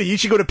trading. You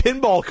should go to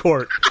Pinball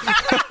Court.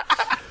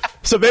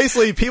 So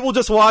basically, people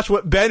just watch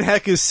what Ben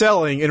Heck is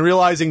selling and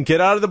realizing,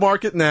 get out of the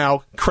market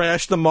now,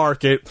 crash the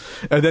market,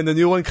 and then the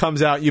new one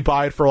comes out, you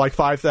buy it for like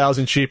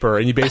 $5,000 cheaper,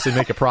 and you basically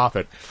make a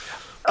profit.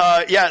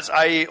 Yes,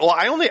 I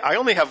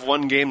only have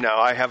one game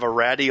now. I have a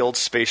ratty old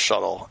space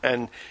shuttle,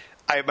 and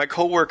I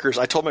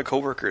told my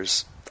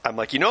coworkers, I'm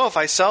like, if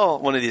I sell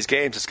one of these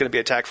games, it's going to be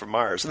Attack from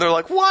Mars, and they're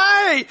like,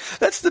 why?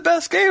 That's the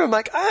best game. I'm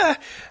like, I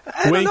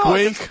don't know.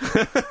 Wink.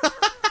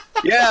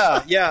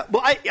 Yeah.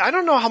 Well, I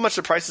don't know how much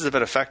the prices have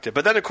been affected,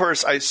 but then of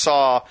course I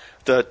saw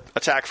the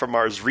Attack from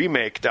Mars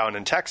remake down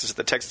in Texas at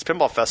the Texas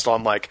Pinball Festival.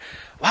 I'm like,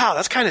 wow,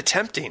 that's kind of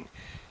tempting.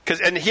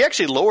 And he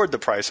actually lowered the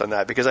price on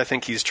that because I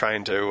think he's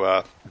trying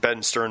to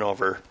bend Stern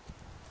over.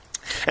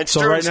 And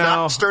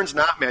Stern's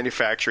not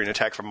manufacturing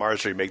Attack from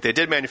Mars remake. They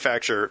did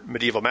manufacture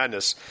Medieval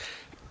Madness,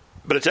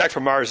 but Attack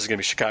from Mars is going to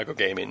be Chicago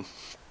Gaming.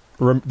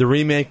 The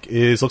remake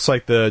looks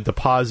like the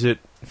deposit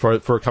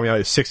for coming out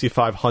is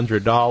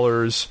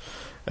 $6,500,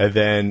 and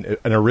then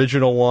an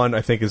original one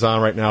I think is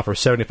on right now for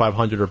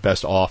 $7,500 or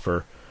best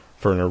offer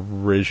for an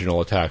original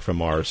Attack from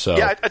Mars. So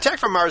yeah, Attack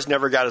from Mars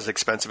never got as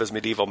expensive as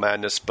Medieval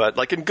Madness, but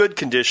like in good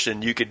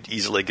condition, you could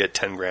easily get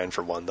 $10,000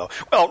 for one, though.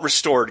 Well,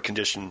 restored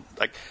condition,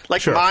 like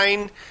sure.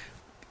 Mine,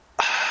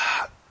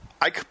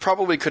 I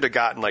probably could have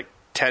gotten like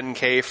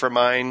 $10,000 for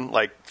mine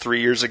like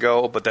 3 years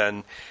ago, but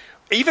then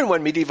even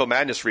when Medieval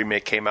Madness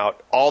remake came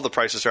out, all the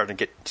prices started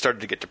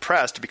to get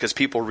depressed because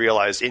people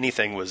realized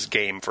anything was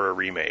game for a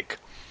remake.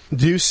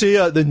 Do you see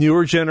the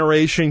newer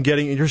generation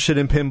getting interested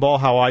in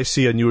pinball? How I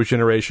see a newer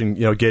generation,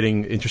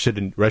 getting interested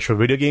in retro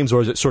video games, or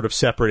is it sort of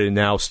separate and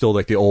now still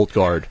like the old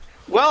guard?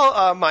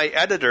 Well, my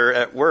editor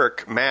at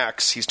work,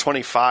 Max, he's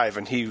 25,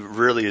 and he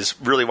really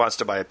wants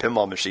to buy a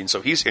pinball machine,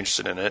 so he's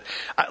interested in it.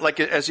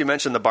 As you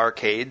mentioned, the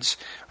barcades,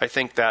 I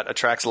think that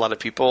attracts a lot of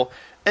people.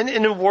 And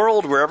in a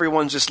world where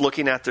everyone's just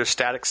looking at their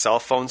static cell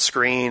phone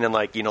screen and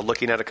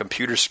looking at a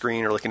computer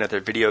screen or looking at their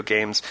video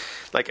games,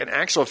 like an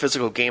actual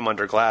physical game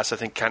under glass, I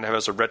think kind of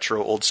has a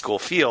retro old school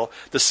feel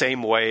the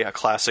same way a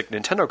classic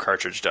Nintendo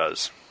cartridge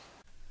does.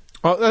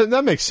 Oh,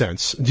 that makes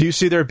sense. Do you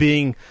see there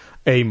being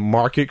a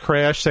market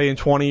crash, say, in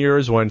 20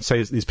 years when,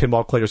 say, these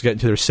pinball collectors get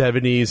into their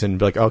 70s and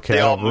be like, okay,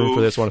 I don't have room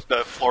for this one?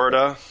 To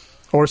Florida.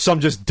 Or some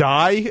just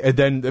die, and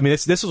then, I mean,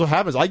 this is what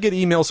happens. I get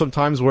emails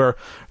sometimes where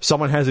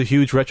someone has a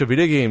huge retro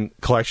video game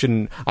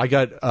collection. I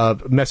got a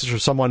message from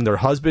someone, their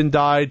husband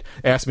died,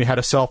 asked me how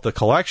to sell off the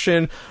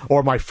collection,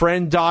 or my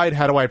friend died,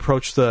 how do I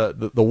approach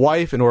the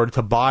wife in order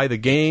to buy the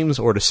games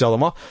or to sell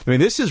them off? I mean,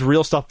 this is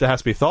real stuff that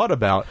has to be thought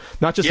about,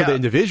 not just for the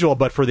individual,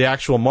 but for the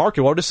actual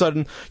market. All of a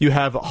sudden, you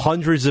have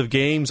hundreds of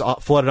games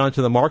flooded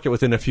onto the market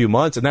within a few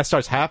months, and that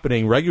starts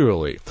happening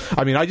regularly.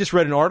 I mean, I just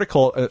read an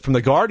article from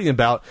The Guardian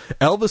about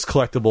Elvis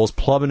collectibles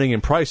plummeting in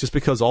price just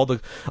because all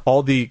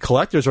the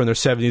collectors are in their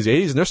 70s,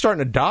 80s, and they're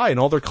starting to die, and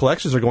all their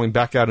collections are going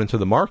back out into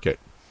the market.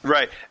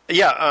 Right.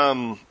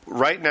 Yeah.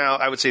 Right now,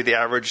 I would say the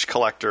average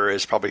collector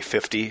is probably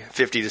 50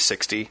 to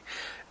 60.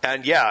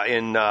 And yeah,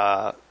 in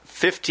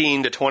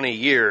 15 to 20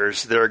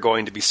 years, they're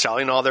going to be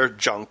selling all their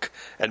junk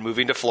and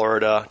moving to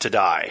Florida to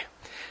die.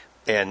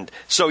 And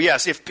so,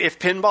 yes, if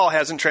pinball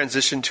hasn't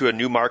transitioned to a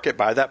new market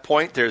by that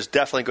point, there's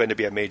definitely going to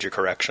be a major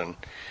correction.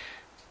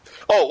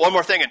 Oh, one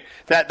more thing.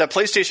 That the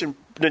PlayStation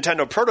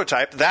Nintendo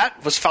prototype,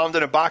 that was found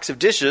in a box of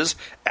dishes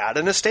at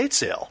an estate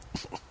sale.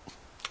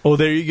 Oh,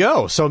 there you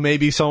go. So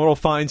maybe someone will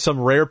find some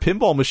rare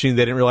pinball machine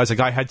they didn't realize a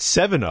guy had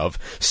 7 of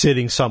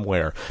sitting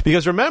somewhere.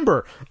 Because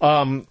remember,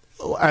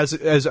 as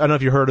I don't know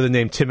if you heard of the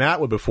name Tim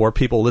Atwood before,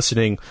 people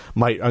listening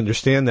might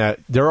understand that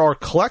there are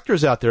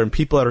collectors out there and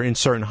people that are in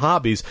certain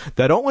hobbies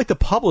that don't like to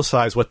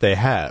publicize what they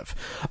have.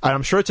 And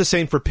I'm sure it's the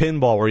same for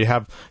pinball, where you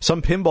have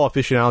some pinball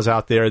aficionados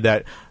out there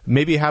that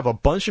maybe have a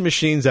bunch of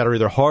machines that are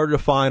either hard to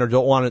find or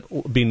don't want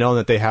to be known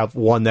that they have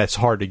one that's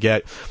hard to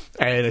get.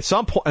 And at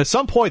some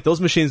point,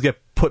 those machines get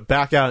put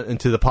back out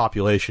into the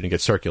population and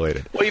get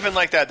circulated. Well, even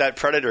like that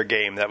Predator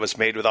game that was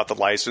made without the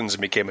license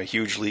and became a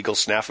huge legal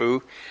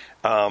snafu.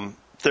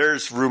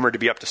 There's rumored to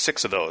be up to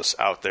 6 of those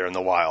out there in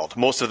the wild,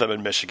 most of them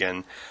in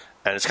Michigan.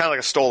 And it's kind of like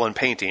a stolen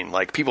painting.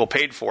 Like, people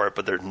paid for it,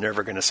 but they're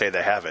never going to say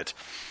they have it.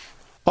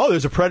 Oh,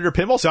 there's a Predator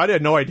pinball? So I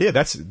had no idea.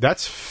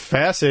 That's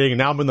fascinating.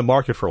 Now I'm in the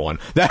market for one.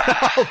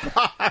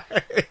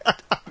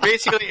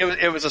 Basically,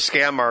 it was a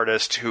scam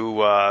artist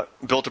who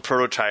built a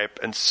prototype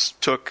and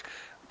took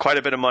quite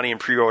a bit of money in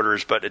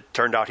pre-orders, but it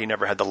turned out he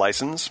never had the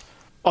license.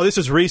 Oh, this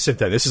is recent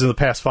then. This is in the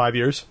past 5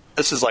 years?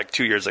 This is like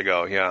 2 years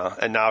ago, yeah.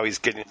 And now he's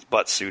getting his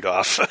butt sued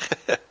off.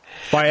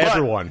 By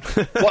everyone.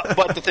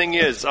 But the thing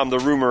is, the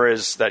rumor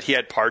is that he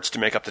had parts to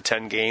make up to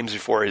 10 games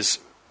before his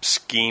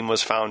scheme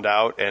was found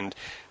out. And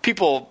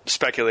people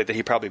speculate that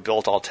he probably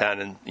built all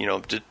 10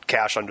 and, did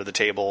cash under the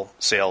table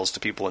sales to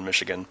people in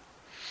Michigan.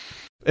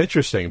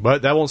 Interesting.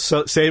 But that won't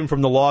save him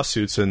from the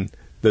lawsuits and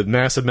the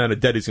massive amount of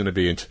debt he's going to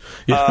be in.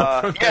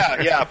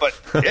 Yeah, but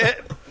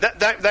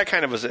that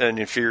kind of was an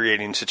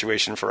infuriating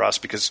situation for us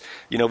because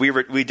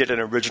we did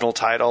an original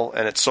title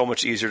and it's so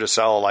much easier to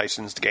sell a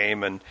licensed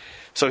game, and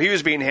so he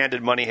was being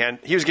handed money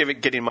he was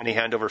getting money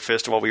hand over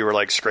fist while we were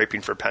like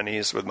scraping for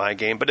pennies with my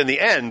game, but in the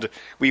end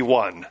we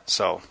won.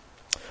 So.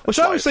 Which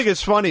I always think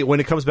is funny when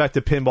it comes back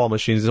to pinball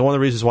machines. It's one of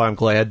the reasons why I'm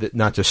glad that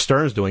not just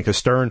Stern's doing, because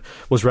Stern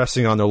was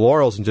resting on their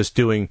laurels and just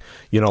doing,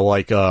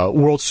 like a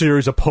World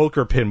Series of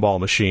Poker pinball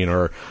machine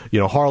or,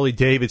 Harley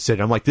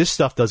Davidson. I'm like, this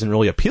stuff doesn't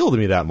really appeal to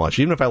me that much.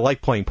 Even if I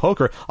like playing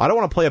poker, I don't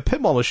want to play a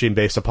pinball machine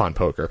based upon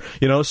poker,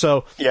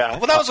 so. Yeah,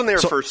 well, that was when they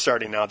were first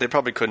starting out. They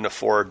probably couldn't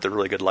afford the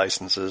really good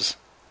licenses.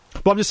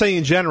 But I'm just saying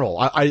in general,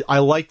 I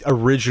liked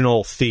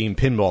original themed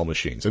pinball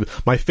machines. And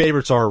my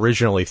favorites are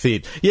originally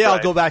themed. Yeah, right. I'll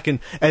go back and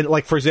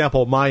like, for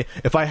example,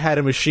 if I had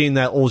a machine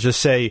that will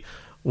just say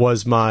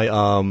was my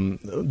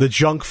the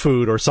junk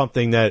food or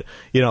something that,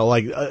 something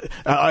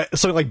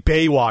like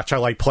Baywatch I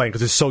like playing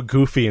because it's so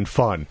goofy and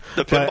fun.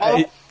 The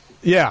pinball?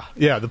 Yeah,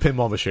 the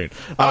pinball machine.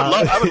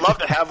 I would love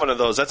to have one of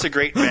those. That's a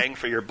great bang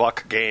for your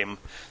buck game.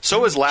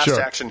 So is Last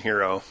Action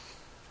Hero.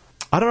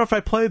 I don't know if I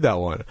played that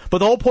one. But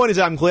the whole point is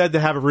I'm glad to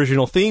have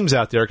original themes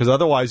out there, because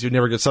otherwise you'd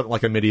never get something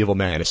like a Medieval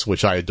Madness,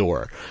 which I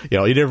adore.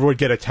 You never would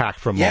get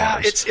attacked from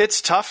Mars. Yeah, it's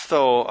tough,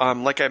 though.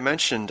 Like I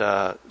mentioned,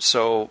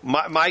 so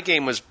my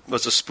game was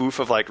a spoof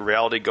of, like,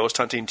 reality ghost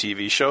hunting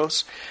TV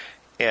shows.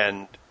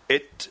 And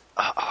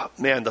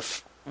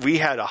we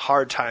had a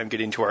hard time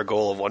getting to our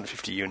goal of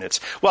 150 units.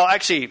 Well,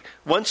 actually,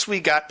 once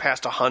we got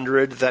past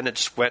 100, then it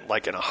just went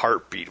like in a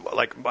heartbeat.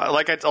 Like I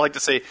like to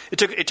say,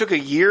 it took a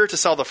year to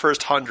sell the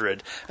first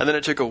 100, and then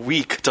it took a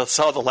week to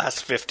sell the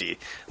last 50.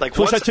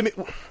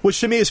 Which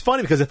to me is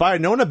funny, because if I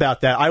had known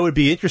about that, I would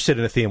be interested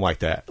in a theme like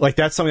that. Like,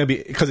 that's something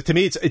because to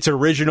me it's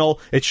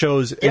original. It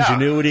shows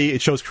ingenuity.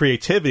 It shows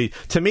creativity.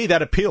 To me,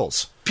 that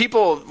appeals.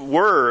 People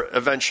were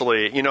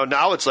eventually,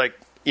 now it's like,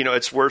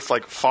 it's worth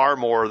like far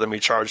more than we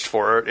charged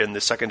for it in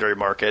the secondary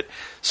market.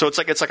 So it's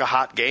like a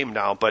hot game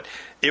now, but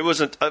it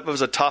was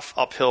a tough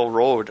uphill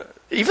road.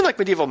 Even like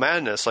Medieval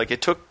Madness, like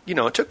it took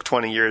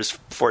 20 years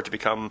for it to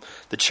become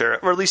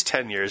or at least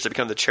 10 years to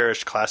become the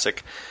cherished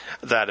classic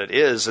that it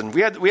is. And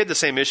we had the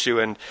same issue.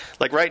 And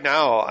like right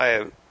now,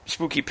 I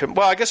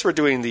guess we're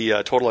doing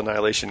the Total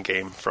Annihilation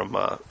game from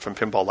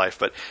Pinball Life,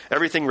 but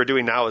everything we're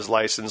doing now is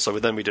licensed. So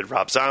then we did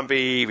Rob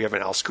Zombie, we have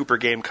an Alice Cooper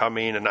game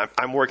coming, and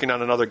I'm working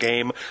on another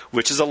game,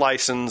 which is a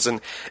license,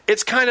 and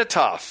it's kind of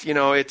tough.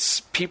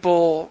 It's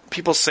people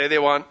say they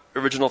want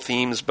original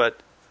themes, but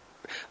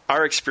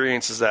our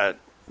experience is that,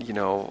 you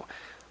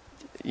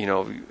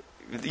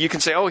can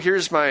say, oh,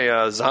 here's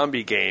my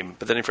zombie game,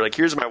 but then if you're like,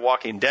 here's my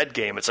Walking Dead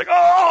game, it's like,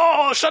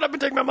 oh, shut up and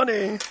take my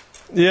money.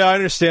 Yeah, I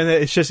understand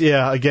that. It's just,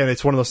 again,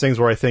 it's one of those things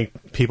where I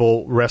think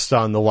people rest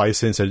on the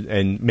license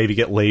and maybe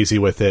get lazy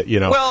with it,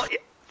 Well,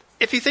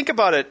 if you think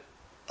about it,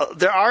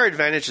 there are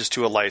advantages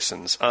to a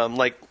license,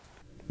 like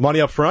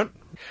money up front.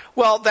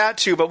 Well, that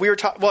too, but we were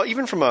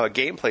even from a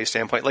gameplay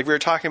standpoint, like we were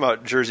talking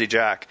about Jersey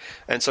Jack,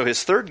 and so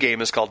his third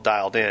game is called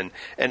Dialed In,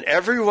 and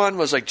everyone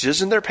was like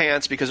jizzing their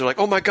pants because they're like,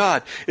 oh my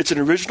god, it's an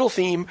original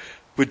theme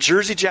with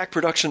Jersey Jack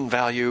production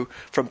value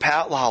from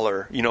Pat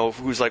Lawler,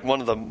 who's like one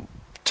of the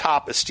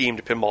top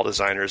esteemed pinball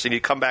designers, and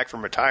he'd come back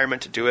from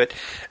retirement to do it,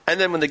 and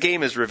then when the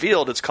game is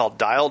revealed, it's called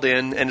Dialed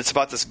In, and it's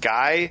about this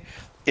guy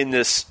in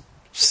this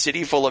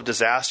city full of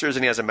disasters,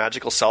 and he has a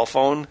magical cell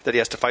phone that he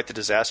has to fight the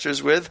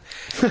disasters with.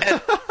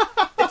 And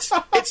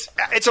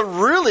it's a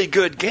really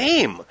good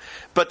game,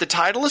 but the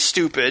title is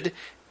stupid,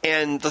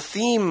 and the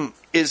theme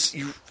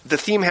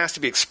has to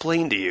be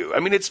explained to you. I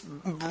mean, it's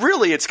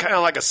kind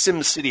of like a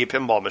Sim City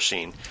pinball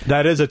machine.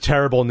 That is a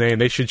terrible name.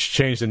 They should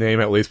change the name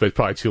at least, but it's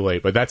probably too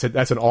late. But that's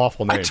an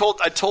awful name. I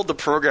told the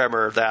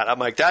programmer that. I'm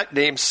like, that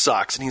name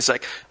sucks, and he's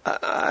like,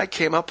 I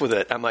came up with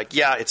it. I'm like,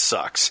 yeah, it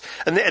sucks.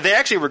 And they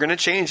actually were going to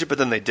change it, but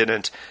then they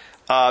didn't.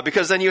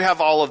 Because then you have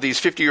all of these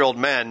 50-year-old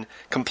men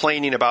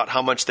complaining about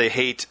how much they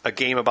hate a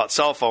game about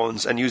cell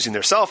phones and using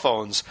their cell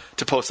phones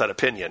to post that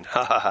opinion.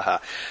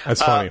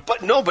 That's funny.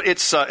 But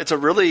it's a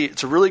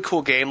really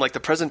cool game. Like,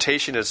 the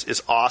presentation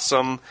is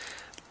awesome.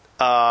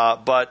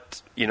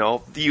 But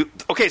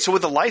so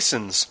with the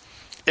license,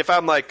 if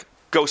I'm like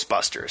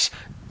Ghostbusters,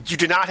 you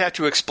do not have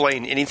to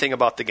explain anything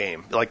about the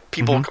game. Like,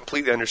 people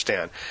completely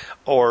understand.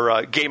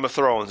 Or Game of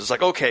Thrones. It's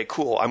like, okay,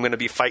 cool. I'm going to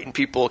be fighting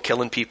people,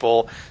 killing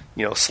people,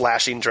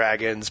 slashing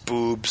dragons,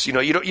 boobs. You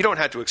don't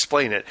have to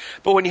explain it.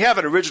 But when you have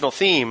an original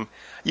theme,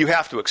 you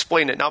have to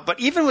explain it. Now, but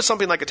even with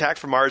something like Attack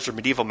from Mars or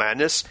Medieval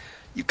Madness,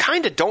 you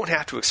kind of don't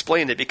have to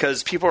explain it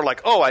because people are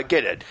like, oh, I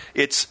get it.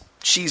 It's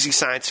cheesy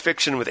science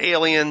fiction with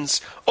aliens.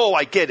 Oh,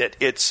 I get it.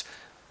 It's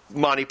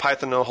Monty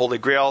Python and the Holy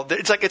Grail.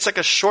 It's like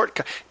a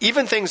shortcut.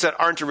 Even things that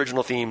aren't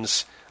original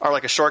themes are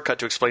like a shortcut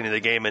to explaining the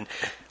game. And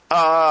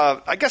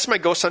I guess my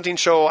ghost hunting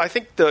show, I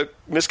think the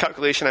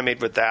miscalculation I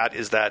made with that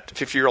is that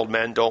 50-year-old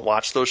men don't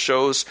watch those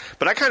shows.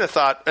 But I kind of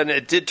thought, and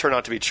it did turn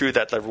out to be true,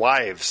 that their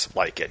wives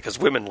like it because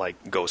women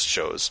like ghost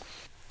shows.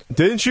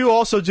 Didn't you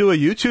also do a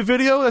YouTube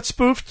video that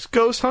spoofed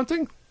ghost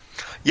hunting?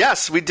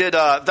 Yes, we did.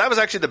 That was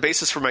actually the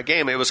basis for my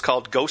game. It was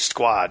called Ghost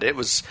Squad. It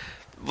was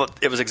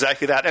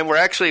exactly that, and we're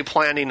actually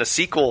planning a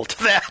sequel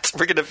to that.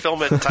 We're going to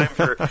film it in time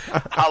for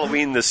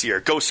Halloween this year,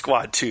 Ghost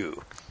Squad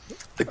 2.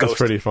 That's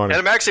pretty funny. And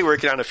I'm actually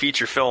working on a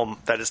feature film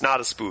that is not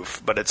a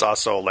spoof, but it's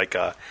also like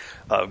a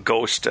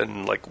ghost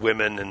and like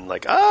women and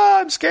like,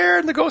 I'm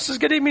scared and the ghost is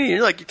getting me.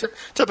 You're like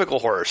typical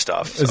horror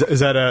stuff. So. Is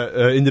that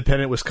a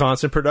independent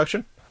Wisconsin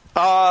production?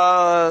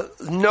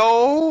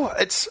 No,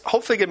 it's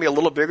hopefully going to be a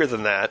little bigger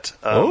than that.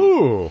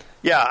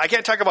 Yeah, I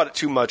can't talk about it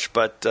too much,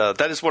 but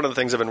that is one of the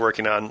things I've been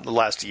working on the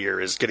last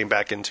year is getting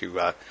back into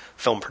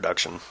film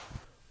production.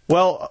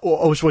 Well,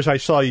 which I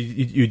saw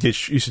you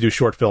used to do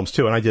short films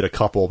too, and I did a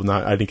couple, but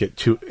I didn't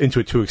get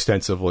into it too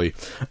extensively.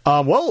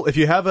 Well, if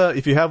you have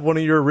one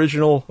of your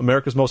original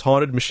America's Most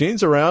Haunted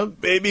machines around,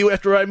 maybe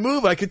after I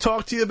move, I could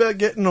talk to you about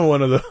getting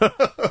one of those.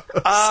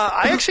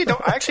 I actually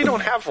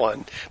don't have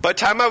one. By the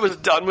time I was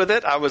done with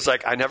it, I was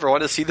like, I never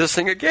want to see this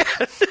thing again.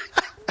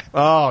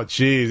 Oh,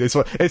 geez,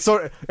 it's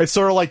sort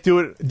of like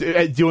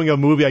doing a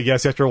movie, I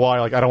guess. After a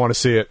while, like I don't want to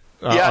see it.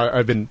 Yeah.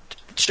 I've been.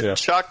 Yeah.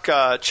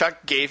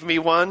 Chuck gave me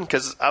one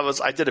because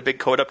I did a big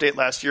code update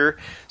last year.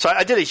 So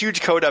I did a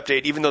huge code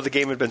update, even though the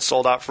game had been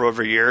sold out for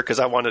over a year, because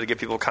I wanted to give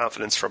people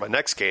confidence for my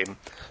next game.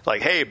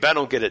 Like, hey, Ben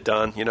will get it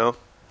done,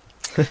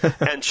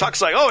 And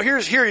Chuck's like, oh, here,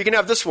 you can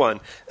have this one.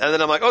 And then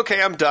I'm like,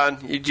 okay, I'm done.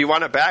 Do you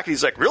want it back? And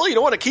he's like, really? You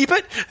don't want to keep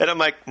it? And I'm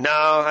like, no,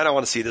 I don't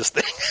want to see this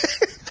thing.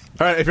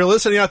 All right, if you're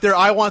listening out there,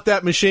 I want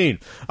that machine.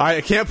 I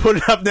can't put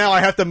it up now.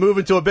 I have to move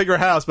into a bigger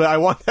house, but I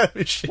want that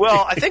machine.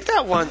 Well, I think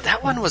that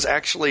one was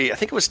actually, I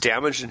think it was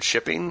damaged in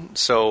shipping,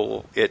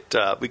 so it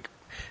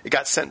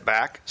got sent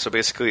back. So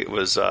basically, it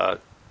was an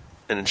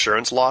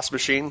insurance loss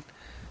machine.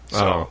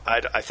 So I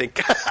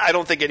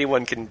don't think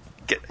anyone can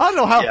get. I don't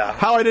know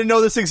how I didn't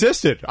know this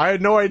existed. I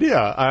had no idea.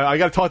 I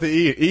got to talk to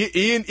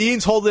Ian.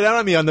 Ian's holding it out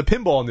on me on the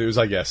pinball news,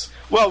 I guess.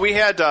 Well, we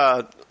had.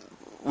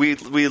 We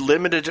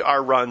limited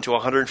our run to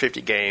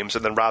 150 games,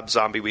 and then Rob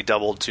Zombie we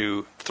doubled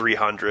to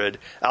 300.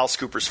 Alice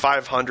Cooper's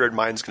 500.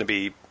 Mine's going to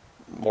be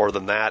more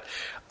than that.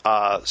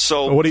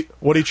 So what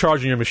are you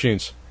charging your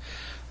machines?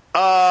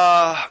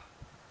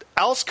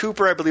 Alice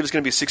Cooper, I believe, is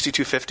going to be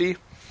 $6,250.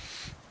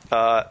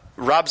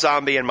 Rob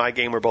Zombie and my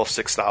game were both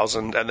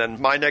 $6,000, and then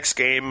my next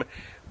game,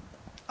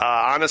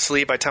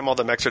 honestly, by the time all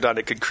the mechs are done,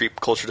 it could creep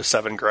closer to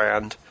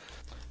 $7,000.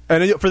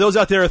 And for those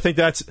out there, I think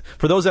that's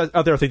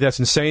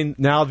insane.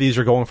 Now these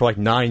are going for like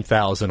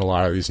 $9,000. A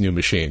lot of these new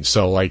machines,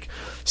 so like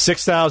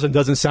 $6,000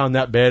 doesn't sound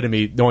that bad to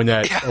me, knowing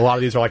that a lot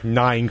of these are like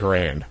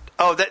 $9,000.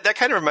 Oh, that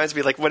kind of reminds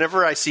me, like,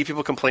 whenever I see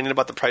people complaining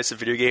about the price of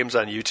video games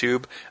on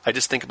YouTube, I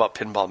just think about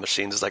pinball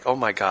machines. It's like, oh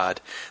my God.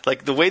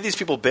 Like, the way these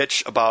people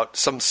bitch about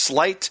some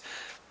slight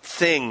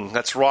thing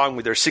that's wrong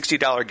with their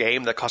 $60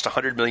 game that cost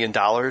 $100 million.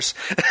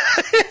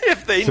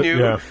 If they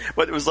knew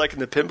what it was like in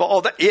the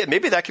pinball.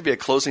 Maybe that could be a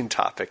closing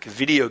topic,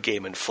 video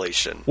game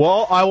inflation.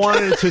 Well, I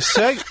wanted to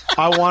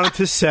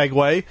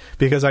segue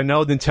because I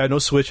know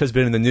Nintendo Switch has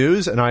been in the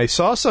news, and I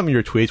saw some of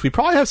your tweets. We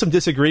probably have some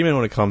disagreement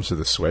when it comes to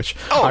the Switch.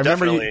 Oh,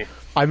 definitely.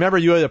 I remember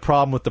you had a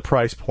problem with the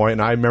price point,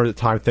 and I remember at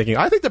the time thinking,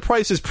 I think the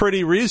price is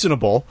pretty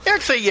reasonable.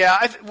 Actually,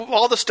 yeah.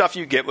 All the stuff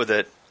you get with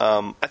it,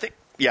 I think,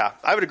 yeah,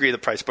 I would agree the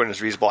price point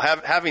is reasonable,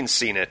 having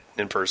seen it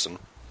in person.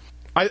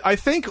 I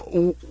think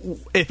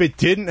if it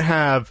didn't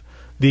have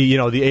the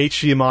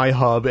HDMI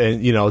hub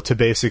and to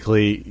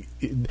basically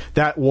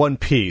that one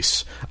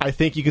piece, I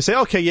think you could say,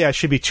 okay, yeah, it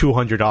should be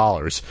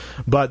 $200.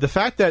 But the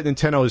fact that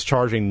Nintendo is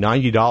charging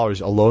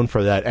 $90 alone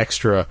for that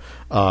extra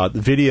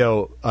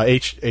video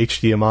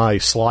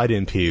HDMI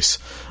slide-in piece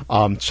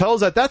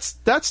tells that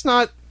that's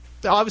not.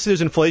 Obviously,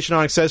 there's inflation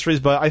on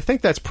accessories, but I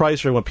think that's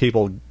priced for what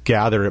people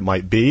gather it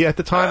might be at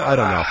the time. I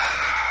don't know.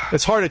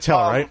 It's hard to tell,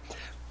 right?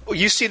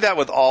 You see that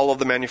with all of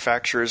the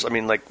manufacturers. I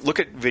mean, like, look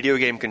at video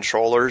game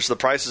controllers. The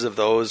prices of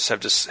those has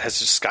just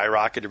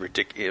skyrocketed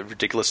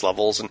ridiculous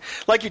levels. And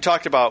like you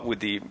talked about with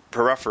the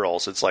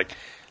peripherals, it's like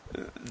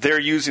they're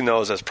using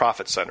those as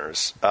profit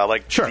centers.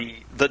 Sure.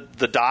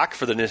 The dock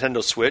for the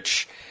Nintendo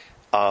Switch,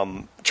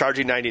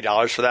 charging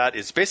 $90 for that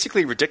is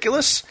basically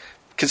ridiculous,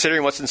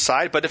 considering what's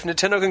inside. But if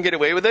Nintendo can get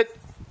away with it,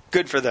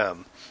 good for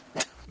them.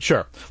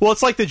 Sure. Well,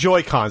 it's like the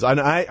Joy-Cons.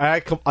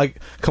 I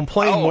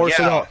complain more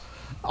so.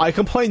 I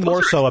complain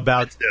more so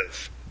about.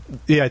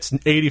 Yeah, it's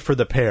 $80 for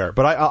the pair,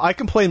 but I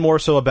complain more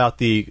so about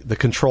the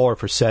controller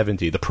for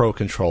 $70, the Pro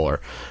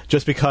controller,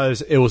 just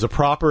because it was a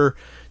proper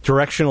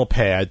directional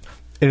pad.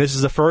 And this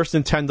is the first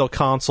Nintendo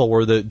console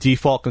where the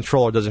default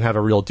controller doesn't have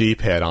a real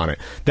D-pad on it.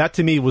 That,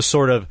 to me, was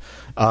sort of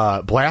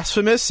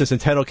blasphemous since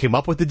Nintendo came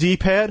up with the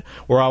D-pad,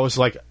 where I was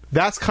like,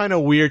 that's kind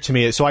of weird to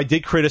me. So I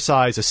did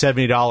criticize a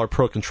 $70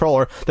 Pro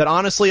controller that,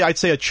 honestly, I'd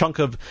say a chunk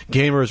of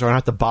gamers are going to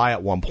have to buy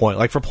at one point.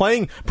 Like, for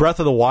playing Breath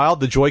of the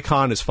Wild, the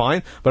Joy-Con is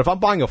fine, but if I'm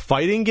buying a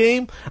fighting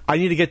game, I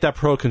need to get that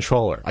Pro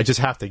controller. I just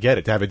have to get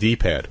it to have a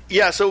D-pad.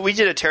 Yeah, so we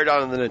did a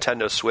teardown on the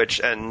Nintendo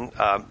Switch, and,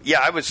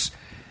 I was...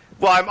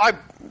 Well, I'm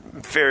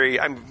very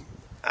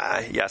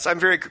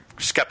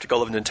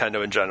skeptical of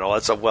Nintendo in general.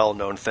 That's a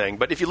well-known thing.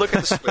 But if you look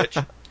at the Switch,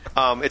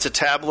 it's a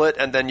tablet,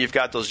 and then you've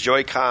got those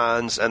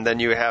Joy-Cons, and then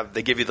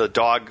they give you the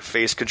dog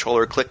face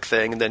controller click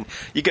thing, and then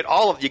you get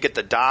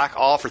the dock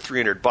all for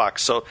 $300.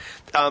 So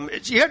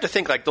you have to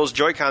think, like, those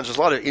Joy-Cons, there's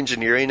a lot of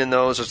engineering in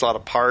those. There's a lot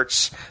of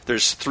parts.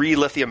 There's 3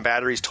 lithium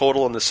batteries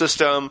total in the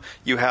system.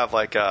 You have,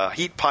 like, a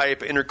heat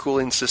pipe,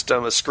 intercooling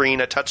system, a screen,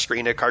 a touch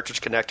screen, a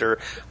cartridge connector,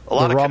 a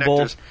lot of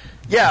connectors.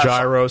 Yeah,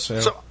 gyros.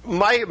 So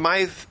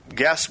my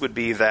guess would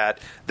be that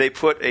they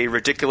put a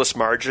ridiculous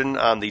margin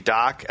on the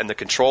dock and the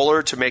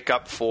controller to make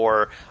up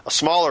for a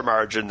smaller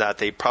margin that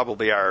they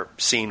probably are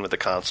seeing with the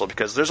console,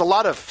 because there's a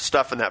lot of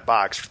stuff in that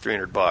box for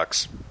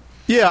 $300.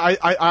 Yeah,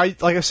 I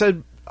like I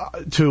said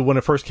to when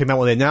it first came out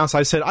when they announced,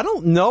 I said I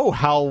don't know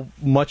how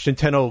much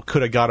Nintendo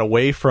could have got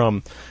away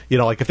from.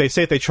 Like if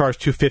they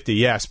charged $250,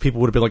 yes,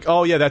 people would have been like,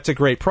 oh yeah, that's a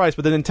great price,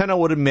 but then Nintendo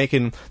would have been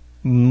making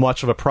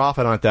much of a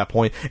profit on at that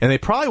point, and they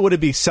probably wouldn't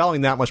be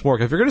selling that much more.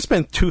 Because if you're going to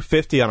spend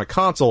 $250 on a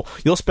console,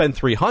 you'll spend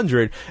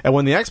 $300. And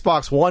when the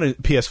Xbox One and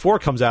PS4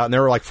 comes out, and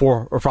they're like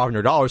 $400 or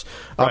 $500,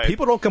 right,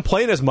 people don't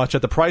complain as much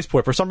at the price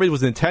point. For some reason,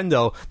 with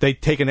Nintendo, they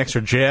take an extra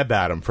jab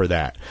at them for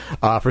that,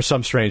 for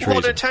some strange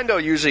reason. Well,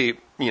 Nintendo usually,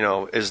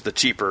 is the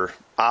cheaper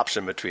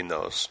option between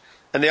those,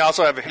 and they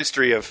also have a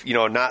history of,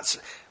 not.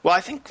 Well,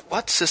 I think,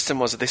 what system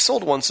was it? They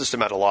sold one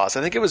system at a loss.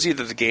 I think it was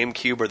either the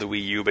GameCube or the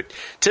Wii U, but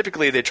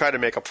typically they try to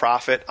make a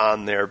profit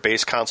on their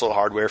base console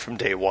hardware from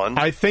day one.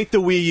 I think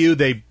the Wii U,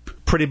 they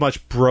pretty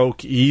much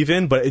broke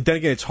even, but then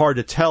again, it's hard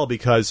to tell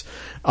because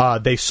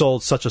they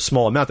sold such a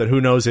small amount that who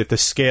knows if the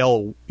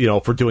scale,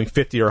 for doing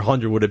 50 or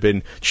 100 would have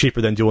been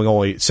cheaper than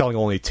selling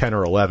only 10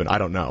 or 11. I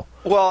don't know.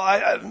 Well,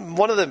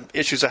 one of the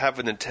issues I have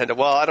with Nintendo,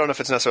 well, I don't know if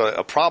it's necessarily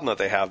a problem that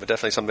they have, but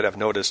definitely something that I've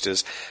noticed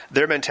is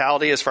their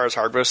mentality as far as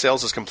hardware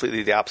sales is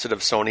completely the opposite of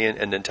Sony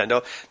and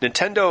Nintendo.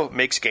 Nintendo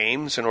makes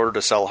games in order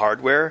to sell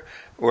hardware,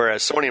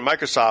 whereas Sony and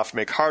Microsoft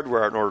make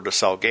hardware in order to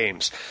sell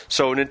games.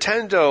 So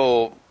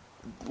Nintendo...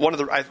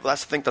 I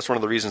think that's one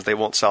of the reasons they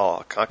won't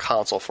sell a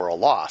console for a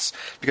loss,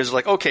 because they're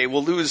like, okay,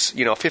 we'll lose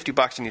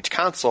 $50 in each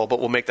console, but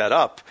we'll make that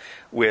up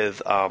with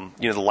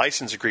the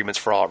license agreements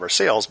for all of our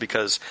sales,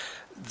 because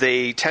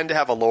they tend to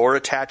have a lower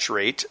attach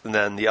rate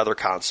than the other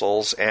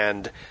consoles,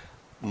 and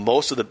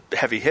most of the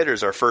heavy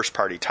hitters are first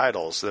party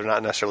titles. They're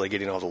not necessarily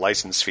getting all the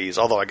license fees,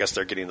 although I guess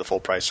they're getting the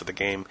full price of the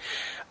game.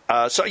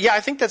 So yeah,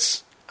 I think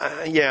that's.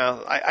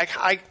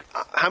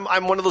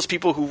 I'm one of those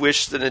people who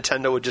wish that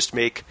Nintendo would just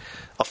make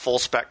a full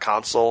spec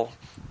console.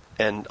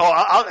 And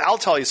I'll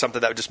tell you something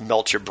that would just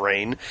melt your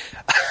brain.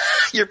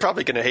 You're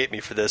probably going to hate me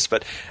for this,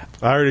 but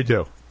I already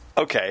do.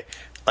 Okay,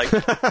 like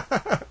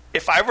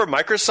if I were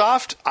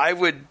Microsoft, I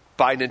would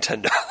buy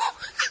Nintendo.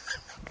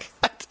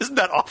 Isn't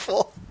that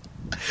awful?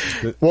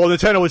 Well,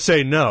 Nintendo would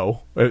say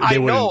no. I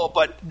know,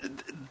 but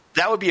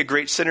that would be a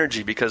great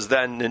synergy because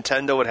then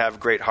Nintendo would have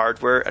great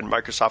hardware and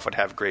Microsoft would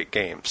have great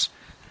games.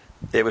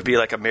 It would be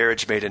like a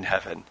marriage made in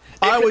heaven.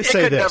 It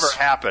could never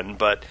happen,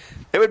 but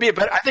it would be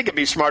I think it'd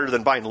be smarter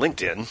than buying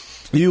LinkedIn.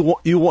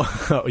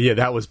 Oh, yeah,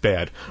 that was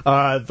bad.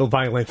 The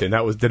buying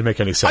LinkedIn, didn't make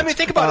any sense. I mean,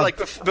 think about it.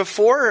 Like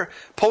before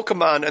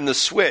Pokemon and the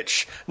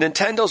Switch,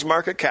 Nintendo's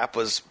market cap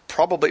was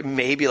probably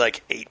maybe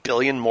like $8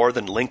 billion more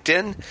than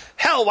LinkedIn.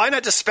 Hell, why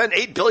not just spend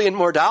 $8 billion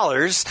more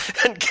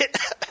and get?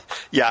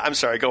 Yeah, I'm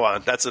sorry. Go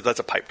on. That's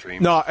a pipe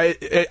dream. No,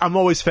 I'm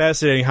always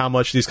fascinating how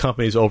much these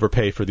companies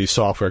overpay for these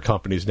software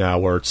companies now,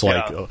 where it's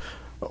like. Yeah.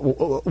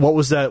 What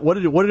was that? What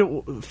did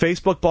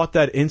Facebook bought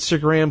that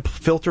Instagram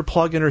filter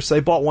plugin, or they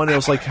bought one? And it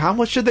was like, how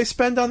much did they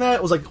spend on that?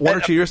 It was like 1 or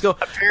 2 years ago.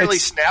 Apparently,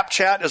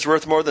 Snapchat is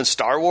worth more than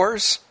Star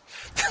Wars.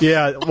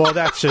 Yeah, well,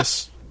 that's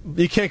just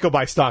you can't go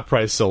by stock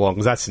price so long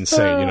because that's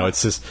insane.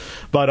 It's just,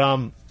 but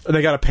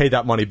they got to pay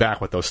that money back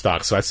with those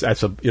stocks. So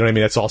that's a what I mean.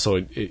 That's also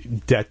a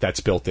debt that's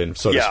built in,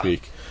 so to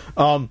speak.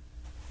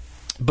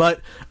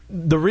 But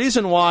the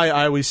reason why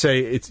I always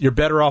say you're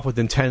better off with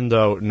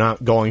Nintendo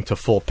not going to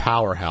full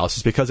powerhouse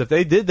is because if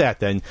they did that,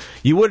 then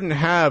you wouldn't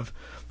have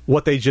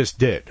what they just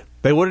did.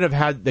 They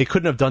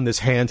couldn't have done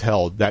this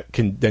handheld that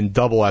can then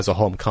double as a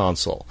home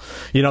console.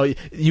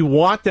 You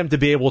want them to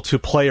be able to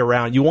play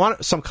around. You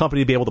want some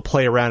company to be able to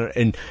play around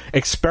and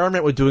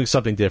experiment with doing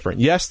something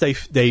different. Yes, they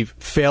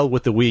failed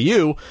with the Wii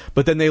U,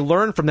 but then they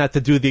learned from that to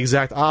do the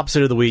exact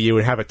opposite of the Wii U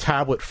and have a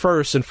tablet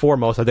first and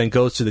foremost that then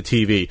goes to the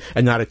TV,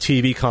 and not a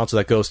TV console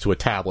that goes to a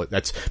tablet.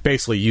 That's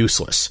basically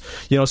useless.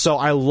 So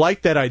I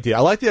like that idea. I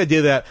like the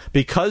idea that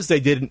because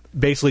they didn't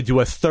basically do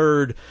a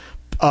third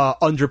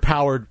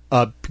underpowered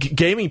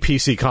gaming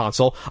PC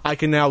console, I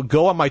can now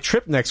go on my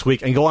trip next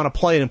week and go on a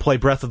plane and play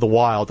Breath of the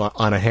Wild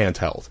on a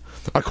handheld,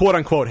 a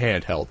quote-unquote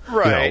handheld,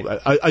 right?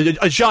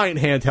 A giant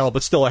handheld,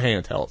 but still a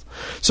handheld.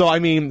 So I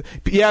mean,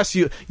 yes,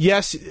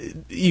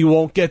 you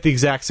won't get the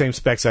exact same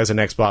specs as an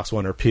Xbox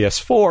One or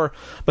PS4,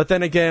 but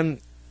then again,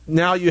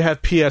 now you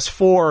have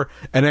PS4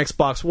 and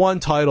Xbox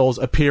One titles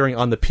appearing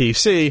on the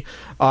PC.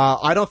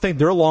 I don't think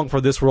they're long for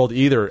this world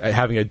either,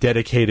 having a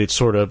dedicated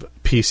sort of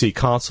PC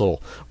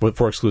console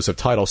for exclusive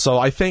titles. So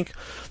I think,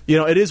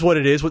 it is what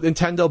it is with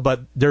Nintendo,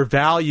 but their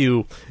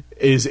value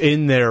is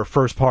in their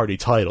first-party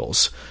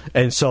titles.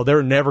 And so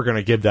they're never going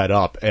to give that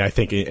up, and I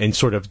think, and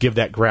sort of give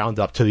that ground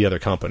up to the other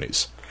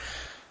companies.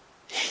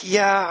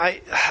 Yeah,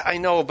 I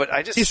know, but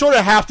I just you sort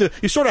of have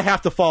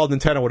to follow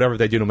Nintendo whatever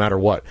they do, no matter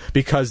what,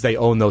 because they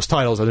own those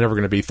titles. They're never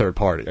going to be third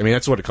party. I mean,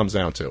 that's what it comes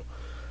down to.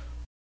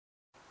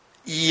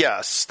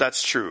 Yes,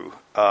 that's true.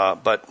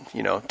 But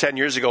 10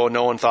 years ago,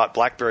 no one thought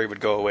BlackBerry would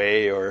go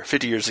away, or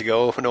 50 years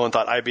ago, no one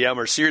thought IBM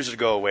or Sears would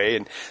go away,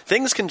 and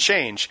things can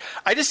change.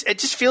 It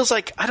just feels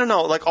like, I don't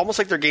know, like almost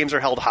like their games are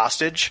held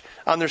hostage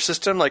on their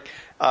system. Like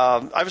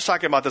I was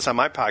talking about this on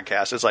my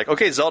podcast. It's like,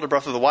 okay, Zelda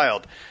Breath of the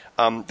Wild.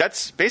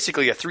 That's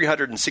basically a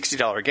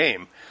 $360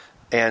 game.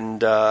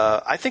 And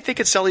I think they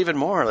could sell even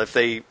more if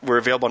they were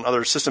available on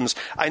other systems.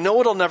 I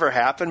know it'll never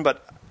happen,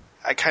 but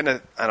I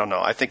don't know.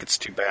 I think it's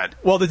too bad.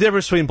 Well, the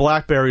difference between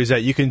BlackBerry is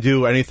that you can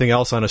do anything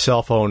else on a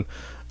cell phone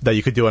that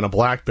you could do on a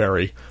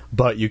BlackBerry,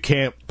 but you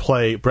can't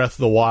play Breath of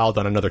the Wild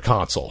on another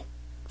console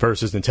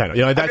versus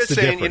Nintendo. That's the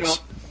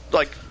difference.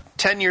 Like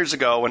 10 years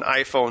ago when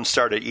iPhone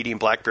started eating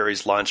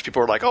BlackBerry's lunch,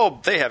 people were like, oh,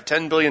 they have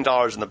 $10 billion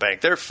in the bank.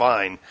 They're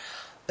fine.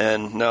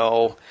 And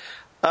no.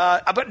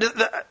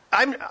 But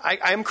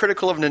I'm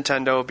critical of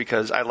Nintendo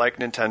because I like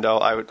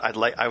Nintendo.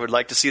 I would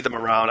like to see them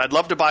around. I'd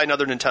love to buy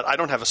another Nintendo. I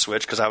don't have a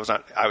Switch because I was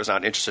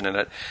not interested in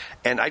it.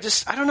 And I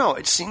don't know.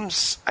 I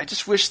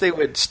just wish they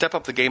would step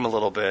up the game a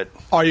little bit.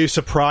 Are you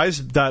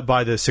surprised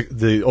by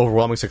the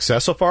overwhelming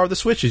success so far of the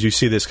Switch? Did you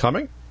see this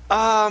coming?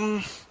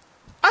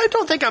 I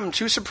don't think I'm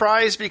too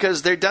surprised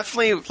because they're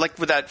definitely, like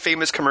with that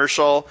famous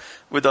commercial,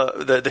 with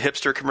the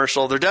hipster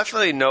commercial, they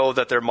definitely know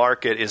that their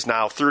market is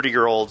now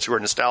 30-year-olds who are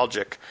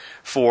nostalgic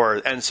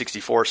for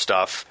N64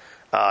 stuff,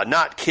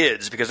 not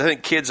kids, because I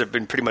think kids have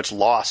been pretty much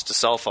lost to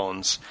cell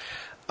phones.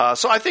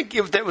 So I think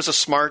that was a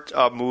smart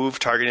move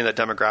targeting that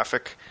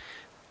demographic.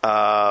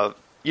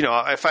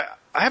 If I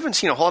haven't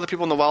seen a whole lot of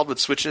people in the wild with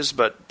Switches,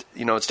 but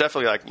it's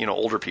definitely like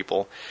older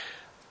people.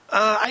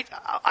 I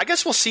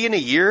guess we'll see in a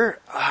year.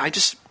 I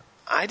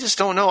just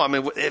don't know. I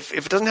mean, if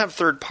it doesn't have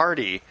third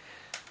party,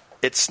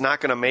 it's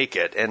not going to make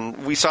it.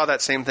 And we saw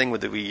that same thing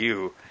with the Wii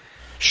U.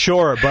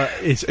 Sure, but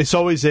it's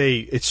always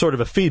it's sort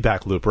of a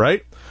feedback loop,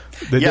 right?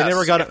 They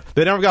never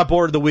got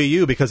bored of the Wii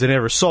U because they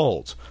never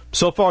sold.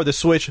 So far, the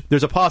Switch,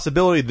 there's a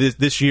possibility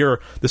this year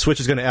the Switch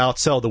is going to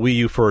outsell the Wii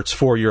U for its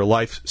 4-year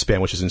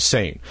lifespan, which is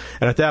insane.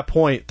 And at that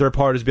point, third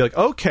parties will be like,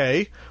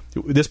 okay,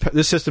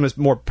 this system is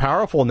more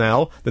powerful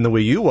now than the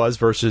Wii U was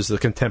versus the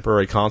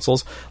contemporary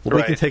consoles. Well,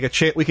 right.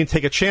 we can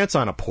take a chance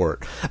on a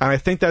port, and I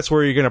think that's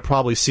where you're going to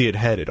probably see it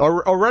headed.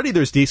 Already,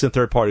 there's decent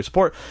third-party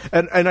support,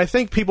 and I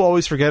think people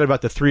always forget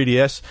about the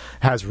 3DS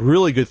has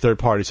really good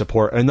third-party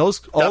support, and all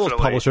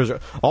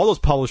those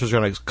publishers are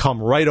going to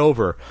come right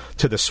over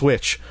to the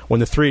Switch when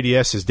the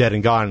 3DS is dead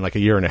and gone in like a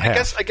year and a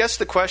half. I guess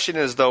the question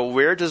is, though,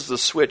 where does the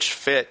Switch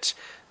fit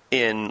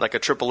in like a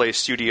AAA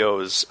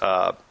studio's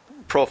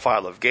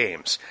profile of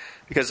games?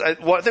 Because I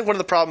think one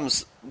of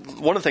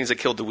the things that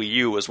killed the Wii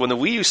U was when the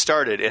Wii U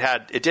started,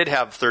 it did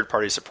have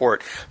third-party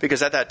support,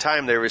 because at that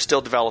time they were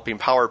still developing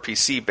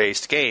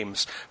PowerPC-based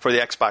games for the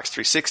Xbox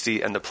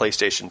 360 and the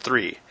PlayStation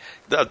 3.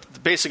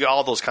 Basically,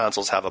 all those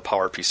consoles have a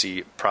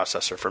PowerPC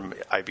processor from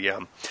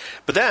IBM.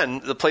 But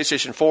then the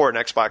PlayStation 4 and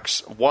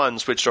Xbox One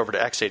switched over to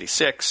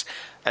x86,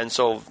 and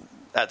so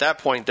at that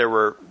point there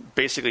were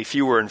basically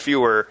fewer and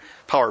fewer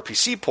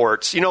PowerPC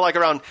ports. Like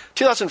around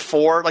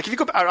 2004, like if you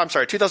go,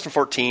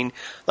 2014,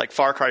 like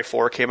Far Cry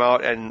 4 came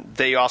out, and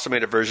they also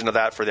made a version of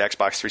that for the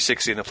Xbox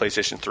 360 and the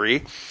PlayStation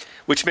 3,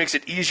 which makes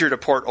it easier to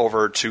port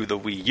over to the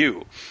Wii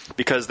U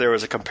because there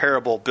was a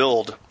comparable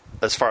build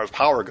as far as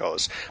power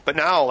goes. But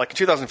now, like in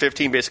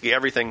 2015, basically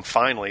everything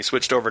finally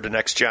switched over to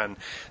next gen,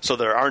 so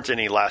there aren't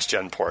any last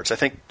gen ports. I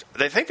think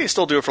they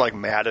still do it for like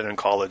Madden and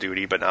Call of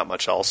Duty, but not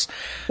much else.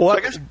 Well,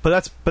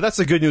 but that's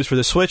the good news for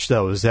the Switch,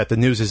 though, is that the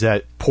news is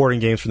that porting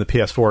games from the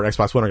PS4 and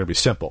Xbox One are going to be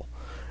simple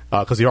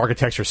because the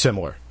architecture is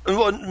similar.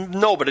 Well,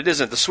 no, but it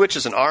isn't. The Switch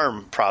is an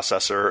ARM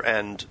processor,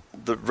 and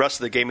the rest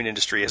of the gaming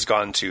industry has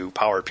gone to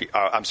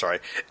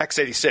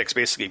x86,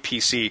 basically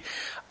PC.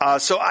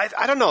 So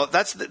I don't know.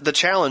 That's the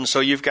challenge.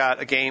 So you've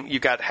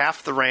got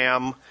half the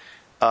RAM,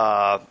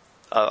 a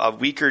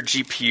weaker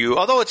GPU.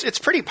 Although it's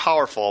pretty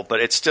powerful,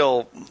 but it's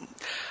still.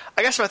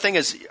 I guess my thing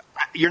is,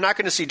 you're not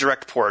going to see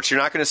direct ports. You're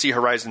not going to see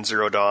Horizon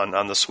Zero Dawn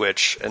on the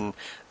Switch, and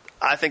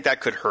I think that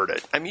could hurt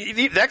it. I mean,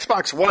 the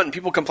Xbox One,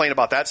 people complain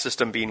about that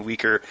system being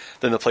weaker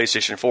than the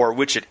PlayStation 4,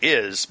 which it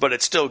is, but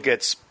it still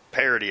gets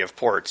parity of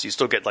ports. You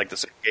still get like the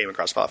same game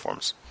across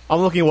platforms. I'm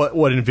looking at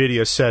what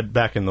NVIDIA said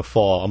back in the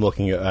fall. I'm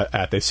looking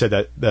at they said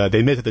that they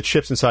admit that the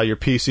chips inside your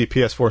PC,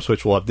 PS4,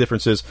 Switch will have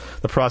differences.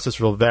 The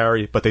processor will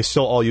vary, but they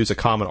still all use a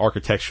common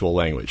architectural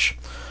language.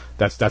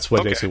 That's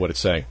basically what it's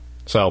saying.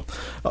 So,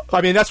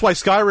 I mean, that's why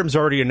Skyrim's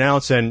already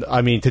announced, and,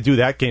 I mean, to do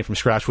that game from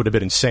scratch would have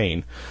been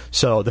insane.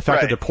 So, the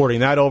fact that they're porting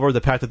that over, the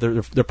fact that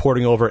they're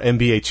porting over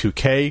NBA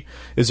 2K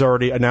is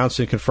already announced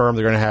and confirmed.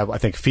 They're going to have, I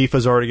think,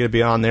 FIFA's already going to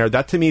be on there.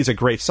 That, to me, is a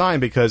great sign,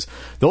 because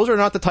those are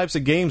not the types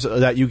of games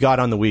that you got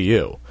on the Wii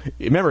U.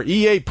 Remember,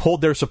 EA pulled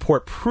their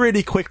support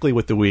pretty quickly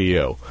with the Wii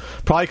U.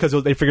 Probably because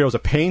they figured it was a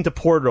pain to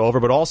port it over,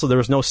 but also there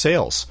was no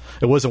sales.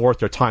 It wasn't worth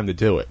their time to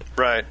do it.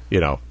 Right.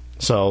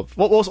 So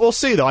we'll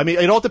see, though. I mean,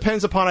 it all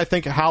depends upon, I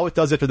think, how it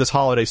does it for this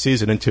holiday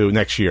season into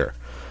next year.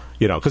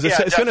 Because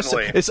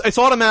it's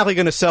automatically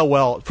going to sell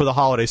well for the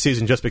holiday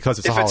season just because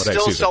it's a holiday season.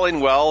 If it's still selling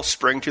well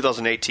spring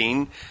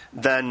 2018,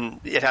 then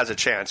it has a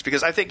chance.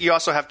 Because I think you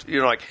also have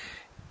to, like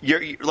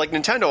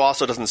Nintendo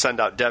also doesn't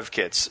send out dev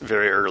kits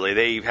very early.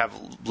 They have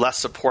less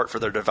support for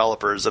their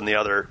developers than the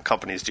other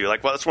companies do.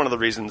 That's one of the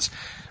reasons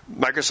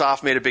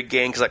Microsoft made a big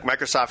gain, because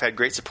Microsoft had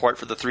great support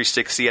for the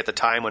 360 at the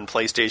time when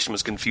PlayStation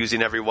was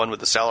confusing everyone with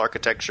the cell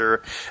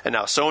architecture, and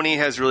now Sony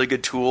has really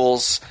good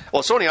tools.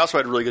 Well, Sony also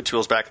had really good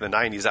tools back in the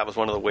 90s. That was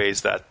one of the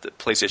ways that the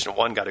PlayStation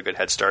 1 got a good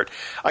head start.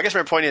 I guess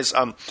my point is,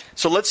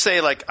 so let's say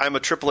I'm a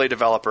AAA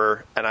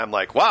developer, and I'm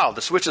like, wow,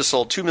 the Switch has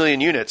sold 2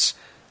 million units.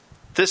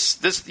 This,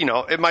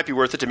 it might be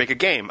worth it to make a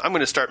game. I'm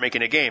going to start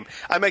making a game.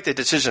 I make the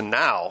decision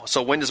now.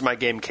 So when does my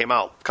game come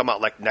out? Come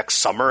out like next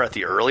summer at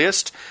the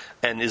earliest?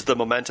 And is the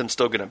momentum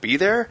still going to be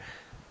there?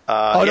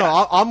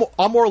 No,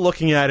 I'm more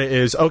looking at it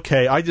as,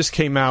 okay, I just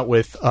came out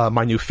with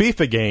my new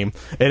FIFA game,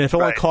 and if it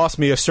only cost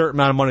me a certain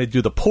amount of money to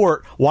do the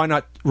port, why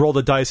not roll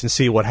the dice and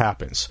see what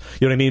happens?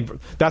 You know what I mean?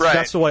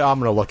 That's the way I'm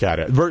going to look at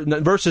it.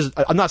 Versus,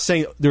 I'm not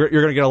saying you're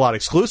going to get a lot of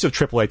exclusive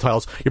AAA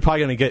titles. You're probably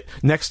going to get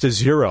next to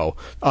zero.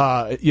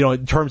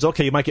 In terms,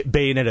 okay, you might get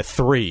Bayonetta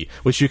 3,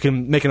 which you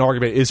can make an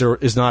argument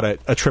is not a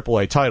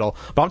AAA title.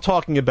 But I'm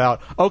talking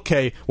about,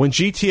 okay, when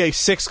GTA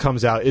 6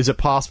 comes out, is it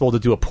possible to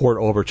do a port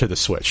over to the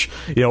Switch?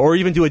 Or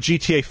even do a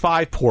GTA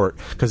 5 port,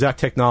 because that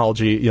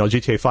technology,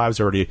 GTA 5 is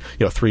already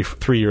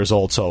 3 years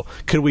old. So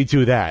could we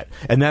do that?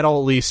 And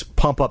that'll at least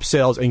pump up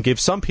sales and give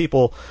some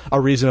people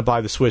a reason to buy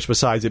the Switch,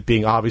 besides it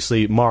being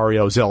obviously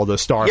Mario, Zelda,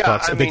 Star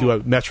Fox, if they do a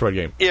Metroid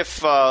game.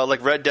 If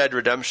Red Dead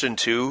Redemption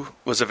 2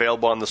 was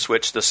available on the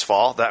Switch this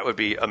fall, that would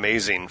be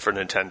amazing for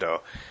Nintendo.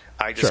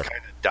 I just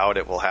kind of doubt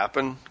it will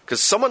happen,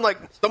 because someone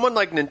like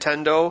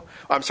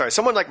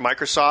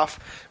Microsoft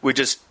would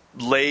just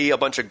lay a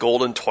bunch of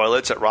golden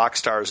toilets at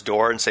Rockstar's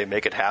door and say,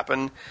 make it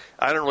happen.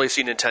 I don't really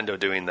see Nintendo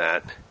doing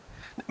that.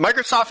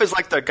 Microsoft is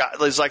like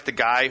the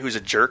guy who's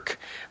a jerk,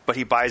 but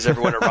he buys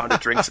everyone a round of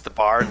drinks at the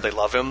bar and they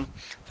love him.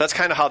 That's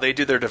kind of how they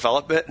do their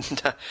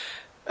development.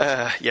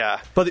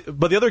 Yeah. But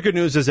the other good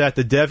news is that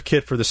the dev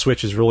kit for the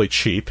Switch is really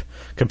cheap,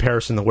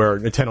 comparison to where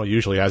Nintendo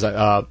usually has.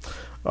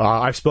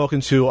 I've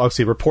spoken to,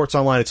 obviously, reports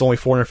online. It's only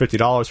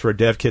 $450 for a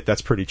dev kit.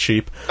 That's pretty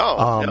cheap.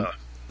 Yeah.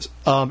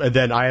 And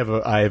then I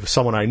have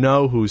someone I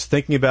know who's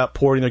thinking about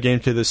porting their game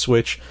to the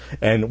Switch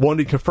and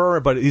wanted to confirm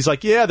it, but he's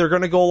like, yeah, they're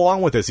going to go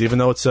along with this, even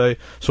though it's a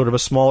sort of a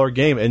smaller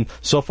game. And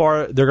so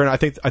far, they're going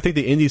to. I think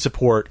the indie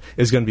support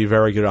is going to be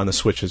very good on the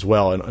Switch as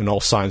well, and all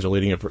signs are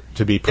leading it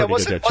to be pretty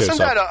good there too. Wasn't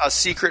that a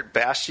secret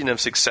bastion of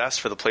success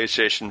for the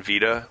PlayStation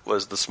Vita?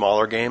 Was the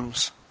smaller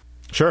games?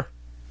 Sure.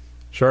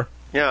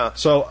 Yeah.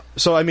 So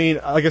I mean,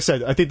 like I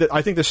said, I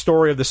think the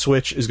story of the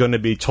Switch is going to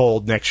be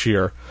told next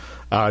year.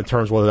 In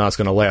terms of whether or not it's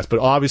going to last. But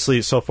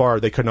obviously, so far,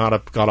 they could not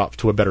have got off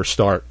to a better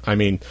start. I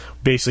mean,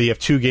 basically, you have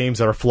 2 games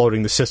that are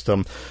floating the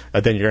system,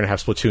 and then you're going to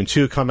have Splatoon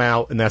 2 come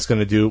out, and that's going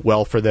to do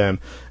well for them.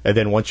 And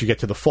then once you get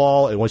to the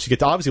fall, and once you get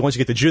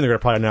to June, they're going to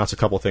probably announce a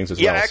couple of things as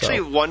well. Yeah, I actually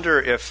wonder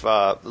if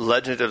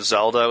Legend of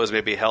Zelda was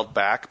maybe held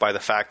back by the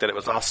fact that it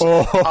was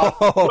also...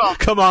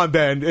 Come on,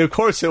 Ben. Of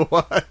course it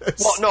was.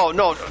 Well,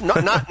 no,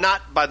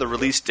 not by the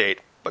release date,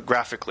 but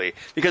graphically.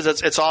 Because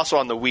it's also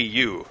on the Wii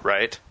U,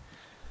 right?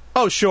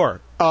 Oh,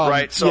 sure.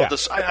 Right, so yeah.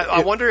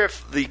 I wonder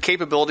if the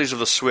capabilities of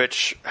the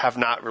Switch have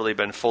not really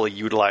been fully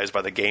utilized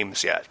by the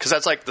games yet, because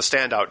that's like the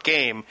standout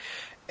game,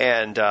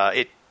 and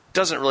it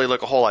doesn't really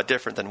look a whole lot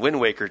different than Wind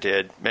Waker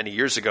did many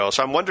years ago.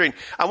 So I'm wondering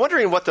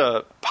what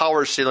the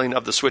power ceiling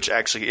of the Switch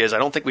actually is. I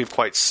don't think we've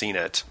quite seen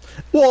it.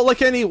 Well,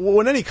 like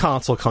when any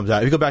console comes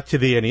out, if you go back to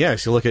the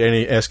NES, you look at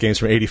NES games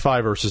from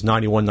 85 versus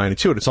 91,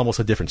 92, and it's almost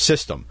a different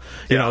system.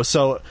 You know,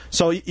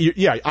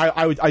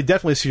 I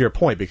definitely see your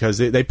point, because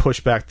they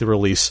push back the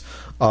release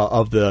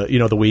of the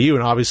Wii U,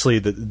 and obviously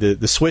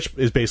the Switch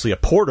is basically a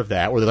port of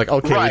that, where they're like,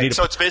 okay, right. we need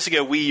so it's basically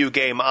a Wii U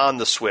game on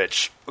the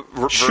Switch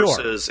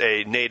versus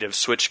a native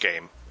Switch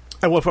game.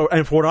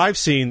 And for what I've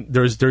seen,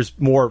 there's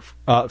more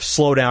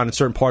slowdown in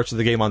certain parts of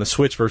the game on the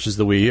Switch versus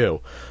the Wii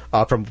U.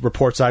 From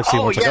reports I've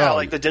seen.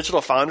 Like the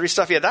Digital Foundry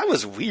stuff. Yeah, that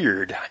was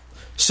weird.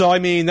 So, I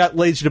mean, that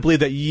leads you to believe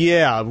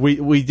that,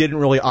 we didn't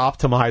really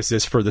optimize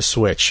this for the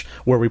Switch,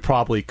 where we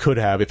probably could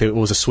have if it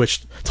was a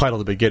Switch title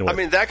to begin with. I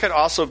mean, that could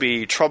also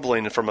be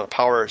troubling from a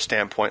power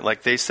standpoint.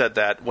 Like, they said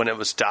that when it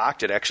was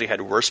docked, it actually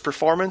had worse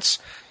performance.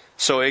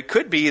 So it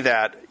could be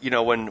that,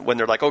 when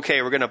they're like,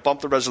 okay, we're going to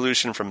bump the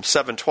resolution from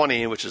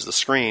 720, which is the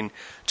screen,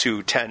 to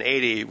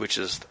 1080, which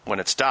is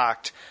when it's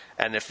docked,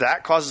 and if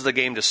that causes the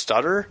game to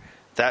stutter,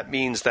 that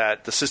means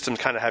that the system's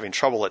kind of having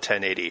trouble at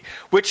 1080,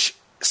 which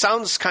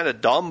sounds kind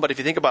of dumb, but if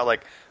you think about,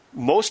 like,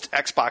 most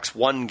Xbox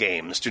One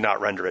games do not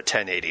render at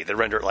 1080. They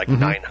render at like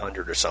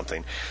 900 or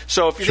something.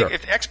 So if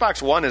if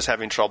Xbox One is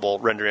having trouble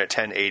rendering at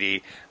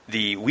 1080,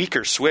 the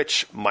weaker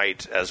Switch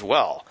might as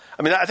well.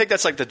 I mean, I think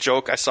that's like the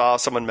joke I saw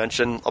someone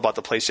mention about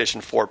the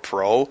PlayStation 4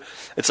 Pro.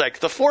 It's like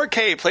the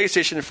 4K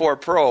PlayStation 4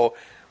 Pro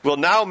will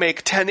now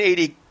make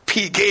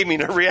 1080p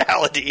gaming a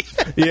reality.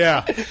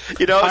 Yeah.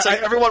 It's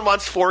like everyone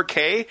wants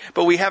 4K,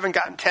 but we haven't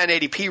gotten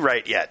 1080p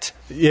right yet.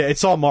 Yeah,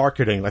 it's all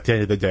marketing at the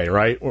end of the day,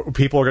 right?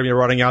 People are going to be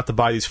running out to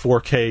buy these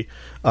 4K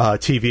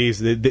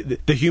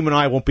TVs. The human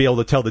eye won't be able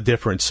to tell the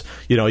difference.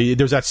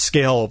 There's that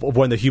scale of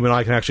when the human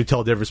eye can actually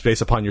tell the difference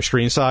based upon your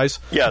screen size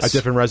at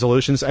different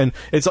resolutions, and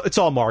it's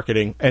all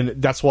marketing.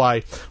 And that's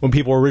why when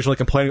people were originally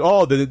complaining,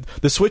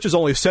 the Switch is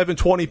only a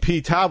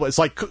 720p tablet, it's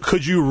like,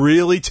 could you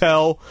really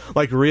tell?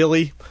 Like,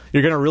 really?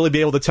 You're going to really be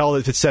able to tell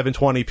if it's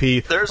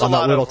 720p on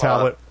that little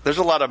tablet? There's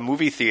a lot of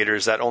movie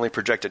theaters that only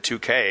project at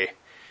 2K.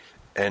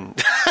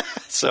 And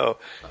so,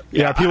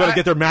 people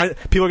get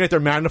their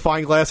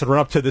magnifying glass and run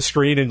up to the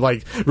screen and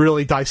like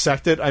really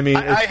dissect it. I mean,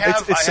 I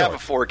have a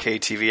 4K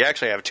TV.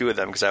 Actually, I have 2 of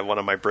them because I have one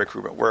in my break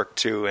room at work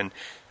too. And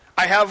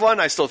I have one.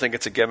 I still think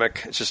it's a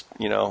gimmick. It's just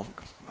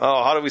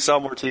how do we sell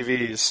more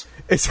TVs?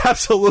 It's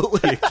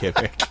absolutely a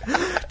gimmick.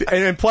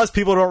 and plus,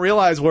 people don't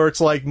realize where it's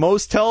like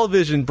most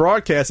television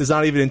broadcast is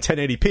not even in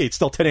 1080p. It's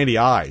still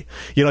 1080i.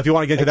 If you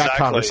want to get into that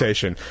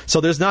conversation. So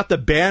there's not the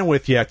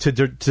bandwidth yet to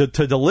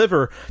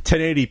deliver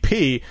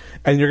 1080p,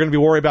 and you're going to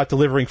be worried about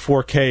delivering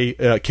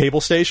 4K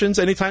cable stations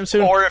anytime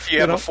soon. Or if you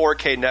have a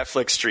 4K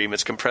Netflix stream,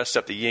 it's compressed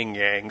up the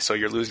yin-yang, so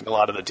you're losing a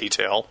lot of the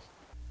detail.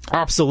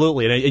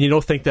 Absolutely, and you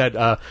don't think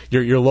that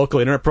your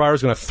local internet provider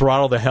is going to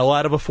throttle the hell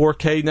out of a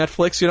 4K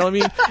Netflix? You know what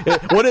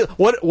I mean?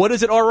 What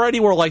is it already?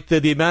 Where like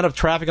the amount of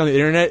traffic on the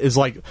internet is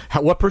like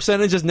what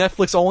percentage is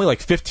Netflix only? Like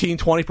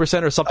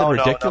 15-20% or something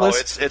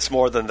ridiculous? No, it's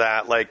more than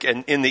that. Like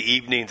in the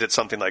evenings, it's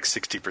something like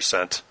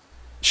 60%.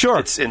 Sure,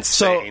 it's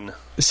insane.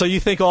 So you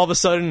think all of a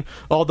sudden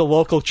all the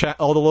local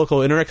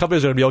internet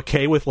companies are going to be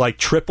okay with like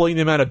tripling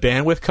the amount of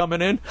bandwidth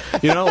coming in?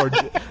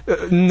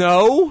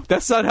 No,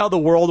 that's not how the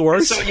world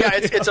works. So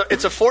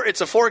it's a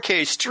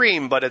 4K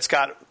stream, but it's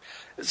got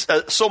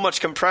so much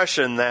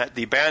compression that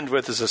the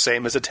bandwidth is the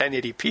same as a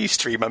 1080p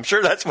stream. I'm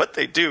sure that's what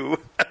they do.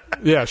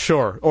 Yeah,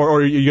 sure.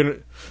 Or you're gonna.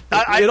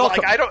 I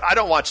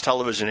don't watch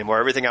television anymore.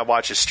 Everything I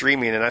watch is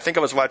streaming, and I think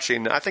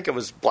it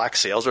was Black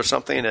Sails or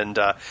something, and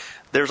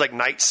there's like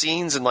night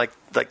scenes and like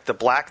the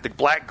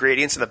black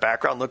gradients in the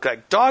background look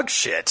like dog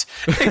shit.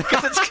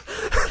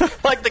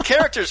 Like the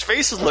characters'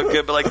 faces look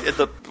good, but like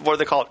what do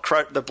they call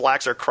it? The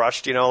blacks are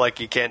crushed. Like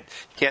you can't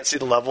see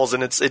the levels,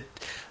 and it's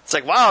It's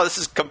like, wow, this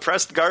is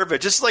compressed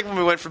garbage. Just like when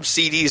we went from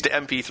CDs to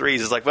MP3s.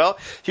 It's like, well,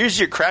 here's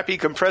your crappy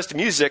compressed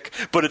music,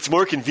 but it's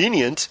more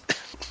convenient.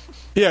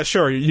 Yeah,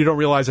 sure. You don't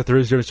realize that there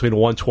is a difference between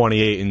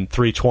 128 and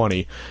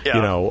 320.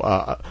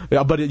 Yeah.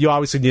 But you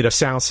obviously need a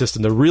sound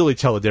system to really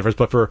tell the difference.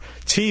 But for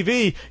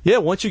TV,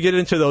 once you get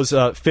into those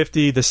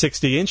 50 to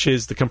 60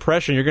 inches, the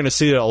compression, you're going to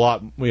see it a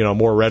lot,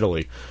 more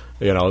readily.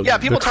 Yeah,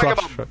 people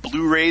talk about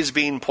Blu-rays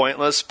being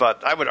pointless,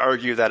 but I would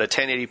argue that a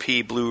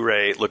 1080p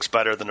Blu-ray looks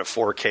better than a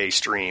 4K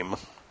stream.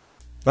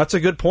 That's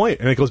a good point,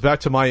 and it goes back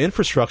to my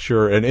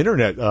infrastructure and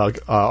internet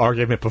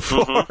argument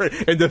before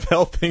in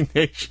developing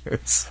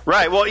nations.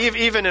 Right. Well,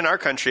 even in our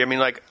country, I mean,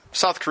 like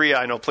South Korea,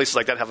 I know places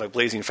like that have like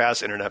blazing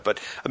fast internet, but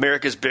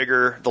America's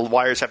bigger. The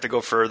wires have to go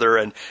further,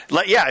 and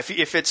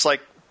if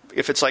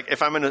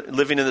I'm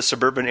living in the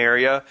suburban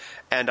area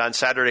and on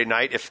Saturday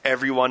night, if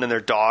everyone and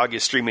their dog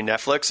is streaming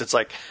Netflix, it's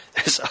like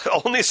there's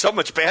only so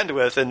much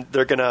bandwidth, and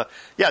they're gonna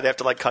they have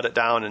to like cut it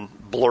down and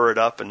blur it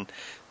up and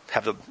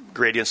have the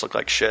gradients look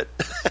like shit.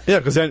 Yeah,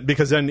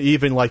 because then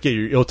even like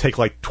it'll take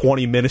like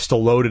 20 minutes to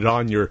load it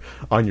on your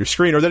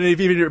screen, or then if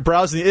you're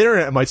browsing the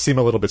internet, it might seem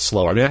a little bit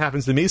slower. I mean, that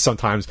happens to me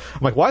sometimes.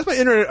 I'm like, why is my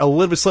internet a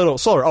little bit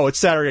slower? Oh, it's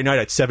Saturday night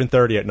at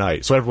 7:30 at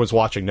night, so everyone's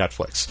watching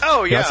Netflix.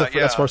 Oh yeah, that's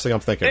the first thing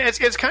I'm thinking.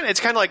 It's kind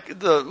of like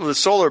the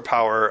solar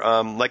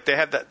power. Like they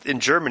have that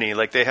in Germany.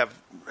 Like they have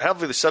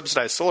heavily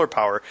subsidized solar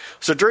power.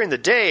 So during the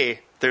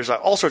day, there's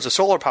all sorts of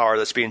solar power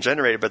that's being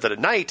generated, but then at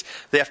night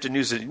they have to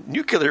use the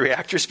nuclear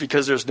reactors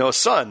because there's no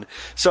sun.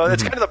 So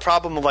that's kind of the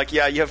problem of like,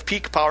 you have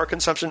peak power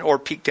consumption or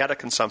peak data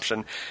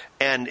consumption,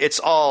 and it's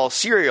all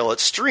serial,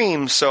 it's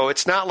streamed, so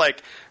it's not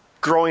like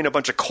growing a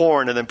bunch of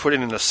corn and then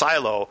putting it in a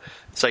silo.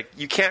 It's like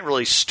you can't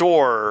really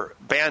store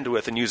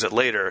bandwidth and use it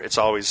later. It's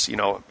always,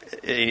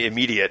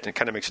 immediate, and it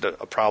kind of makes it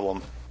a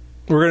problem.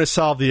 We're going to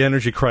solve the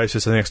energy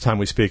crisis the next time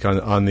we speak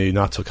on the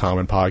Not So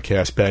Common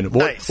podcast, Ben.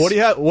 Nice. What do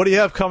you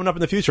have coming up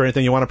in the future?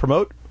 Anything you want to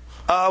promote?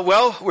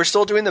 Well, we're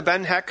still doing the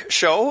Ben Heck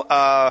show.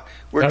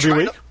 Every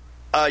week?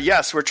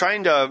 Yes, we're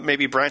trying to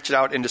maybe branch it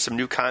out into some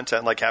new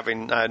content, like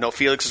having, I know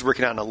Felix is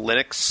working on a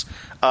Linux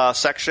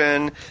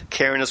section,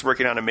 Karen is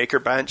working on a Maker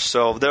Bench,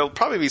 so there'll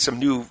probably be some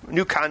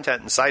new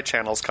content and side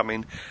channels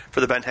coming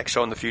for the Ben Heck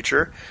show in the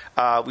future.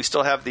 We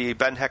still have the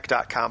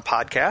benheck.com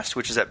podcast,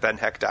 which is at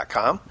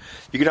benheck.com.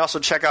 You can also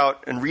check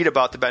out and read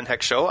about the Ben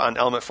Heck show on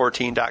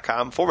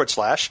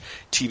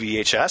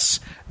element14.com/TVHS.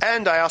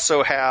 And I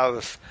also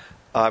have,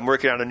 I'm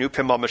working on a new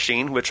pinball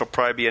machine, which will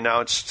probably be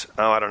announced,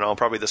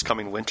 probably this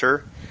coming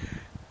winter.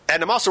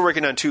 And I'm also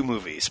working on 2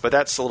 movies, but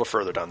that's a little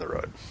further down the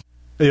road.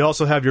 You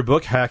also have your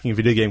book, Hacking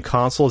Video Game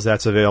Consoles.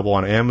 That's available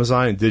on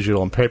Amazon in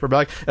digital and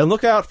paperback. And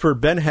look out for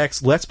Ben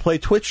Heck's Let's Play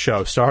Twitch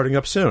show starting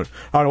up soon.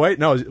 Oh, wait,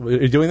 no, are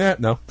you doing that?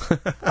 No.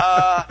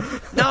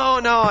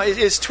 No.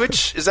 Is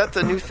Twitch, is that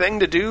the new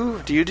thing to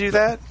do? Do you do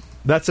that?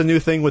 That's a new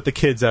thing with the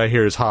kids that I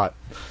hear is hot.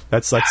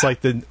 That's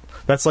like the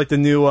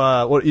new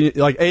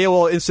like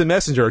AOL Instant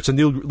Messenger. It's a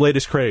new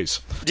latest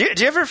craze. Do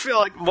you ever feel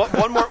like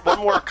one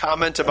more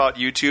comment about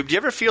YouTube? Do you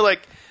ever feel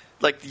like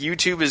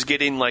YouTube is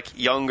getting like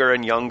younger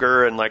and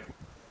younger, and like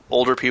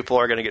older people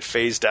are going to get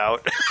phased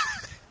out?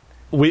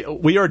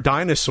 We are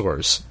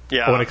dinosaurs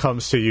when it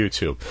comes to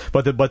YouTube.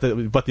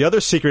 But the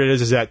other secret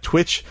is that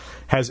Twitch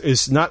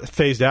is not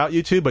phased out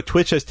YouTube, but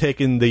Twitch has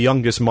taken the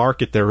youngest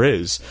market there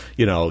is.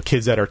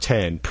 Kids that are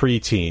 10,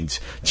 preteens,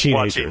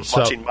 teenagers.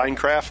 Watching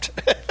Minecraft.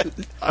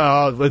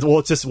 Well,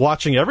 it's just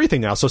watching everything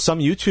now. So some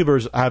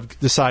YouTubers have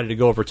decided to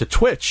go over to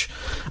Twitch,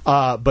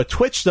 but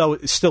Twitch though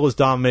still is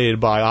dominated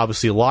by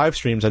obviously live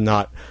streams and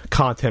not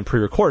content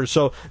pre-recorded.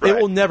 So it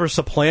will never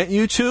supplant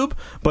YouTube,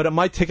 but it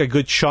might take a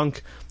good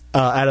chunk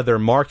out of their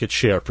market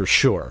share for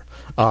sure.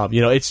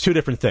 It's 2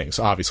 different things,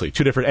 obviously,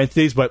 2 different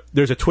entities, but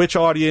there's a Twitch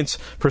audience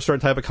for a certain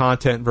type of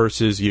content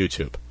versus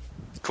YouTube.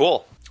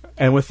 Cool.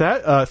 And with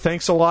that,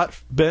 thanks a lot,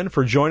 Ben,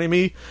 for joining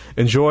me.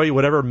 Enjoy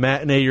whatever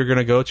matinee you're going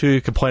to go to,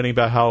 complaining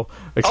about how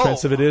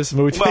expensive it is.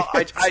 Movie well,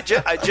 I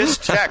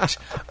just checked.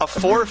 A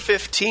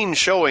 4:15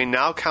 showing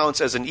now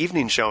counts as an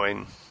evening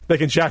showing. They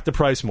can jack the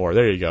price more.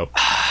 There you go.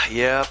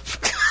 Yep.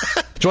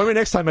 Join me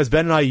next time as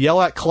Ben and I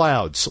yell at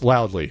clouds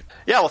loudly.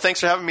 Yeah, well,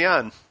 thanks for having me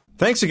on.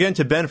 Thanks again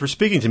to Ben for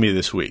speaking to me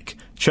this week.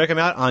 Check him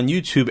out on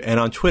YouTube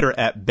and on Twitter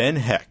at Ben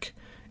Heck.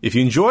 If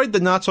you enjoyed the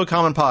Not So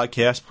Common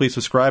podcast, please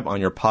subscribe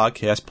on your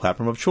podcast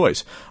platform of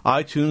choice,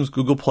 iTunes,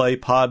 Google Play,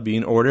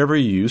 Podbean, or whatever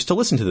you use to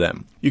listen to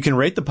them. You can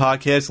rate the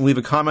podcast and leave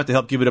a comment to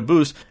help give it a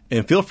boost,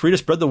 and feel free to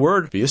spread the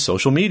word via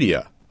social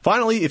media.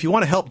 Finally, if you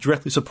want to help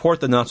directly support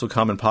the Not So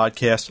Common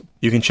podcast,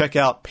 you can check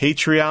out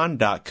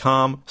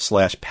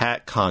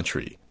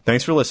patreon.com/PatContry.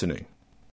 Thanks for listening.